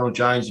Penny, Ronald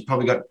Jones, you've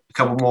probably got a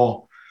couple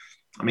more,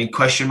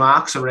 question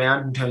marks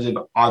around in terms of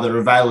either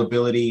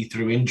availability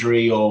through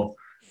injury or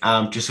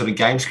just sort of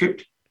game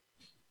script.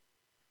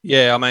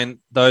 Yeah,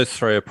 those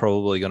 3 are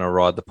probably going to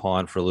ride the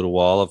pine for a little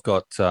while. I've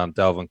got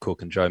Dalvin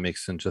Cook and Joe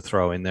Mixon to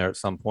throw in there at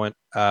some point.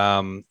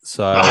 So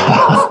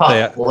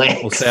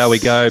we'll see how we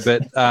go.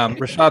 But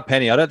Rashad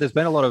Penny, there's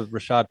been a lot of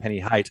Rashad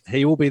Penny hate.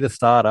 He will be the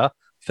starter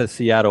for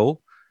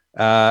Seattle.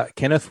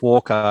 Kenneth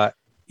Walker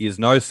is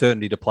no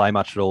certainty to play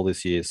much at all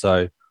this year.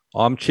 So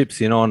I'm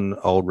chips in on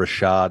old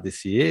Rashad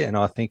this year, and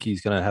I think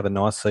he's going to have a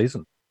nice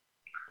season.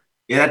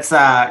 Yeah, that's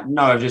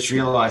no, I've just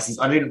realised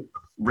I didn't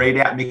read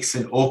out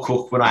Mixon or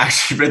Cook when I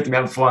actually read them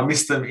out before. I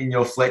missed them in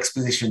your flex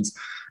positions.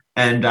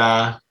 And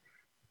I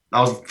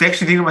was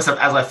actually thinking to myself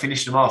as I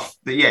finished them off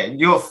that, yeah,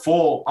 you're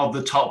 4 of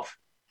the top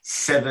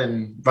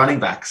 7 running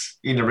backs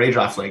in the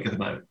redraft league at the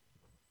moment.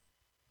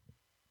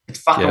 It's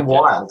fucking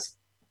wild.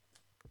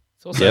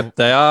 Yep,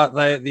 they are.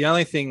 The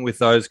only thing with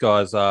those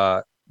guys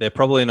are they're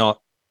probably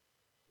not,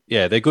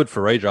 they're good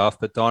for redraft,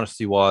 but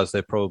dynasty-wise,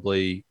 they're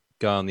probably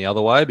going the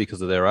other way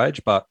because of their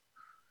age. But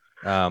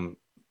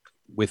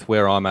with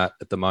where I'm at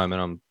the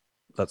moment,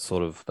 that's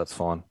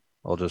fine.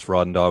 I'll just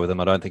ride and die with them.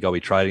 I don't think I'll be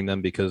trading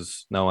them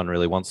because no one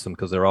really wants them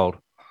because they're old.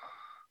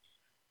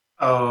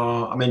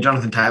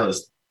 Jonathan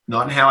Taylor's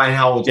not.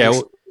 How old? Yeah,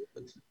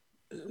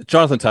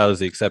 Jonathan Taylor's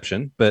the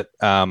exception, but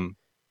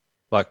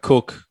Like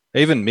Cook,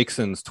 even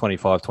Mixon's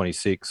 25,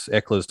 26,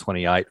 Eckler's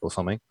 28 or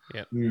something.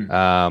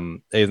 Yeah.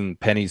 Even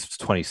Penny's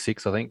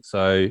 26, I think.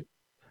 So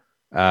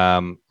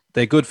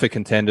they're good for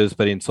contenders,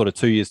 but in sort of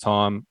 2 years'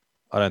 time,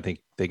 I don't think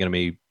they're going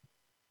to be.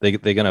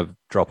 They're going to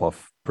drop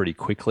off pretty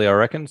quickly, I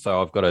reckon.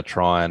 So I've got to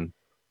try and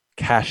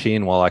cash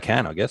in while I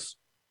can, I guess.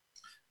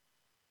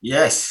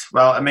 Yes.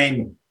 Well, I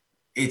mean,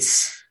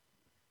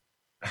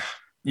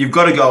 you've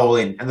got to go all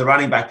in, and the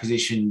running back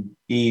position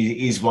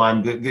is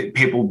one that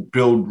people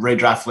build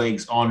redraft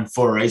leagues on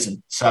for a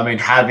reason. So, I mean,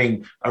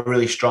 having a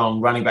really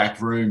strong running back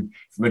room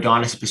from a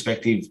dynasty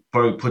perspective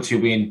probably puts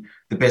you in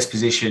the best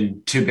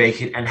position to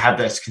be and have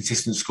those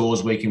consistent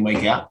scores week in,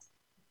 week out.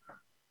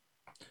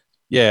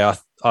 Yeah,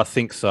 I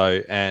think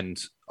so.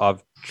 And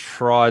I've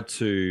tried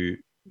to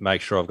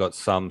make sure I've got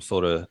some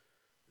sort of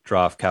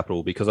draft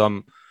capital because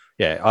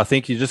I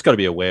think you just got to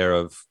be aware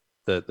of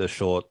the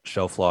short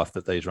shelf life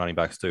that these running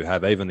backs do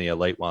have, even the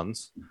elite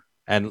ones.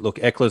 And look,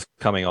 Eckler's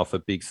coming off a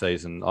big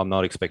season. I'm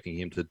not expecting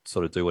him to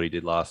sort of do what he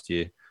did last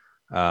year.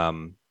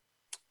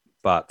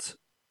 But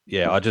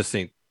yeah, I just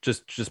think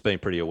just being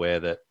pretty aware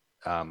that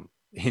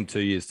in 2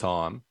 years'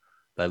 time,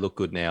 they look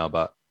good now,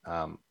 but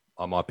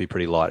I might be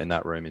pretty light in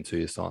that room in 2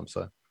 years' time.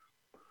 So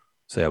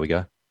see how we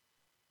go.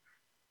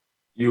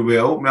 You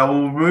will. Now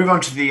we'll move on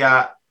to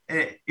the.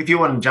 If you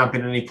want to jump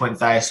in at any point,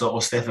 Thais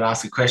or Stefan,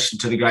 ask a question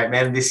to the great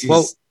man. This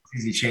is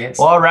your chance.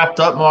 Well, I wrapped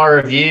up my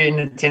review in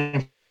the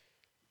 10,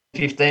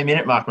 15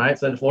 minute mark, mate.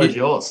 So the floor is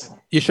yours.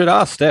 You should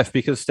ask Steph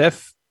because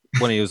Steph,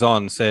 when he was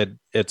on, said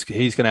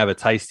he's going to have a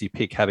tasty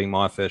pick having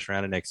my first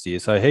rounder next year.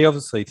 So he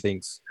obviously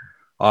thinks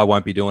I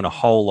won't be doing a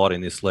whole lot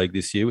in this league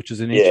this year, which is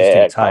an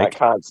interesting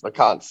take. I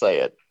can't see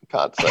it.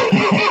 Can't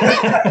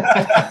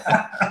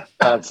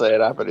see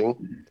it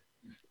happening.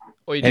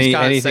 Or you just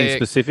can't anything see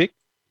specific?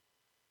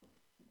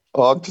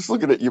 Oh, I'm just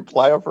looking at your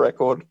playoff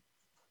record.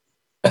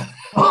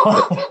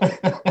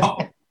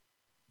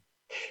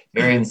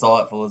 Very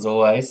insightful as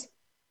always.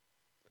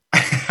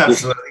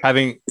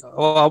 Absolutely.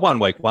 I won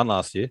week 1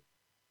 last year.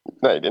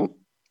 No, you didn't.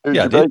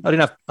 Yeah, I did. I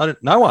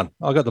didn't. No one.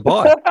 I got the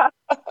bye.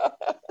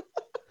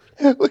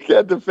 Look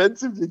how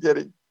defensive you're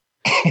getting.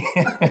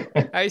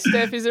 Hey,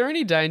 Steph, is there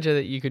any danger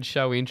that you could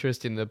show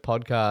interest in the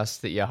podcast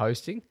that you're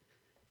hosting?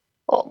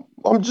 Oh,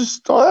 I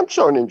am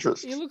showing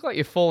interest. You look like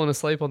you're falling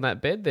asleep on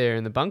that bed there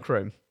in the bunk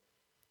room.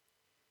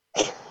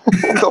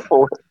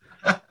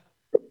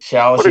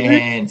 Show us your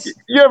hands.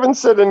 You haven't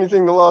said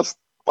anything the last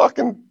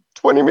fucking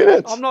 20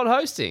 minutes. I'm not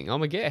hosting.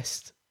 I'm a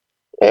guest.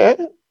 Yeah.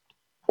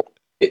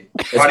 It's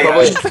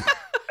probably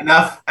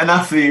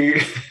enough for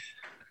you.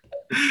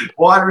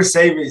 Wide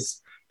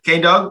receivers.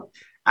 Keen Dog,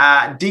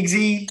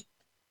 Diggsy,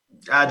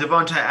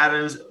 Devontae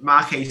Adams,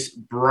 Marquise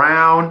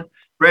Brown,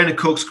 Brandon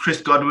Cooks,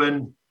 Chris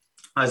Godwin,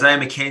 Isaiah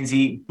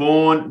McKenzie,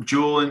 Bourne,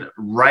 Julian,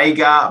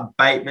 Rager,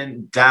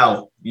 Bateman,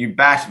 Dale. You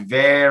bat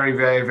very,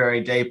 very,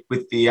 very deep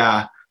with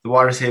the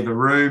wide receiver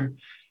room.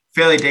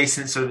 Fairly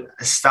decent sort of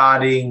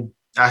starting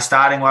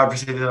wide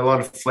receiver, a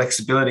lot of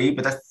flexibility,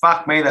 but that's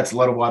a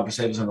lot of wide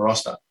receivers on the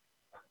roster.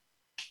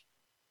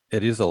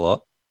 It is a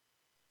lot.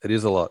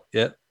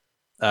 Yeah.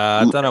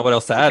 I don't know what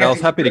else to add. I was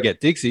happy to get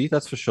Dixie,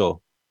 that's for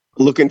sure.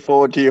 Looking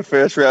forward to your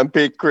first round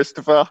pick,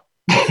 Christopher.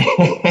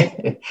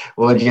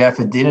 What did you have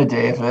for dinner,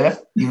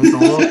 DFF? Give us a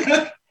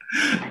look.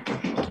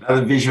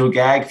 Another visual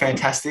gag,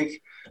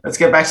 fantastic. Let's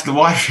get back to the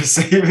wide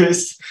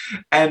receivers.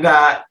 And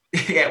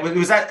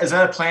is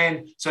that a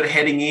plan sort of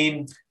heading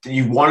in that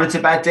you wanted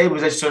to bat deep?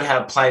 Was that sort of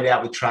how it played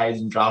out with trades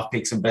and draft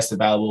picks and best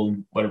available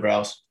and whatever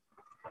else?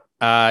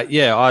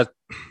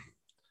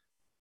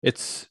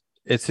 It's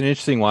an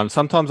interesting one.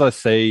 Sometimes I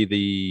see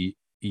the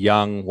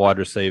young wide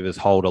receivers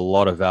hold a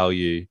lot of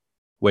value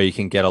where you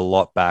can get a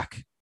lot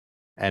back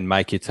and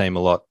make your team a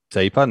lot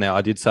deeper. Now,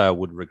 I did say I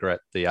would regret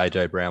the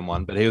AJ Brown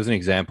one, but he was an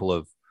example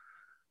of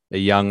a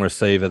young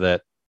receiver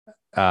that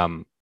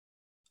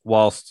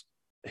whilst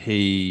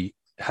he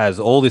has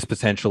all this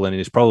potential and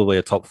is probably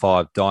a top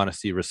 5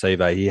 dynasty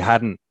receiver, he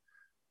hadn't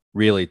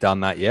really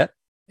done that yet.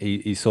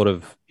 He'd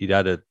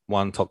had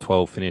one top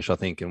 12 finish, I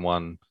think, and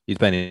one, he's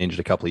been injured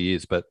a couple of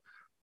years, but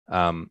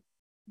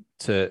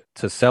to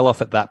sell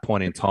off at that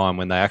point in time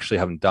when they actually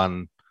haven't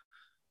done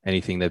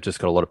anything, they've just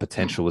got a lot of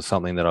potential, was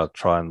something that I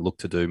try and look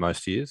to do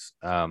most years.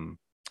 And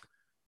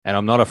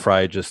I'm not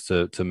afraid just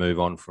to move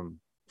on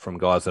from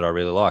guys that I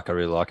really like. I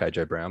really like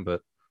AJ Brown,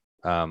 but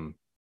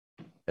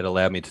it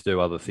allowed me to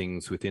do other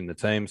things within the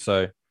team.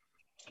 So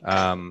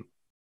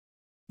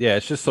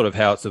it's just sort of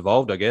how it's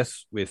evolved, I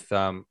guess, with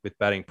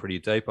batting pretty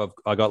deep.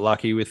 I got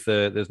lucky with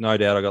there's no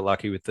doubt I got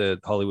lucky with the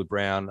Hollywood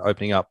Brown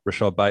opening up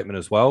Rashad Bateman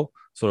as well,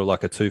 sort of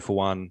like a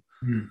 2-for-1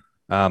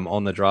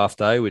 on the draft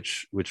day,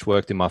 which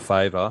worked in my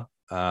favor.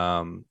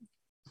 I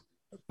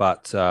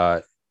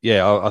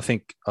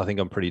think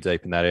I'm pretty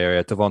deep in that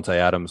area. Devontae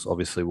Adams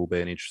obviously will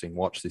be an interesting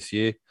watch this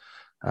year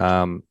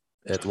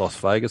at Las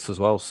Vegas as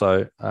well.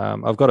 So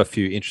I've got a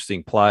few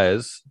interesting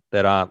players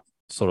that aren't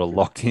sort of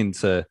locked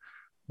into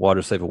wide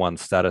receiver 1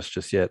 status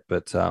just yet,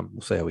 but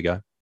we'll see how we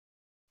go.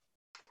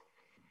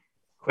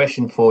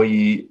 Question for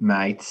you,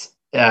 mates.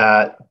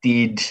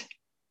 Did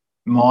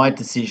my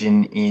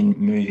decision in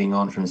moving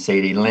on from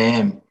CD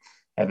Lamb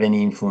have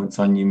any influence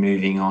on you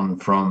moving on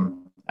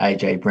from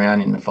AJ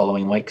Brown in the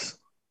following weeks?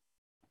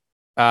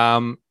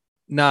 Nah,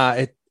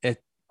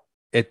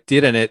 it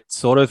didn't. It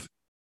sort of,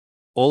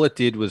 all it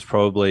did was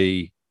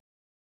probably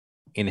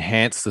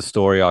enhance the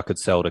story I could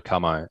sell to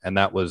Camo, and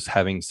that was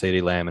having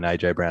CD Lamb and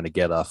AJ Brown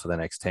together for the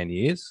next 10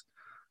 years,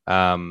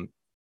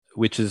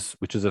 which is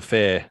a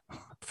fair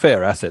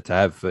asset to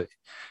have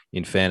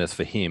in fairness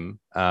for him.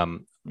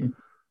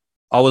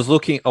 I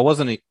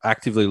wasn't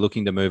actively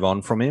looking to move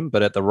on from him,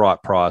 but at the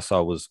right price,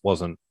 I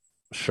wasn't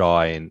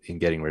shy in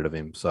getting rid of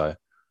him. So,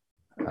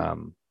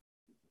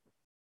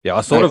 yeah,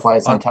 I sort of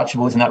players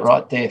untouchable, isn't that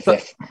right,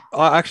 DFF?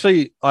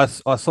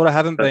 I sort of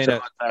haven't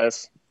been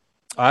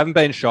I haven't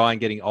been shy in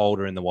getting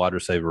older in the wide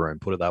receiver room,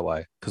 put it that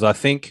way, because I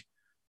think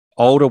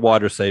older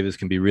wide receivers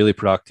can be really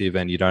productive,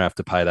 and you don't have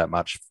to pay that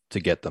much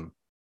to get them.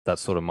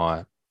 That's sort of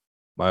my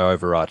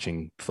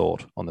overarching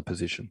thought on the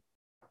position.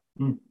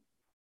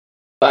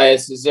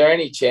 Baez, is there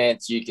any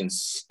chance you can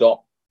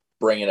stop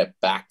bringing it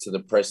back to the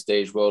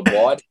Prestige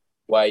Worldwide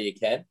where you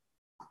can?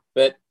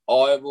 But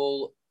I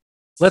will.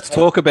 Let's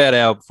talk about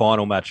our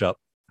final matchup.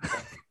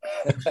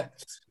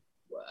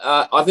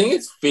 I think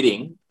it's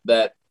fitting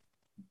that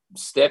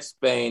Steph's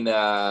been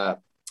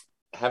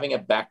having a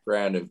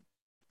background of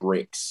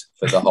bricks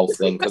for the whole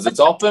thing, because it's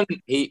often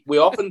we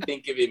often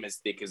think of him as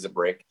thick as a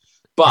brick.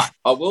 But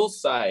I will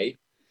say,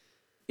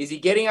 is he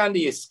getting under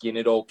your skin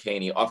at all,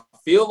 Keeney? I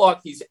feel like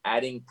he's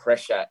adding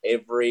pressure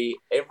every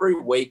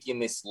week in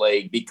this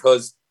league,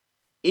 because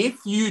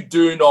if you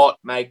do not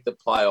make the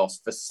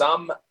playoffs for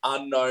some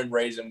unknown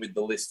reason with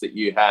the list that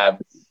you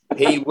have,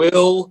 he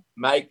will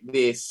make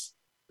this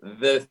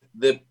the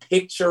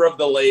picture of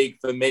the league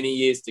for many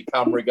years to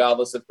come,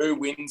 regardless of who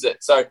wins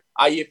it. So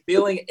are you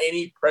feeling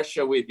any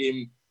pressure with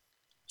him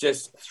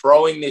just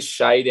throwing this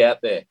shade out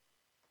there?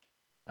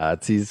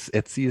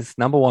 It's his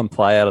number one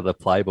play out of the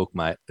playbook,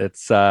 mate.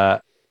 It's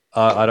I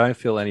don't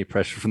feel any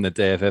pressure from the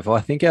DFF. I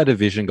think our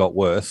division got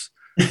worse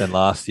than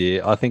last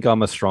year. I think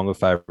I'm a stronger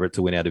favourite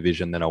to win our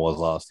division than I was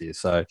last year.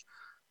 So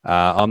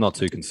I'm not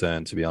too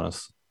concerned, to be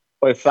honest.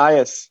 We're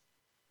Fayas.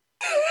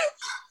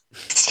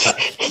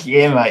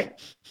 Yeah, mate.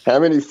 How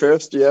many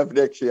firsts do you have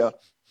next year?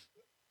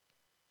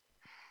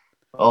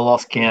 I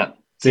lost count.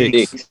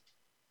 6.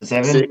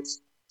 7.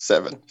 6.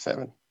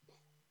 7.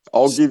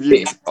 I'll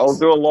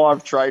do a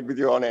live trade with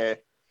you on air.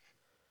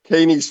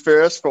 Keeney's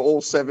first for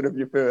all 7 of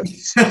your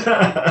firsts.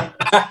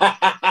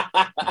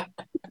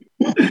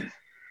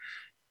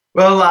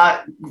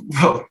 Well,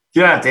 you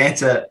don't have to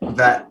answer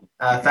that,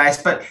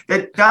 Face, but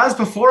it does,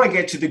 before I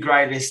get to the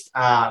greatest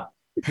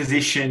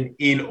position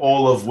in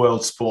all of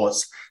world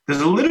sports,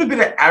 there's a little bit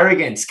of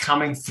arrogance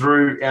coming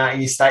through in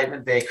your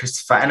statement there,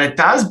 Christopher, and it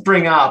does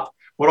bring up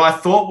what I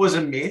thought was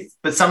a myth,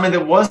 but something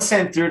that was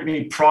sent through to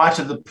me prior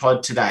to the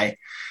pod today.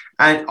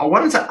 And I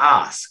wanted to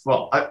ask,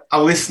 well,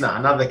 a listener,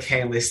 another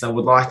keen listener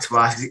would like to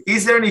ask,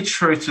 is there any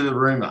truth to the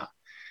rumour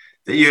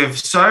that you have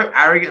so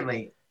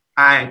arrogantly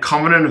and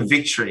confident of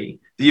victory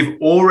that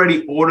you've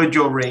already ordered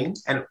your ring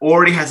and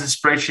already has a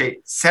spreadsheet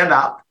set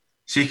up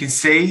so you can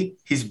see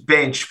his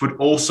bench would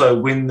also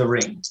win the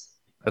ring?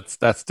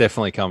 That's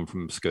definitely come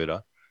from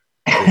Scooter.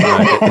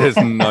 There's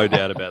no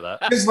doubt about that.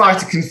 I'd just like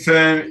to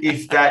confirm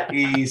if that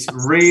is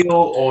real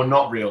or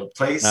not real,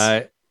 please.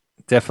 No,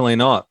 definitely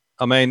not.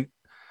 I mean,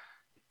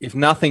 if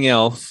nothing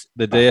else,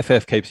 the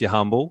DFF keeps you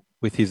humble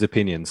with his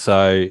opinion.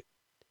 So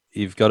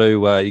you've got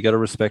to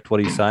respect what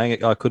he's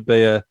saying. I could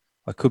be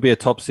a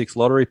top 6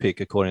 lottery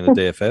pick according to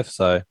DFF.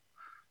 So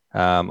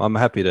I'm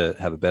happy to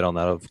have a bet on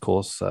that, of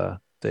course,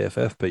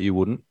 DFF. But you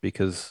wouldn't,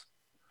 because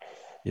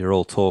you're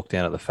all talk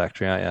down at the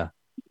factory, aren't you?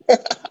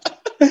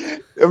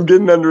 I'm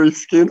getting under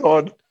his skin,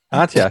 Hod.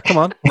 Aren't you? Come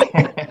on.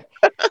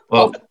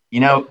 Well, you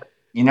know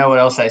what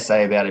else they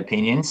say about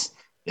opinions?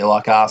 They're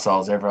like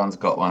arseholes. Everyone's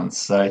got one.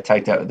 So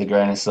take that with a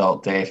grain of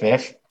salt,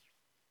 DFF.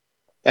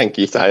 Thank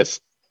you, Thais.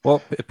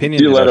 What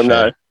opinion? You let them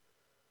know.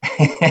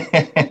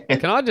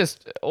 Can I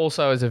just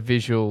also, as a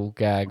visual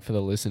gag for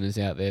the listeners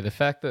out there, the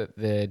fact that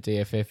the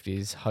DFF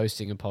is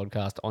hosting a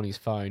podcast on his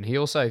phone, he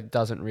also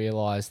doesn't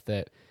realise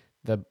that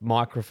the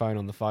microphone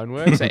on the phone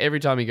works. So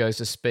every time he goes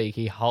to speak,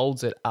 he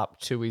holds it up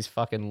to his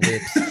fucking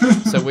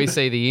lips so we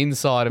see the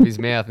inside of his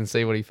mouth and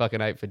see what he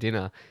fucking ate for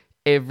dinner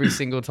every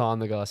single time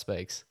the guy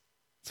speaks.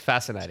 It's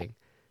fascinating.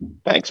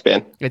 Thanks,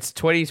 Ben. It's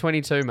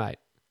 2022, mate.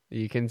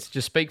 You can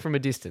just speak from a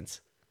distance.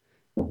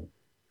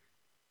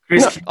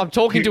 Chris, I'm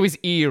talking to his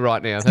ear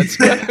right now. That's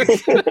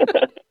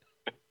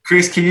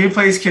Chris, can you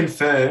please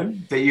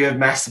confirm that you have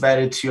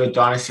masturbated to your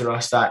Dynasty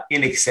roster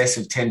in excess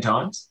of 10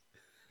 times?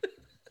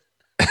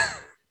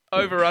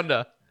 over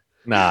under.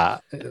 Nah,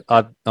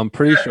 I'm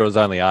pretty sure it was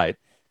only 8.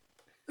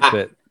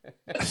 But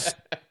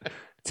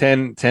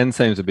 10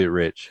 seems a bit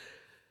rich.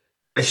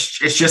 It's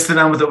just the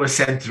number that was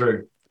sent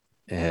through.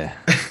 Yeah.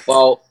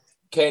 Well,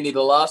 Kenny,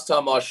 the last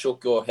time I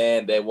shook your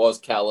hand, there was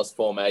callus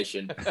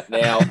formation.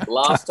 Now,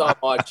 last time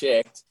I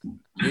checked,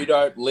 you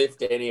don't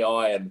lift any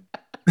iron.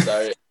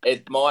 So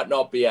it might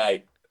not be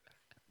 8.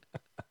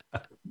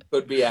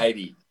 Could be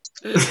 80.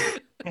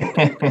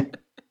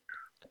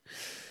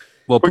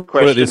 Well, Quick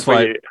put it question this for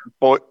way. you.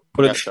 Boy,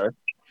 Put yeah, it, sorry.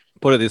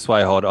 put it this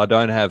way, Hod. I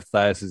don't have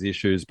Thayas's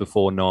issues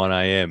before 9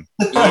 a.m.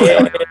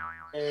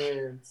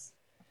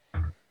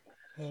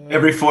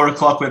 Every 4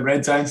 o'clock when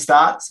Red Zone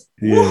starts.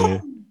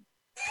 Yeah.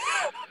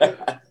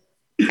 Well,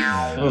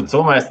 it's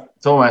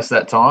almost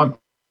that time.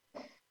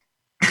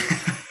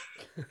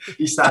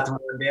 You start to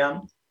wind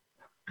down.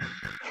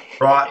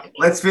 Right,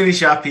 let's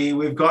finish up here.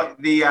 We've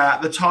got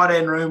the tight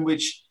end room,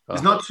 which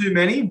is not too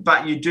many,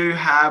 but you do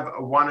have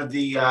one of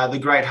the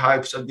great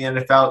hopes of the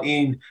NFL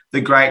in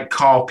the great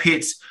Kyle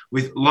Pitts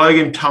with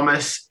Logan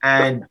Thomas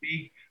and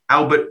Big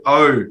Albert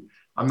O.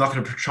 I'm not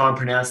going to try and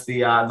pronounce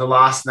the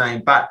last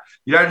name, but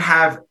you don't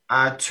have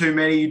too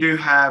many. You do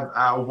have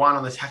one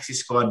on the taxi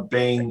squad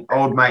being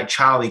old mate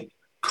Charlie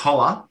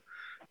Collar,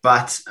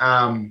 but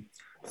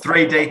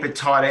 3 deep at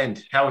tight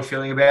end. How are we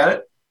feeling about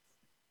it?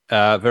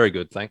 Very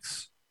good,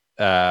 thanks.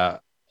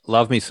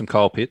 Love me some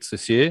Kyle Pitts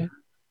this year.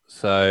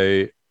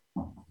 So,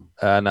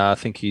 I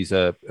think he's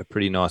a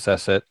pretty nice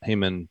asset.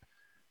 Him and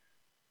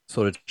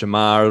sort of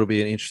Jamar, it'll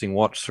be an interesting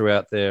watch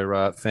throughout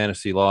their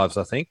fantasy lives,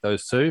 I think,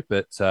 those two.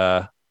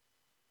 But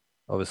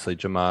obviously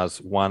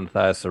Jamar's won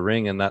Thayas a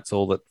ring, and that's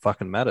all that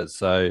fucking matters.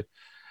 So,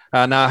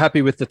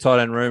 happy with the tight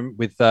end room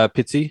with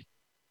Pitsy,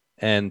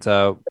 and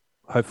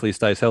hopefully he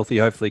stays healthy.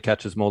 Hopefully he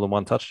catches more than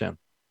one touchdown.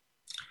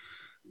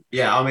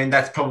 Yeah, I mean,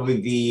 that's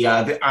probably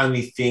the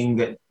only thing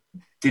that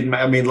didn't.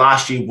 I mean,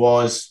 last year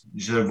was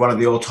sort of one of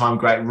the all-time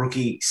great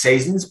rookie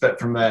seasons, but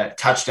from a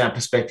touchdown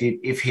perspective,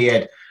 if he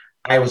had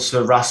able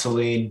to rustle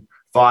in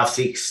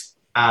 5-6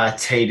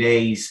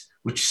 TDs,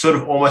 which sort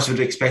of almost would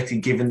have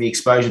expected given the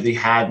exposure that he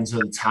had and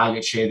sort of the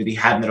target share that he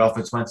had in that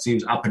offense once he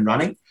was up and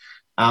running.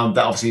 That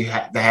obviously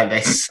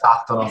they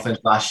sucked on offense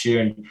last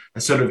year, and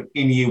sort of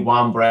in year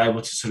one were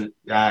able to sort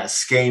of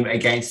scheme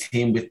against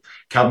him with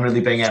Calvin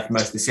Ridley being out for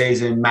most of the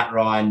season, Matt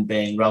Ryan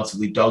being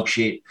relatively dog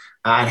shit,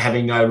 and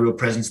having no real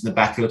presence in the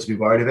backfield to be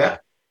worried about.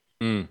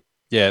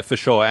 Yeah, for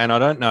sure. And I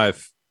don't know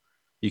if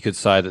you could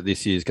say that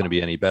this year is going to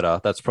be any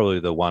better. That's probably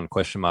the one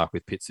question mark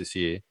with Pitts this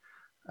year.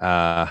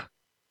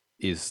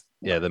 Is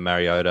the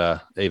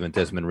Mariota, even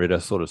Desmond Ridder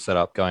sort of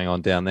setup going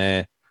on down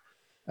there.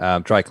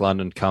 Drake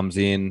London comes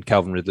in.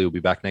 Calvin Ridley will be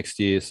back next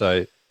year,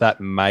 so that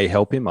may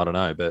help him. I don't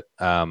know, but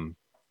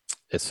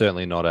it's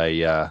certainly not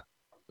a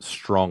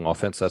strong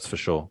offense, that's for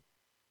sure.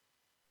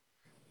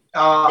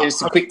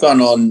 Just a quick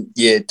one on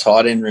your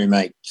tight end room,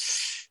 mate.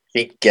 I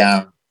think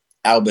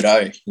Albert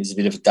O is a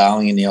bit of a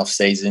darling in the off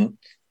season,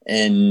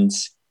 and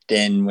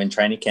then when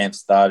training camp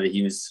started,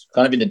 he was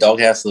kind of in the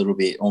doghouse a little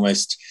bit,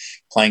 almost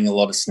playing a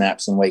lot of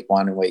snaps in week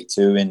 1 and week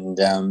 2. And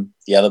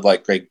the other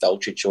bloke, Greg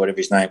Dulcich or whatever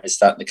his name is,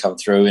 starting to come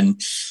through,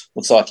 and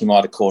looks like he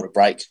might have caught a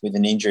break with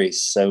an injury.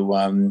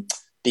 So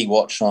big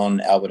watch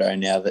on Albert O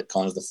now that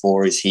kind of the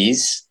 4 is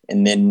his.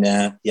 And then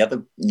the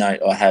other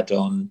note I had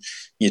on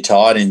your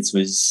tight ends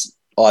was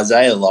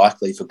Isaiah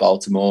Likely for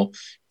Baltimore.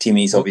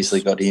 Timmy's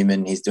obviously got him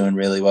and he's doing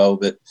really well.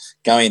 But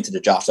going into the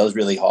draft, I was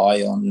really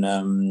high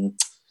on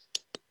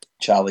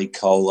Charlie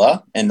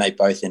Kohler, and they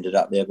both ended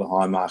up there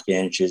behind Mark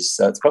Andrews.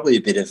 So it's probably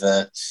a bit of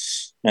a,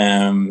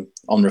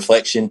 on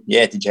reflection,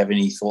 did you have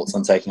any thoughts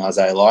on taking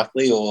Isaiah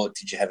Likely, or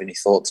did you have any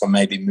thoughts on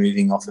maybe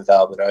moving off of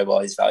Albert O while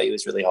his value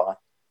is really high?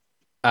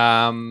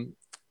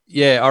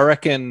 I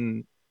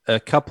reckon a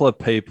couple of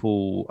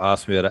people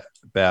asked me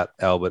about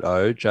Albert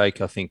O.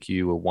 Jake, I think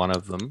you were one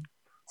of them.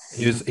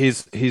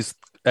 He's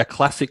a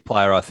classic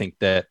player, I think,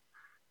 that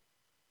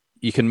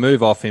you can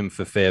move off him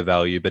for fair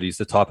value, but he's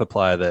the type of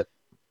player that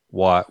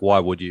why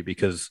would you?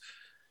 Because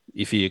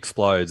if he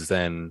explodes,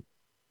 then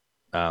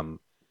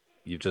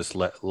you've just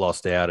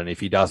lost out. And if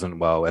he doesn't,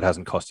 well, it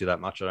hasn't cost you that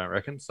much, I don't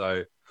reckon.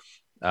 So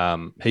I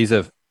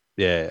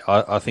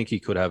think he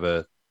could have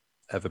a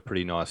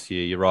pretty nice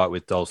year. You're right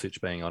with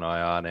Dulcich being on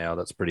IR now.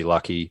 That's pretty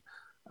lucky.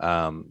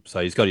 So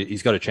he's got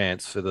a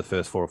chance for the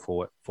first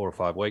 4 or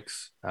 5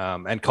 weeks.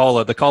 And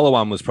the Kohler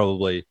one was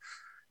probably,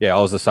 I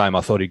was the same.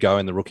 I thought he'd go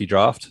in the rookie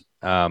draft.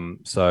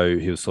 So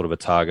he was sort of a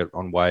target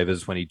on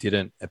waivers when he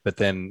didn't. But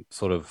then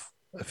sort of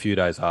a few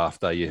days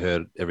after, you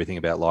heard everything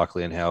about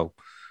Likely and how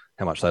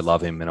much they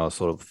love him. And I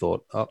sort of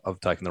thought, I've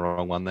taken the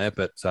wrong one there.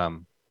 But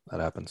that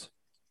happens.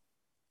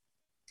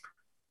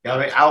 Yeah, I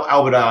mean,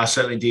 Albert, I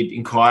certainly did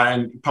inquire,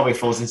 and probably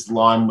falls into the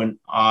line when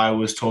I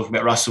was talking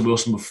about Russell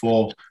Wilson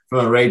before.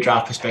 From a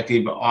redraft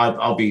perspective,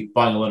 I'll be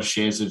buying a lot of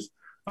shares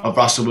of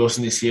Russell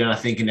Wilson this year, and I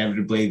think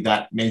inevitably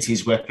that means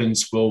his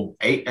weapons will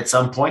eat at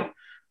some point.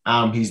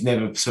 He's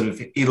never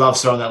he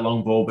loves throwing that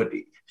long ball, but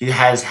he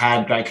has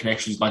had great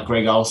connections like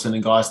Greg Olsen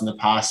and guys in the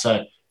past,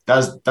 so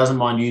doesn't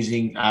mind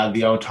using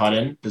the old tight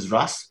end. Does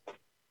Russ?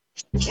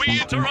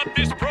 We interrupt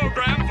this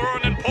program for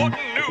an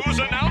important news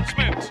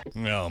announcement.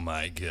 Oh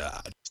my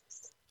God.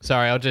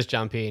 Sorry, I'll just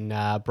jump in.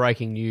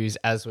 Breaking news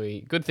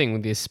good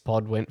thing this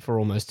pod went for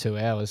almost 2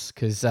 hours,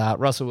 because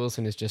Russell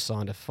Wilson has just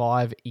signed a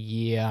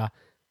 5-year,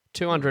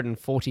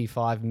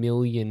 $245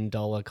 million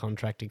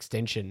contract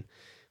extension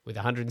with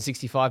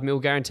 $165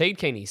 million guaranteed,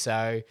 Keeney.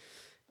 So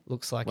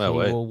looks like he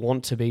will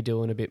want to be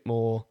doing a bit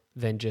more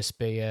than just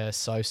be a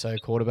so-so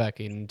quarterback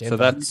in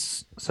Denver.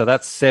 So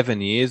that's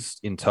 7 years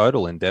in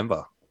total in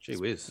Denver. Gee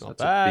whiz, Not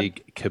that's bad. a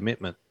big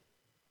commitment.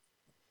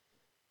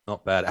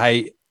 Not bad.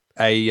 Hey,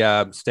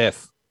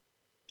 Steph,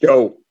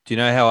 Yo, do you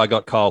know how I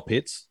got Kyle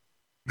Pitts?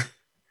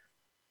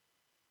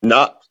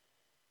 nah.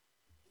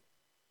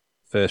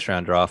 First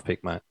round draft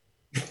pick, mate.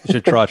 You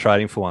should try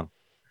trading for one.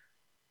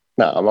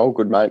 Nah, I'm all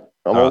good, mate.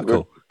 I'm All all right, good.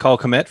 cool. Cole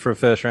Kmet for a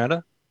first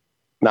rounder.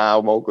 Nah,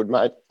 I'm all good,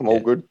 mate. I'm all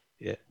good.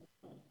 Yeah.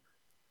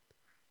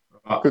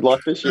 Good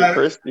luck this year,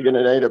 Chris. You're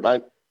going to need it,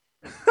 mate.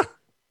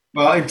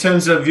 Well, in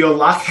terms of your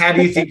luck, how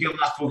do you think your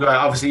luck will go?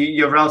 Obviously,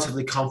 you're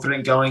relatively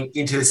confident going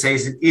into the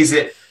season. Is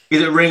it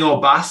ring or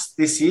bust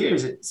this year?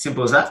 Is it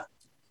simple as that?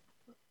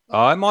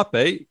 I might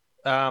be.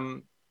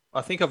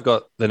 I think I've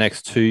got the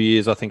next 2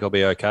 years. I think I'll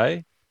be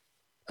okay.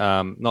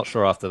 Not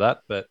sure after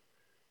that, but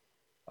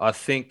I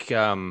think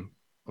I'm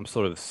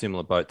sort of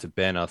similar boat to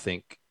Ben. I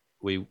think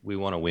we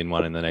want to win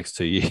one in the next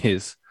 2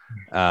 years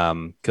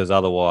because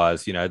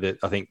otherwise,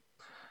 I think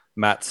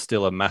Matt's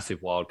still a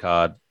massive wild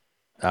card,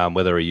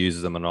 whether he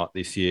uses them or not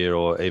this year,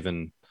 or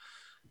even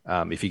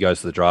if he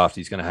goes to the draft,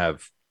 he's going to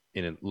have,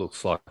 it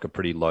looks like a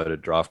pretty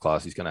loaded draft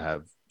class. He's going to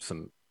have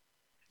some.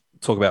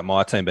 Talk about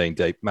my team being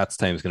deep. Matt's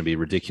team is going to be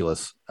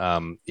ridiculous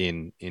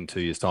in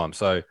 2 years' time.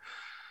 So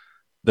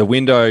the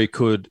window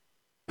could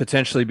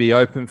potentially be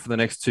open for the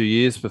next 2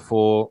 years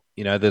before,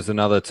 there's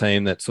another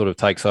team that sort of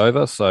takes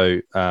over. So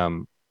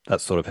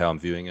that's sort of how I'm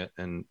viewing it.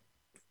 And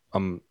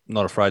I'm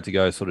not afraid to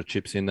go sort of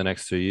chips in the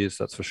next 2 years.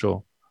 That's for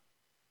sure.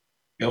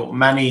 Well,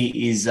 Manny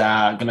is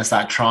going to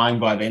start trying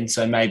by then,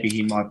 so maybe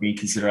he might be in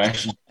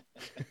consideration.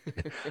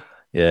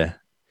 Yeah.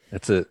 I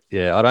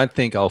don't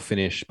think I'll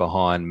finish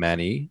behind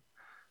Manny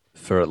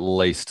for at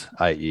least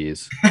 8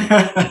 years.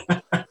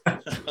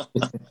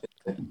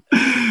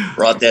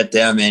 Write that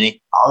down,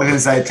 Manny. I was going to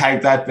say,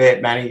 take that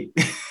bet, Manny.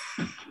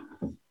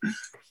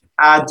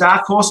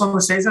 Dark horse on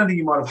the season. I think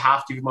you might have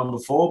half given one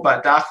before,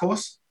 but dark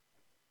horse?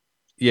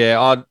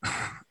 Yeah,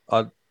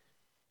 I'd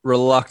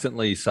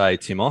reluctantly say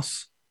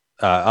Timos.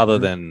 Other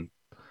than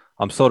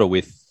I'm sort of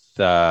with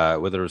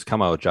whether it was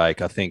Camo or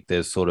Jake, I think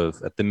there's sort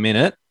of at the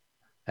minute,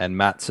 and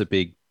Matt's a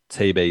big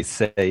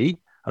TBC.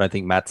 I don't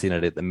think Matt's in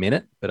it at the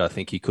minute, but I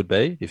think he could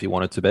be if he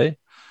wanted to be.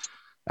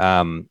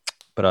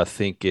 But I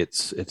think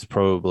it's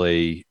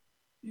probably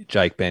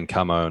Jake, Ben,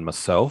 Camo, and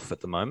myself at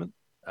the moment,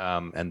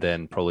 and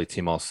then probably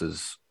Timos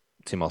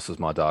is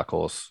my dark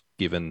horse,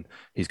 given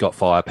he's got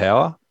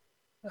firepower.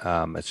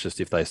 It's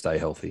just if they stay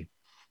healthy.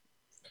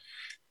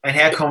 And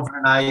how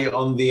confident are you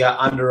on the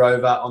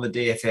under-over on the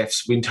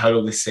DFF's win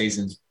total this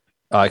season?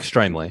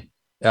 Extremely.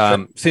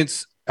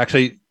 Since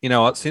actually, you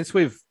know what?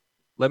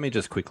 Let me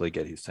just quickly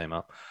get his team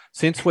up.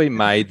 Since we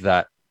made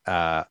that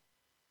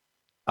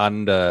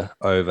under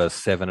over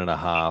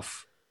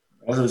 7.5,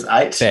 it was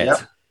 8. Bet. Yep.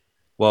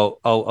 Well,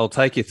 I'll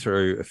take you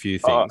through a few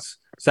things.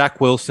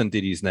 Zach Wilson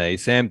did his knee.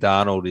 Sam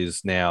Darnold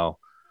is now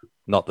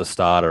not the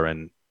starter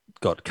and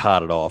got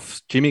carted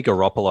off. Jimmy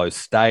Garoppolo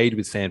stayed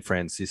with San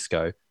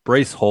Francisco.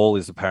 Breece Hall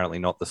is apparently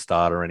not the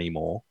starter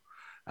anymore.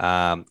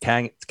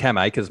 Cam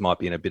Akers might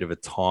be in a bit of a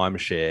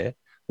timeshare.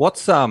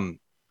 What's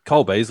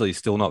Cole Beasley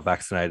still not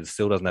vaccinated,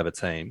 still doesn't have a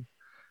team.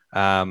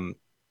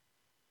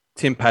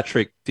 Tim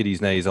Patrick did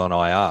his knees on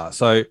IR.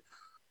 So,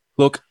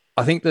 look,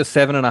 I think the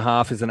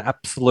 7.5 is an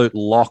absolute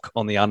lock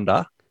on the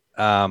under.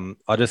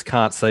 I just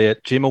can't see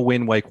it. Jim will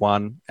win week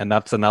 1, and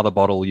that's another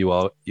bottle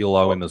you'll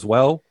owe him as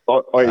well.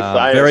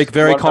 Very,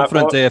 very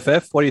confident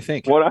DFF. What do you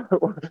think?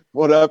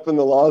 What happened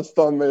the last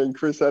time me and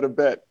Chris had a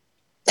bet?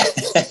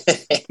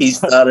 He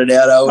started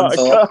out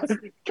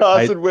 0-4.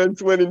 Carson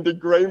Wentz went into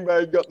Green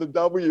Bay, got the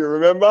W,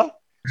 remember?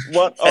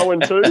 What,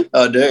 0-2?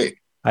 I do.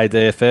 Hey,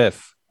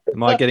 DFF,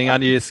 am I getting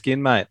under your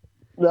skin, mate?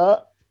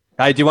 No.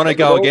 Hey, do you want to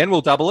go again?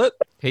 We'll double it.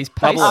 He's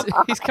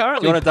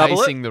currently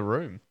pacing the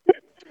room.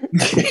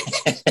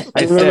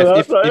 Hey,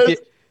 Steph,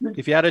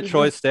 if you had a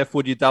choice, Steph,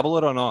 would you double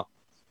it or not?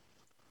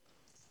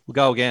 We'll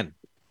go again.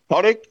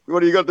 Podick, what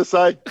do you got to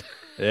say?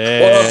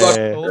 Yeah. What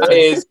I've got to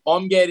say is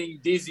I'm getting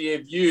dizzy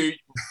of you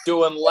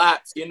doing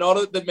laps. You're not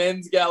at the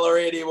men's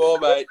gallery anymore,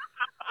 mate.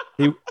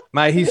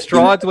 He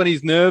strides when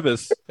he's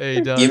nervous.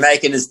 He does. You're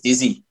making us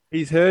dizzy.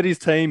 He's heard his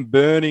team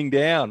burning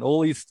down.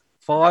 All his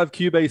 5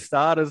 QB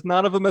starters,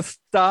 none of them are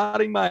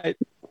starting, mate.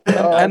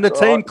 And the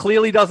team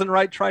clearly doesn't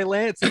rate Trey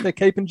Lance if they're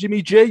keeping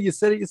Jimmy G. You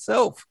said it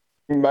yourself.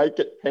 Make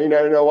it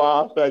Pinot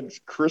Noir. Thanks,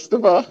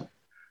 Christopher.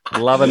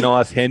 Love a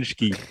nice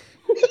henschke.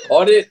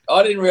 I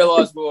didn't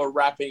realise we were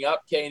wrapping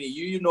up, Keeney.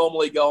 You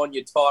normally go on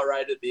your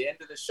tirade at the end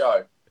of the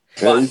show.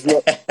 I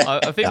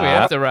think we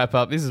have to wrap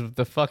up. This is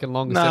the fucking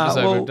longest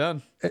episode we've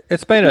done.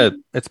 It's been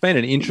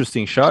an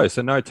interesting show,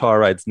 so no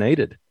tirades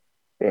needed.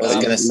 I was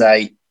going to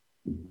say,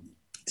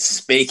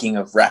 speaking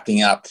of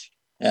wrapping up,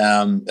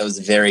 that was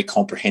a very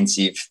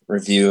comprehensive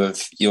review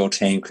of your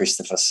team,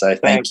 Christopher. So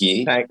thank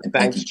you.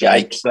 Thank you,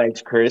 Jake.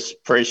 Thanks, Chris.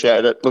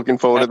 Appreciate it. Looking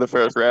forward to the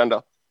first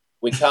rounder.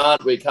 We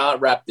can't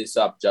wrap this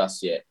up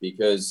just yet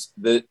because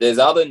there's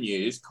other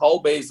news. Cole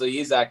Beasley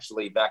is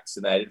actually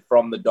vaccinated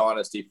from the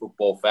Dynasty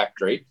Football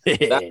Factory.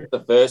 That's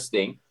the first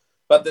thing.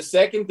 But the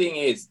second thing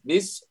is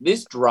this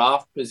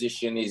draft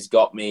position has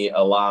got me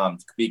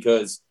alarmed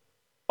because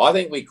I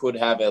think we could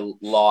have a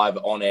live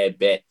on-air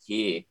bet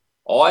here.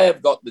 I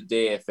have got the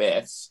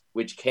DFFs,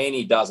 which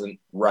Keeney doesn't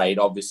rate,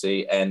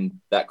 obviously,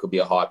 and that could be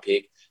a high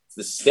pick.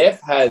 The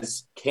Steph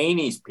has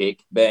Keeney's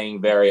pick being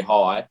very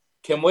high.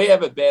 Can we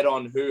have a bet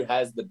on who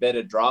has the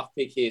better draft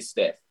pick here,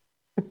 Steph?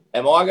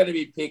 Am I going to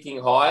be picking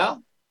higher,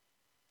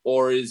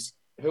 or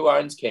who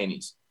owns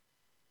Keeney's?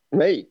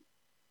 Me.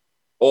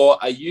 Or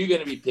are you going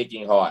to be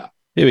picking higher?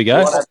 Here we go.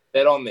 You want to have a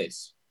bet on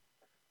this?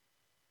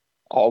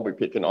 I'll be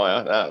picking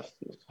higher.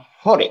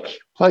 Honick,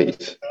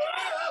 please.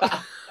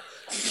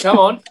 Come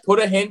on, put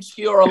a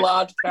henchkey or a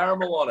large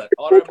caramel on it.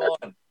 I don't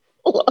mind.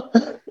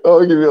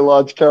 I'll give you a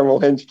large caramel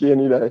henchkey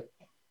any day.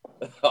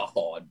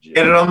 Oh, geez.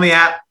 Get it on the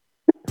app.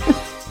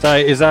 So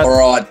is that All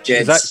right,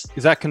 gents.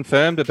 is that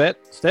confirmed a bet,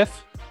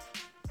 Steph?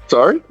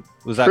 Sorry?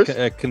 Was that Chris?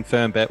 a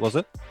confirmed bet, was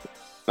it?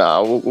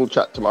 No, we'll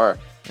chat tomorrow.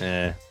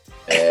 Yeah.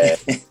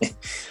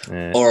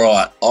 All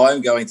right,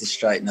 I'm going to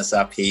straighten us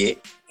up here.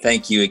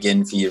 Thank you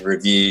again for your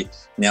review.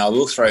 Now, I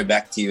will throw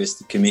back to you as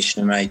the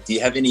commissioner, mate. Do you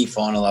have any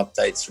final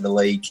updates for the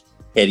league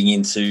heading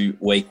into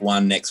week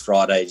 1 next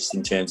Friday, just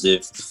in terms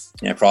of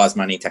prize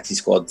money, taxi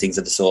squad, things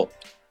of the sort?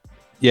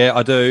 Yeah,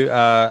 I do.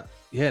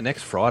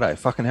 Next Friday.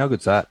 Fucking how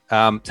good's that?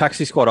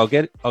 Taxi squad. I'll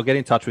get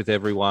in touch with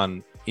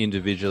everyone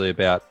individually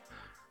about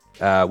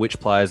which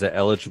players are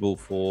eligible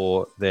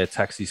for their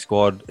taxi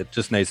squad. It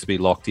just needs to be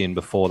locked in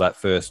before that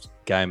first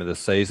game of the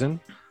season.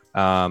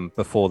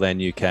 Before then,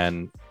 you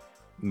can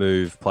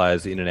move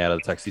players in and out of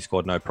the taxi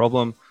squad, no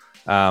problem.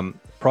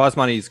 Prize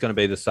money is going to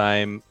be the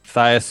same.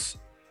 Thais,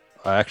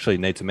 I actually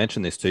need to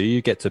mention this to you.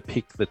 You get to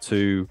pick the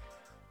 2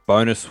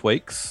 bonus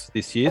weeks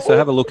this year. So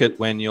have a look at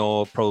when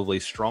you're probably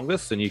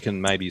strongest and you can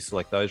maybe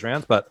select those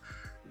rounds. But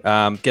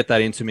get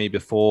that into me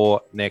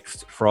before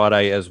next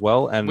Friday as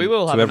well. And we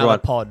will have to another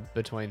pod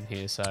between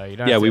here, so you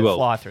don't have we to will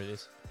fly through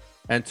this.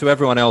 And to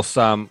everyone else,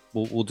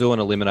 we'll do an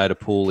eliminator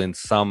pool in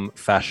some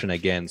fashion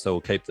again. So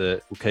we'll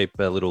keep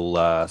a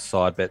little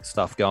side bet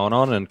stuff going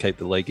on and keep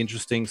the league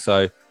interesting.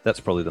 So that's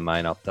probably the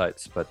main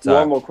updates. But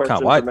One more question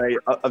can't wait. for me.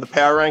 Are the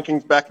power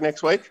rankings back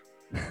next week?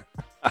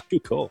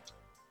 Good call.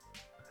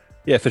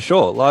 Yeah, for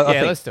sure. I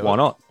think, let's do why it.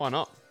 not? Why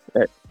not?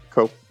 Yeah,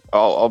 cool.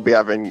 I'll be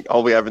having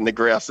the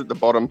grouse at the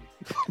bottom.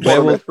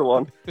 Where will,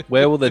 echelon.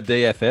 where will the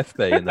DFF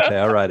be in the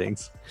power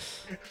ratings?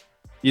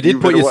 You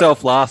did put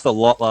yourself last a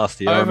lot last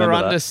year. I Over remember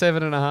under that.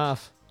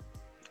 7.5.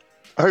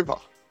 Over.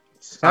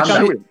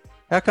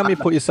 How come you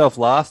put yourself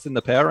last in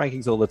the power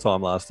rankings all the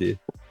time last year?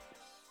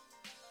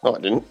 No, I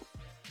didn't.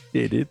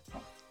 Yeah, you did.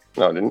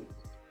 No, I didn't.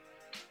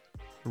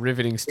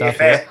 Riveting stuff.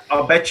 Yeah, here.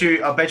 I'll bet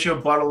you a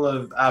bottle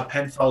of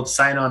Penfold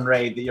Saint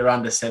Henri that you're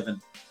under 7.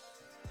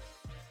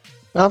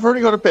 No, I've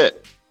already got a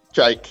bet,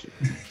 Jake.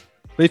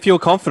 But if you're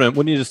confident,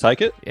 wouldn't you just take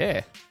it?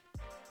 Yeah.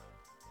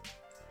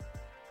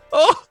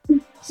 Oh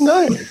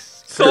no!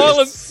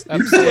 Silence.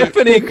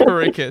 Absolute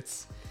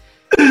crickets.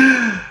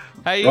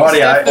 Hey, Rightio.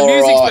 Steph, the All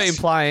music's right. been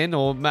playing,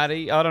 or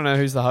Matty. I don't know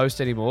who's the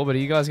host anymore, but are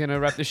you guys going to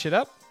wrap this shit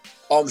up?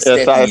 I'm Dave,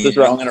 stepping just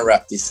in. wrap- I'm going to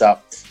wrap this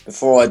up.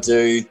 Before I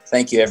do,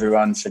 thank you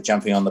everyone for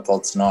jumping on the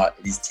pod tonight.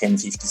 It is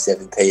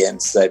 10:57 p.m,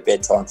 so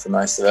bedtime for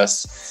most of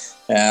us.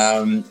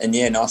 And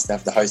yeah, nice to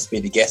have the host be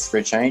the guest for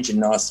a change, and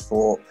nice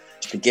for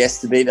the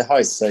guest to be the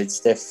host. So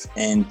Steph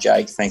and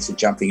Jake, thanks for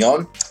jumping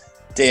on.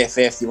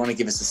 DFF, do you want to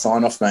give us a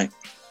sign off, mate?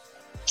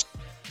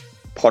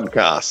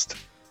 Podcast.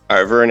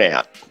 Over and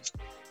out.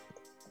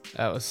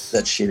 That was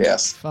That shit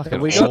house. fucking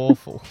Have we got-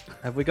 awful.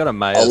 Have we got a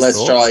mail? Oh,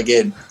 let's try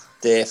again.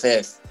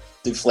 DFF,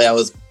 do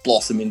flowers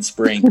blossom in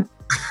spring?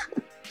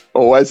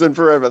 Always and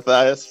forever,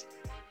 Thais.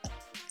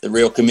 The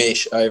real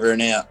commish, over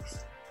and out.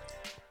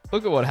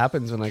 Look at what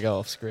happens when they go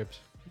off script.